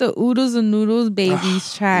like the Oodles and Noodles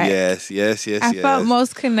Babies track. Yes. I felt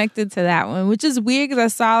most connected to that one, which is weird because I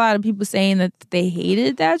saw a lot of people saying that they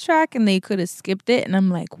hated that track and they could have skipped it. And I'm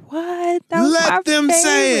like, what? That was Let them favorite.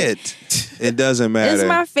 say it. It doesn't matter. It's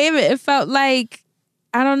my favorite. It felt like,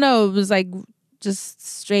 I don't know, it was like just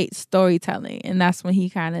straight storytelling. And that's when he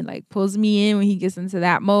kind of like pulls me in when he gets into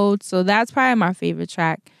that mode. So that's probably my favorite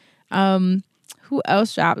track. Who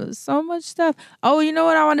else dropped? There's so much stuff. Oh, you know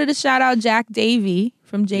what? I wanted to shout out Jack Davey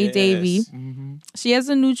from Jay Davey. Mm-hmm. She has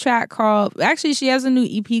a new track she has a new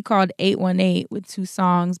EP called 818 with 2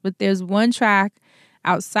 songs, but there's one track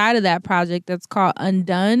outside of that project that's called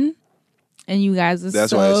Undone. And you guys are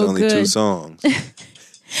That's so why it's only good. 2 songs.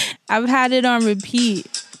 I've had it on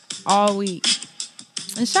repeat all week.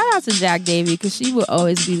 And shout out to Jack Davey because she will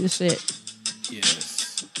always be the shit. Yes.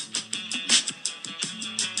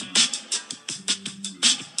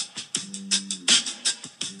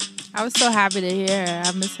 I was so happy to hear her.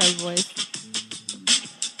 I miss her voice.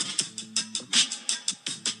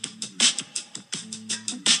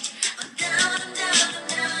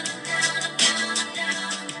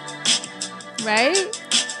 Right?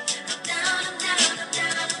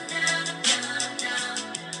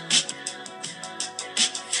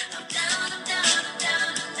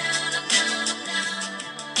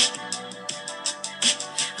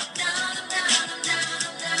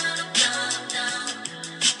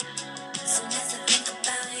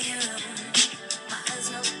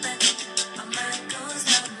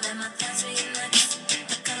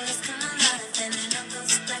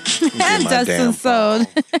 Dustin Sold.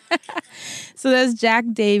 So that's Jack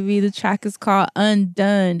Davey. The track is called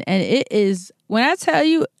Undone. And it is, when I tell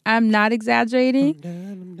you, I'm not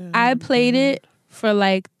exaggerating. I played it for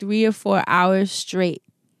like 3 or 4 hours straight,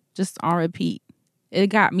 just on repeat. It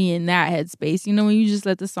got me in that headspace. You know, when you just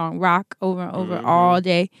let the song rock over and over all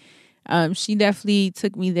day. She definitely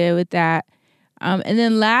took me there with that. And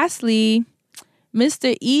then lastly,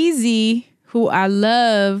 Mr. Easy, who I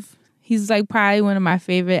love. He's like probably one of my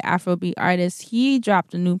favorite Afrobeat artists. He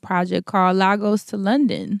dropped a new project called Lagos to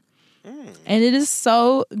London. And it is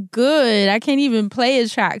so good. I can't even play a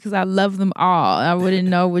track because I love them all. I wouldn't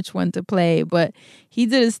know which one to play. But he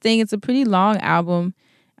did his thing. It's a pretty long album.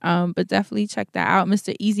 But definitely check that out.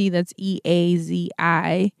 Mr. Easy, that's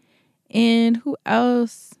EAZI. And who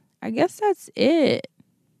else? I guess that's it.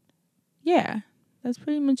 Yeah, that's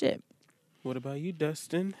pretty much it. What about you,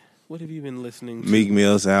 Dustin? What have you been listening to? Meek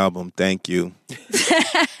Mill's album, thank you.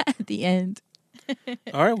 At the end.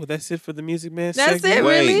 All right, well, that's it for the Music Man That's segment. it,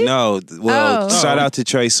 really? Wait, no. Well, Oh. shout out to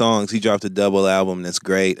Trey Songz. He dropped a double album that's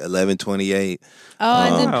great, 1128. Oh, I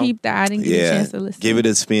did Wow. peep that. I didn't get a chance to listen. Give it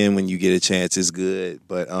a spin when you get a chance. It's good.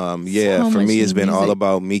 But yeah, So for much me, it's been new all music.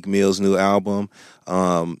 about Meek Mill's new album.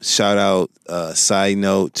 Shout out, side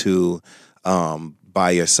note to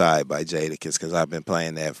By Your Side by Jadakiss, because I've been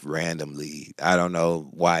playing that randomly. I don't know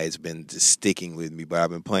why it's been just sticking with me, but I've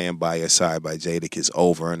been playing By Your Side by Jadakiss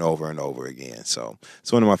over and over and over again. So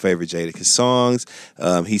it's one of my favorite Jadakiss songs.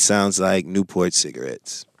 He sounds like Newport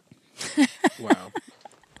cigarettes. Wow.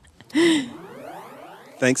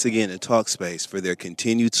 Thanks again to Talkspace for their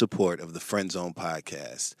continued support of the Friend Zone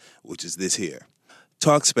podcast, which is this here.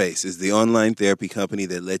 Talkspace is the online therapy company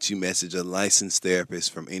that lets you message a licensed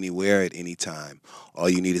therapist from anywhere at any time. All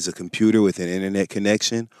you need is a computer with an internet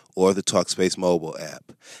connection or the Talkspace mobile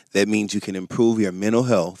app. That means you can improve your mental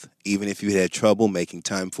health even if you had trouble making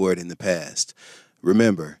time for it in the past.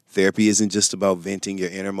 Remember, therapy isn't just about venting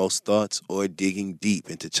your innermost thoughts or digging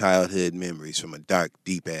deep into childhood memories from a dark,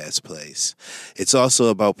 deep-ass place. It's also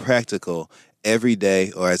about practical,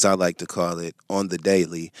 everyday, or as I like to call it, on the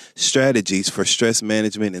daily, strategies for stress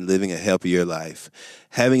management and living a healthier life.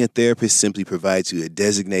 Having a therapist simply provides you a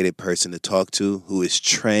designated person to talk to who is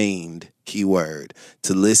trained, keyword,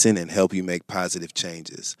 to listen and help you make positive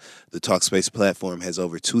changes. The Talkspace platform has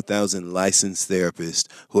over 2,000 licensed therapists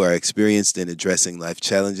who are experienced in addressing life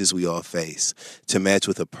challenges we all face. To match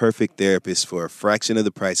with a perfect therapist for a fraction of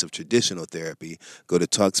the price of traditional therapy, go to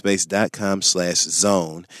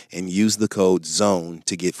Talkspace.com/zone and use the code ZONE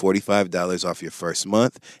to get $45 off your first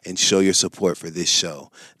month and show your support for this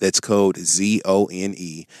show. That's code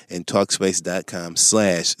ZONE and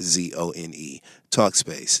Talkspace.com/ZONE.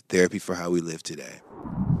 Talkspace, therapy for how we live today.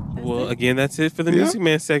 Well, again, that's it for the Music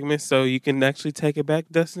Man segment, so you can actually take it back,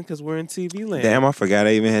 Dustin, because we're in TV land. Damn, I forgot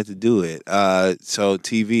I even had to do it. So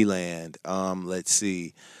TV land, let's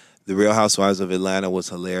see. The Real Housewives of Atlanta was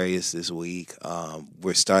hilarious this week.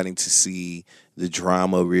 We're starting to see the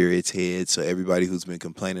drama rear its head, so everybody who's been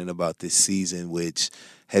complaining about this season, which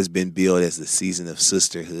has been billed as the season of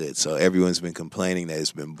sisterhood. So everyone's been complaining that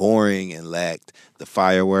it's been boring and lacked the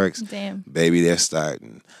fireworks. Damn. Baby, they're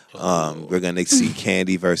starting. We're going to see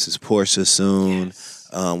Candy versus Portia soon. Yes.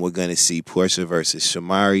 We're going to see Portia versus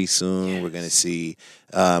Shamari soon. Yes. We're going to see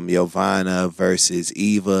Yovana versus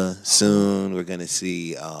Eva soon. We're going to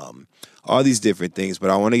see all these different things,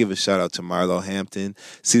 but I want to give a shout out to Marlo Hampton.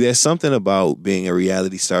 See, there's something about being a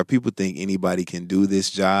reality star. People think anybody can do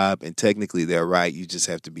this job, and technically they're right. You just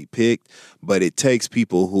have to be picked, but it takes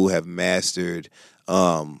people who have mastered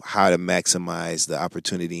how to maximize the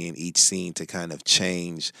opportunity in each scene to kind of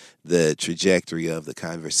change the trajectory of the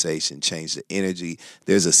conversation, change the energy.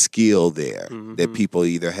 There's a skill there that people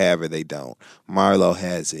either have or they don't. Marlo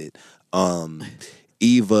has it.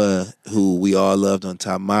 Eva, who we all loved on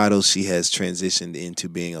Top Model, she has transitioned into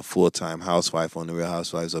being a full-time housewife on The Real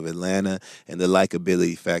Housewives of Atlanta, and the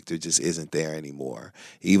likability factor just isn't there anymore.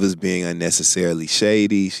 Eva's being unnecessarily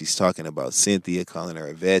shady. She's talking about Cynthia, calling her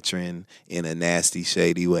a veteran in a nasty,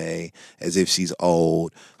 shady way, as if she's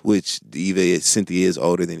old, which Cynthia is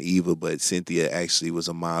older than Eva, but Cynthia actually was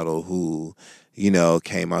a model who, you know,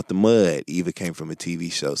 came out the mud. Eva came from a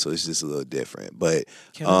TV show, so it's just a little different. But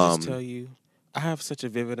can I just tell you, I have such a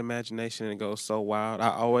vivid imagination and it goes so wild.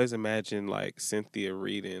 I always imagine like Cynthia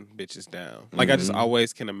reading bitches down. Like I just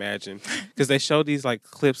always can imagine, because they show these like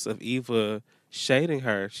clips of Eva shading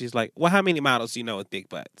her. She's like, well, how many models do you know with big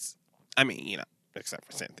butts? I mean, you know, except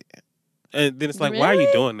for Cynthia. And then it's like, why are you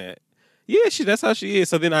doing that? Yeah, that's how she is.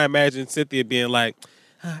 So then I imagine Cynthia being like,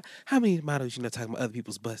 how many models you know talking about other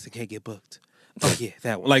people's butts and can't get booked? Oh, yeah,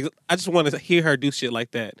 that one. Like, I just want to hear her do shit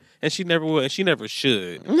like that. And she never will, and she never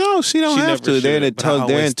should. No, she don't have to. They're in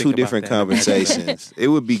two different conversations. It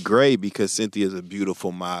would be great because Cynthia's a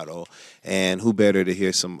beautiful model, and who better to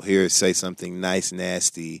hear her say something nice,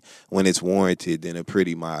 nasty when it's warranted than a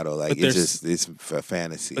pretty model? Like, it's a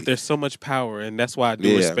fantasy. But there's so much power, and that's why I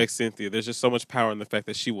do respect Cynthia. There's just so much power in the fact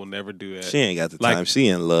that she will never do that. She ain't got the time. She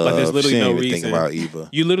in love. Like, there's literally she ain't no even reason. Think about Eva.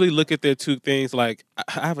 You literally look at their two things. Like,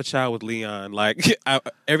 I have a child with Leon. Like,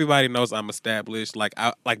 everybody knows I'm established. Like,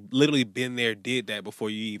 I literally been there, did that before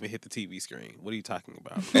you even hit the TV screen. What are you talking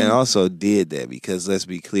about? And also did that because, let's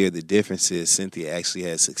be clear, the difference is Cynthia actually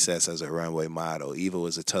had success as a runway model. Eva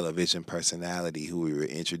was a television personality who we were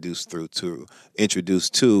introduced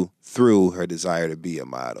to through her desire to be a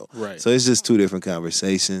model. Right. So it's just two different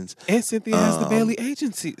conversations. And Cynthia has the Bailey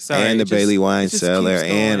agency. And the Bailey wine cellar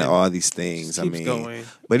and all these things.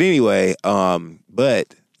 But anyway,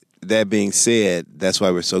 but that being said, that's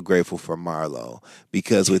why we're so grateful for Marlo,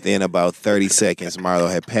 because within about 30 seconds, Marlo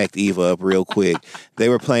had packed Eva up real quick. They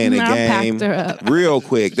were playing a game real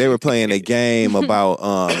quick. They were playing a game about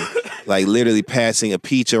like literally passing a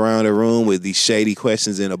peach around a room with these shady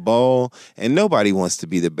questions in a bowl, and nobody wants to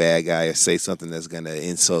be the bad guy or say something that's going to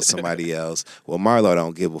insult somebody else. Well, Marlo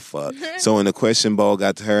don't give a fuck. So when the question bowl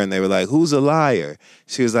got to her and they were like, who's a liar?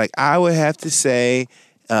 She was like, I would have to say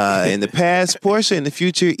in the past, Portia, in the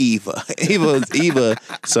future, Eva. Eva.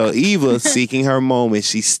 So Eva, seeking her moment,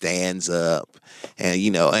 she stands up. And,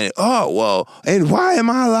 you know, and why am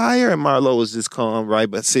I a liar? And Marlo was just calm, right?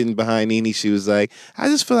 But sitting behind Nene, she was like, I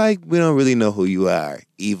just feel like we don't really know who you are.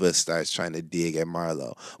 Eva starts trying to dig at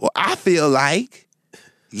Marlo. Well, I feel like,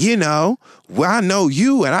 you know, I know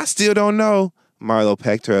you and I still don't know. Marlo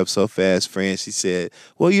packed her up so fast, friend. She said,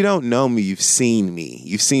 well, you don't know me. You've seen me.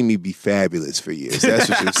 You've seen me be fabulous for years. That's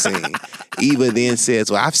what you've seen. Eva then says,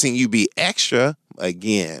 well, I've seen you be extra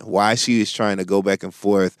Again, why she is trying to go back and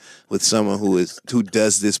forth with someone who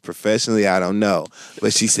does this professionally, I don't know.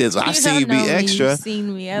 But she says, "I've seen you be extra." You've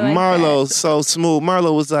seen me. I like Marlo's so smooth.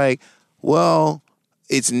 Marlo was like, "Well,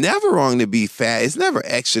 it's never wrong to be fat. It's never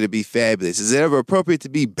extra to be fabulous. Is it ever appropriate to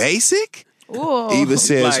be basic?" Ooh. Eva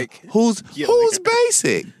says, Like, who's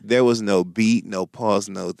basic? There was no beat, no pause,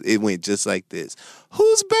 it went just like this.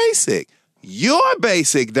 Who's basic? You're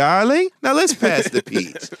basic, darling. Now let's pass the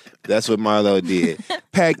peach. That's what Marlo did.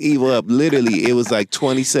 Packed Eva up. Literally, it was like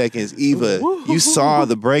 20 seconds. Eva, you saw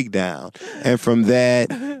the breakdown. And from that,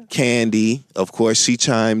 Kandi, of course, she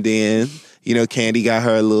chimed in. You know, Kandi got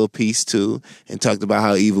her a little piece too and talked about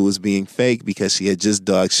how Eva was being fake because she had just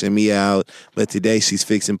dogged Shimmy out. But today she's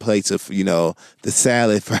fixing plates of, the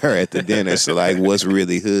salad for her at the dinner. So, like, what's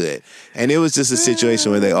really hood? And it was just a situation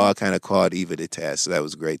where they all kind of called Eva to task. So that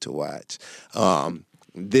was great to watch.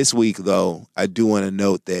 This week, though, I do want to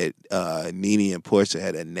note that Nene and Portia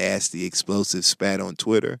had a nasty, explosive spat on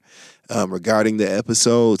Twitter regarding the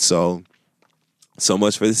episode. So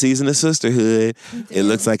much for the season of Sisterhood. It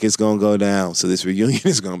looks like it's going to go down. So this reunion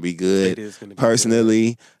is going to be good. It is going to be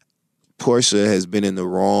Personally, Portia has been in the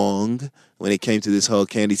wrong when it came to this whole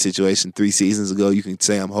Kandi situation 3 seasons ago. You can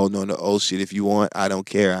say I'm holding on to old shit if you want. I don't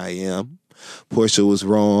care. I am. Portia was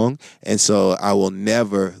wrong, and so I will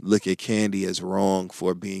never look at Kandi as wrong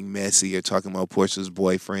for being messy or talking about Portia's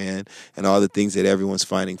boyfriend and all the things that everyone's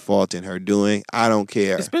finding fault in her doing. I don't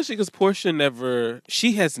care. Especially because Portia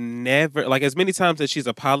has never, like as many times that she's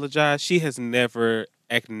apologized, she has never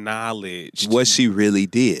acknowledged what she really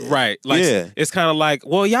did. Right. Like, yeah. It's kind of like,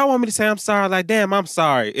 well, y'all want me to say I'm sorry? Like, damn, I'm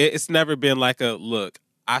sorry. It's never been like a, look,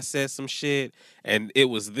 I said some shit, and it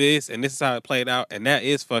was this, and this is how it played out, and that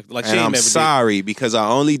is fucked. Like, and I'm sorry because I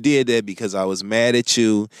only did that because I was mad at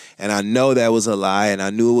you, and I know that was a lie, and I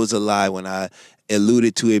knew it was a lie when I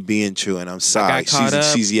alluded to it being true, and I'm sorry.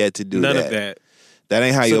 She's yet to do none of that. That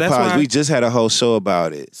ain't how you apologize. We just had a whole show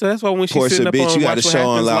about it. So that's why when she's Portia, sitting up bitch, on you got a show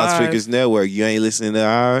on Loudspeakers Live, Network. You ain't listening to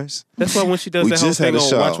ours. That's why when she does we that whole just had thing a on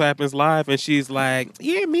show. Watch What Happens Live, and she's like,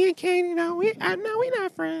 "Yeah, me and Kandi, I know we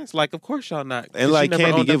not friends." Like, of course y'all not. And like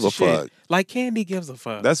Kandi give a fuck. Like Kandi gives a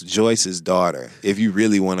fuck. That's Joyce's daughter. If you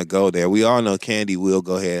really want to go there, we all know Kandi will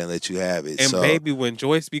go ahead and let you have it. And baby, when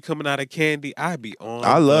Joyce be coming out of Kandi, I be on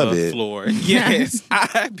the floor. Yes,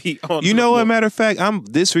 I be on. You know what? Matter of fact,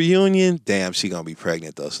 this reunion. Damn, she gonna be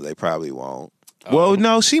pregnant though, so they probably won't. Well,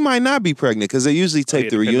 no, she might not be pregnant because they usually take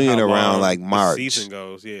the reunion around like March. The season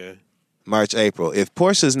goes, yeah. March, April. If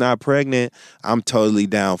Portia's not pregnant, I'm totally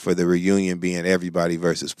down for the reunion being everybody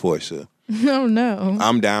versus Portia. No, no.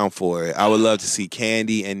 I'm down for it. I would love to see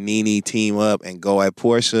Kandi and Nene team up and go at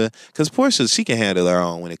Portia. Because Portia, she can handle her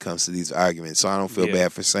own when it comes to these arguments. So I don't feel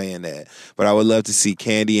bad for saying that. But I would love to see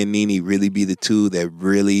Kandi and Nene really be the two that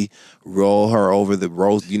really roll her over the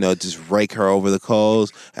road, just rake her over the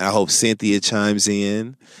coals. And I hope Cynthia chimes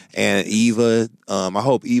in. And Eva, I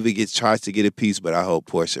hope Eva tries to get a piece, but I hope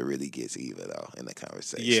Portia really gets Eva, though, in the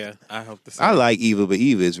conversation. Yeah, I hope the same. I like Eva, but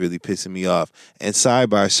Eva is really pissing me off. And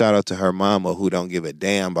sidebar, shout out to her mama, who don't give a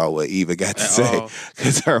damn about what Eva got to say.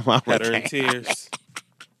 Because her mama had her in tears.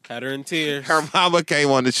 Had her in tears. Her mama came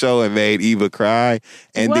on the show and made Eva cry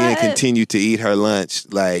and then continued to eat her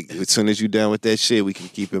lunch. Like, as soon as you're done with that shit, we can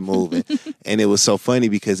keep it moving. And it was so funny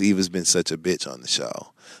because Eva's been such a bitch on the show.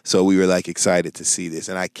 So we were like excited to see this.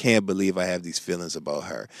 And I can't believe I have these feelings about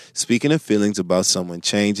her. Speaking of feelings about someone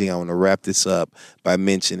changing, I want to wrap this up by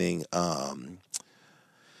mentioning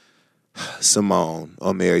Simone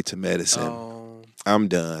on Married to Medicine. Oh. I'm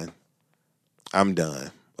done.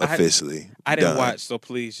 Officially. I didn't watch, so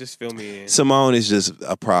please just fill me in. Simone is just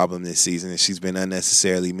a problem this season, and she's been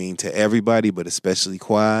unnecessarily mean to everybody, but especially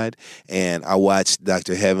Quad. And I watched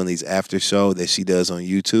Dr. Heavenly's after show that she does on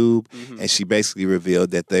YouTube, and she basically revealed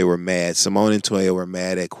that they were mad. Simone and Toya were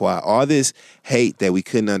mad at Quad. All this hate that we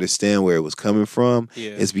couldn't understand where it was coming from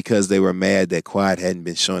is because they were mad that Quad hadn't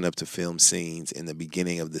been showing up to film scenes in the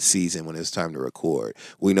beginning of the season when it was time to record.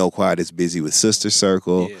 We know Quad is busy with Sister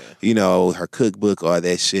Circle, her cookbook, all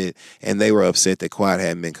that shit, and they were upset that Quad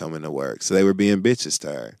hadn't been coming to work. So they were being bitches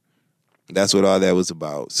to her. That's what all that was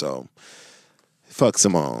about. So fuck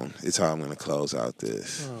Simone is how I'm going to close out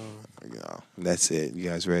this. That's it. You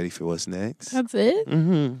guys ready for what's next? That's it?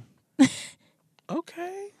 Mm-hmm.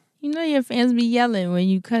 Okay. You know your fans be yelling when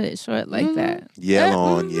you cut it short like that. Yell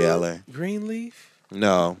on, yeller. Greenleaf?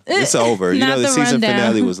 No, it's over. You know the season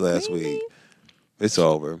finale was last week. It's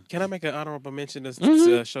over. Can I make an honorable mention to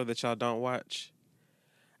this show that y'all don't watch?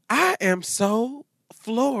 I am so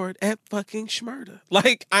floored at fucking Shmurda.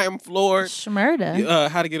 Like, I am floored. Shmurda?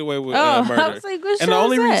 How to Get Away with Murder. I was like, what and the show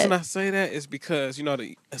only is that? reason I say that is because, you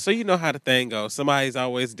know how the thing goes. Somebody's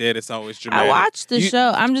always dead. It's always dramatic. I watched the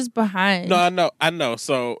show. I'm just behind. No, I know.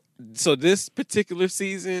 So this particular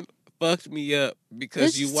season fucked me up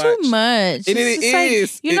because it's watch too much. It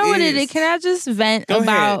is. You know what it is? Can I just vent Go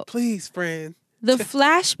about ahead, please, friend? The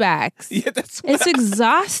flashbacks? Yeah, that's what it's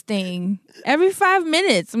exhausting. Every 5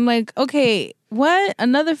 minutes, I'm like, okay, what?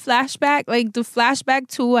 Another flashback? Like, the flashback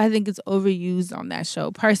tool, I think, is overused on that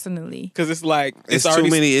show, personally. Because it's like it's too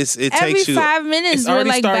many. It every takes you 5 minutes. We're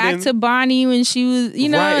like back to Bonnie when she was, you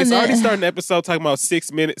know. Right. It's already starting the episode talking about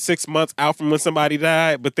 6 months out from when somebody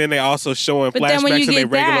died, but then they also showing flashbacks then when you of their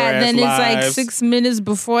get regular that, ass then lives. it's like 6 minutes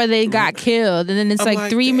before they got killed, and then it's I'm like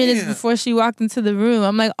 3 minutes before she walked into the room.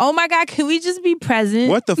 I'm like, oh my God, can we just be present?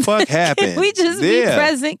 What the fuck happened? Can we just be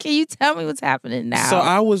present? Can you tell me what's happening now? So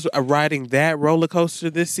I was riding that roller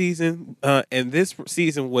coaster this season, and this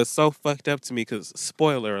season was so fucked up to me because,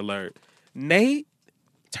 spoiler alert, Nate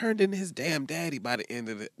turned into his damn daddy by the end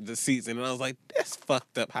of the season, and I was like, that's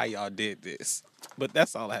fucked up how y'all did this. But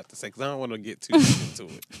that's all I have to say because I don't want to get too deep into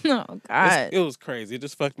it. Oh, God. It was crazy. It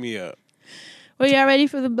just fucked me up. Well, y'all ready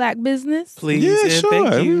for the Black business? Please. Yeah,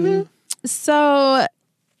 sure. Thank you. Mm-hmm. So,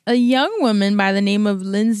 a young woman by the name of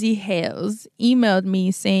Lindsay Hales emailed me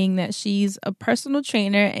saying that she's a personal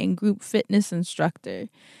trainer and group fitness instructor.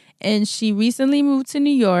 And she recently moved to New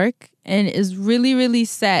York and is really, really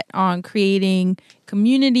set on creating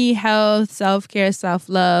community, health, self-care,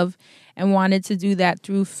 self-love, and wanted to do that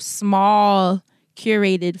through small,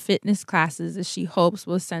 curated fitness classes that she hopes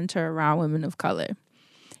will center around women of color.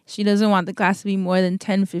 She doesn't want the class to be more than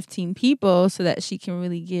 10, 15 people so that she can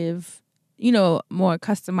really give, you know, more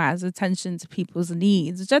customized attention to people's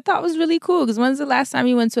needs, which I thought was really cool. Because when's the last time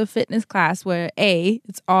you went to a fitness class where A,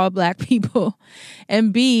 it's all Black people,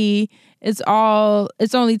 and B, it's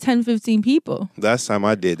only 10, 15 people? Last time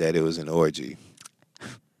I did that, it was an orgy.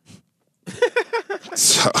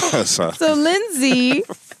 So Lindsay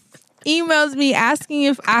emails me asking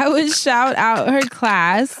if I would shout out her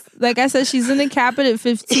class. Like I said, she's in the Capit at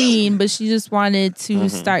 15, but she just wanted to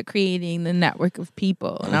start creating the network of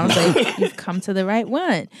people. And I was like, you've come to the right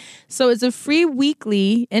one. So it's a free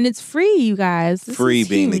weekly, and it's free, you guys. This free is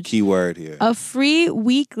being huge. the key word here. A free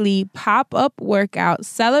weekly pop-up workout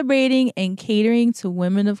celebrating and catering to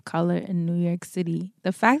women of color in New York City.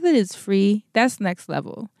 The fact that it's free, that's next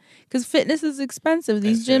level. Because fitness is expensive.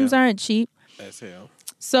 These gyms aren't cheap. As hell.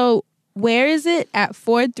 So where is it? At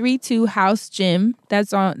 432 House Gym.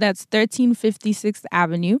 That's 1350 6th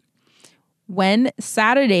Avenue. When?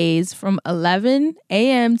 Saturdays from 11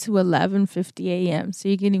 a.m. to 11:50 a.m. So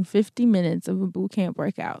you're getting 50 minutes of a boot camp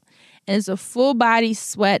workout. And it's a full body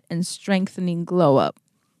sweat and strengthening glow up.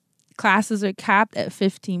 Classes are capped at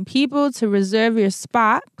 15 people. To reserve your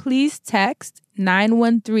spot, please text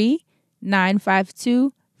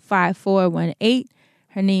 913-952-5418.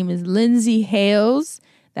 Her name is Lindsay Hales.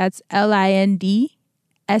 That's Lindsey.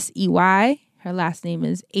 Her last name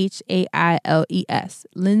is Hailes.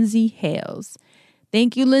 Lindsay Hales.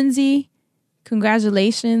 Thank you, Lindsay.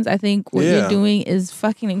 Congratulations. I think what you're doing is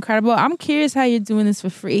fucking incredible. I'm curious how you're doing this for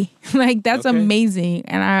free. Like, that's amazing.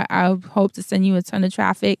 And I hope to send you a ton of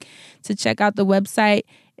traffic to check out the website.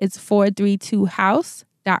 It's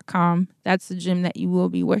 432house.com. That's the gym that you will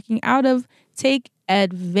be working out of. Take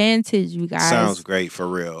advantage, you guys. Sounds great, for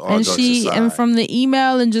real. And from the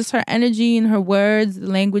email and just her energy and her words, the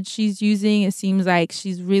language she's using, it seems like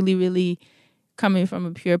she's really, really coming from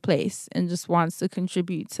a pure place and just wants to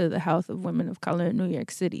contribute to the health of women of color in New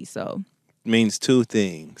York City. So means two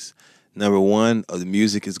things. Number one, the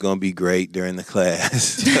music is going to be great during the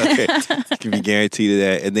class. Okay. You can be guaranteed of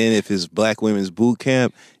that. And then if it's Black women's boot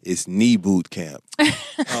camp, it's knee boot camp.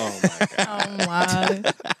 Oh, my God. Oh,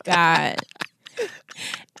 my God.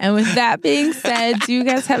 And with that being said, do you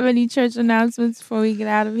guys have any church announcements before we get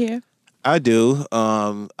out of here? I do.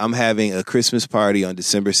 I'm having a Christmas party on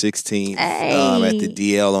December 16th at the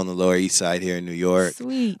DL on the Lower East Side here in New York.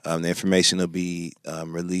 Sweet. The information will be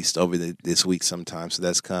released over this week sometime, so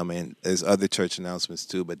that's coming. There's other church announcements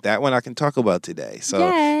too, but that one I can talk about today. So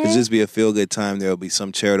it'll just be a feel-good time. There will be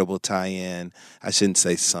some charitable tie-in. I shouldn't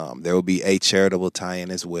say some. There will be a charitable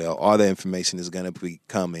tie-in as well. All the information is going to be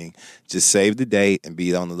coming. Just save the date and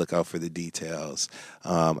be on the lookout for the details.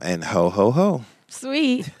 And ho, ho, ho.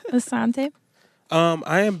 Sweet. Asante?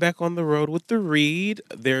 I am back on the road with The Read.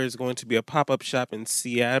 There is going to be a pop-up shop in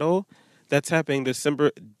Seattle. That's happening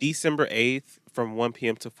December 8th from 1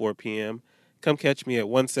 p.m. to 4 p.m. Come catch me at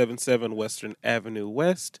 177 Western Avenue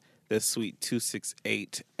West. That's Suite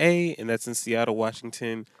 268A, and that's in Seattle,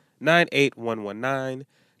 Washington, 98119.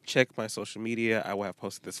 Check my social media. I will have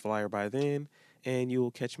posted this flyer by then, and you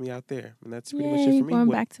will catch me out there. And that's pretty much it for me. Going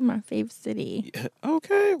back to my favorite city.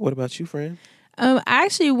 Okay. What about you, friend? I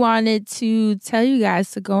actually wanted to tell you guys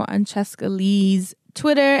to go on Cheska Lee's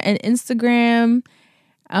Twitter and Instagram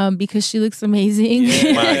because she looks amazing.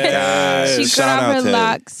 Yeah. My God. She cut off her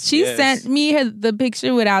locks. She sent me the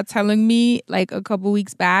picture without telling me like a couple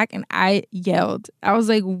weeks back, and I yelled. I was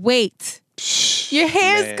like, wait, your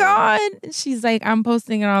hair's gone. And she's like, I'm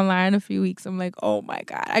posting it online in a few weeks. I'm like, oh my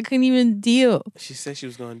God, I couldn't even deal. She said she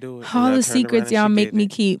was going to do it. All the secrets y'all make me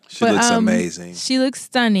keep. She looks amazing. She looks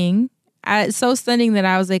stunning. So stunning that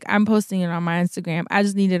I was like, I'm posting it on my Instagram. I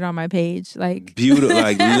just need it on my page. Like beautiful,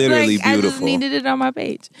 like literally like, beautiful. I just needed it on my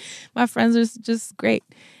page. My friends are just great.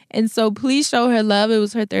 And so please show her love. It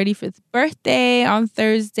was her 35th birthday on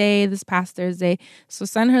Thursday, this past Thursday. So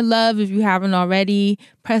send her love if you haven't already.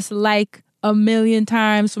 Press like 1,000,000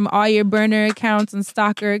 times from all your burner accounts and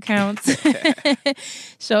stalker accounts.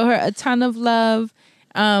 Show her a ton of love.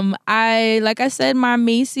 Like I said, my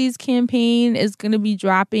Macy's campaign is going to be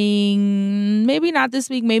dropping maybe not this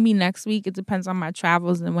week, maybe next week. It depends on my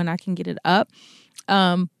travels and when I can get it up.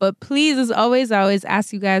 But please, as always, I always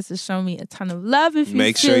ask you guys to show me a ton of love if you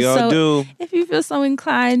make sure y'all do. If you feel so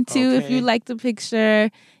inclined to, if you like the picture.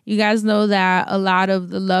 You guys know that a lot of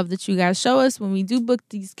the love that you guys show us when we do book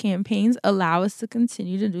these campaigns allow us to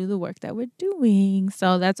continue to do the work that we're doing.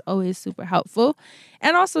 So that's always super helpful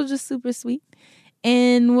and also just super sweet.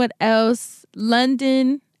 And what else?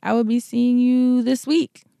 London, I will be seeing you this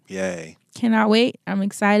week. Yay. Cannot wait. I'm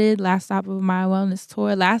excited. Last stop of my wellness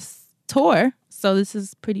tour. Last tour. So this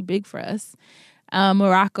is pretty big for us.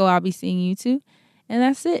 Morocco, I'll be seeing you too. And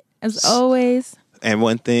that's it. As always. And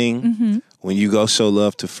one thing, when you go show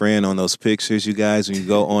love to friend on those pictures, you guys, when you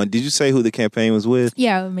go on, did you say who the campaign was with?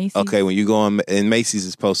 Yeah, Macy's. Okay, when you go on, and Macy's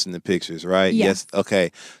is posting the pictures, right? Yeah. Yes.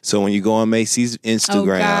 Okay, so when you go on Macy's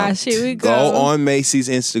Instagram, oh gosh, here we go on Macy's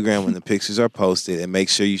Instagram when the pictures are posted and make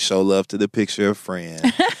sure you show love to the picture of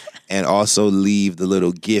friend. And also leave the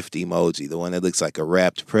little gift emoji, the one that looks like a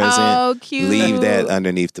wrapped present. Oh, cute. Leave that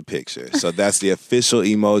underneath the picture. So that's the official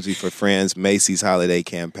emoji for Friends Macy's holiday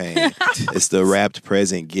campaign. It's the wrapped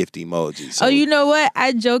present gift emoji. So, oh, you know what?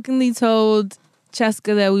 I jokingly told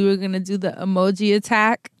Cheska that we were going to do the emoji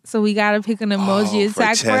attack. So we got to pick an emoji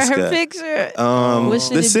attack for her picture.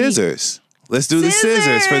 The scissors. Let's do the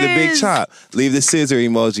scissors for the big chop. Leave the scissor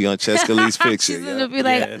emoji on Cheska Lee's picture. She's going to be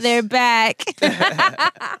like, they're back.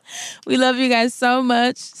 We love you guys so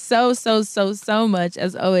much. So much.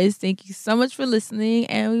 As always, thank you so much for listening.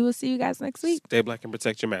 And we will see you guys next week. Stay black and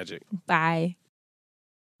protect your magic. Bye.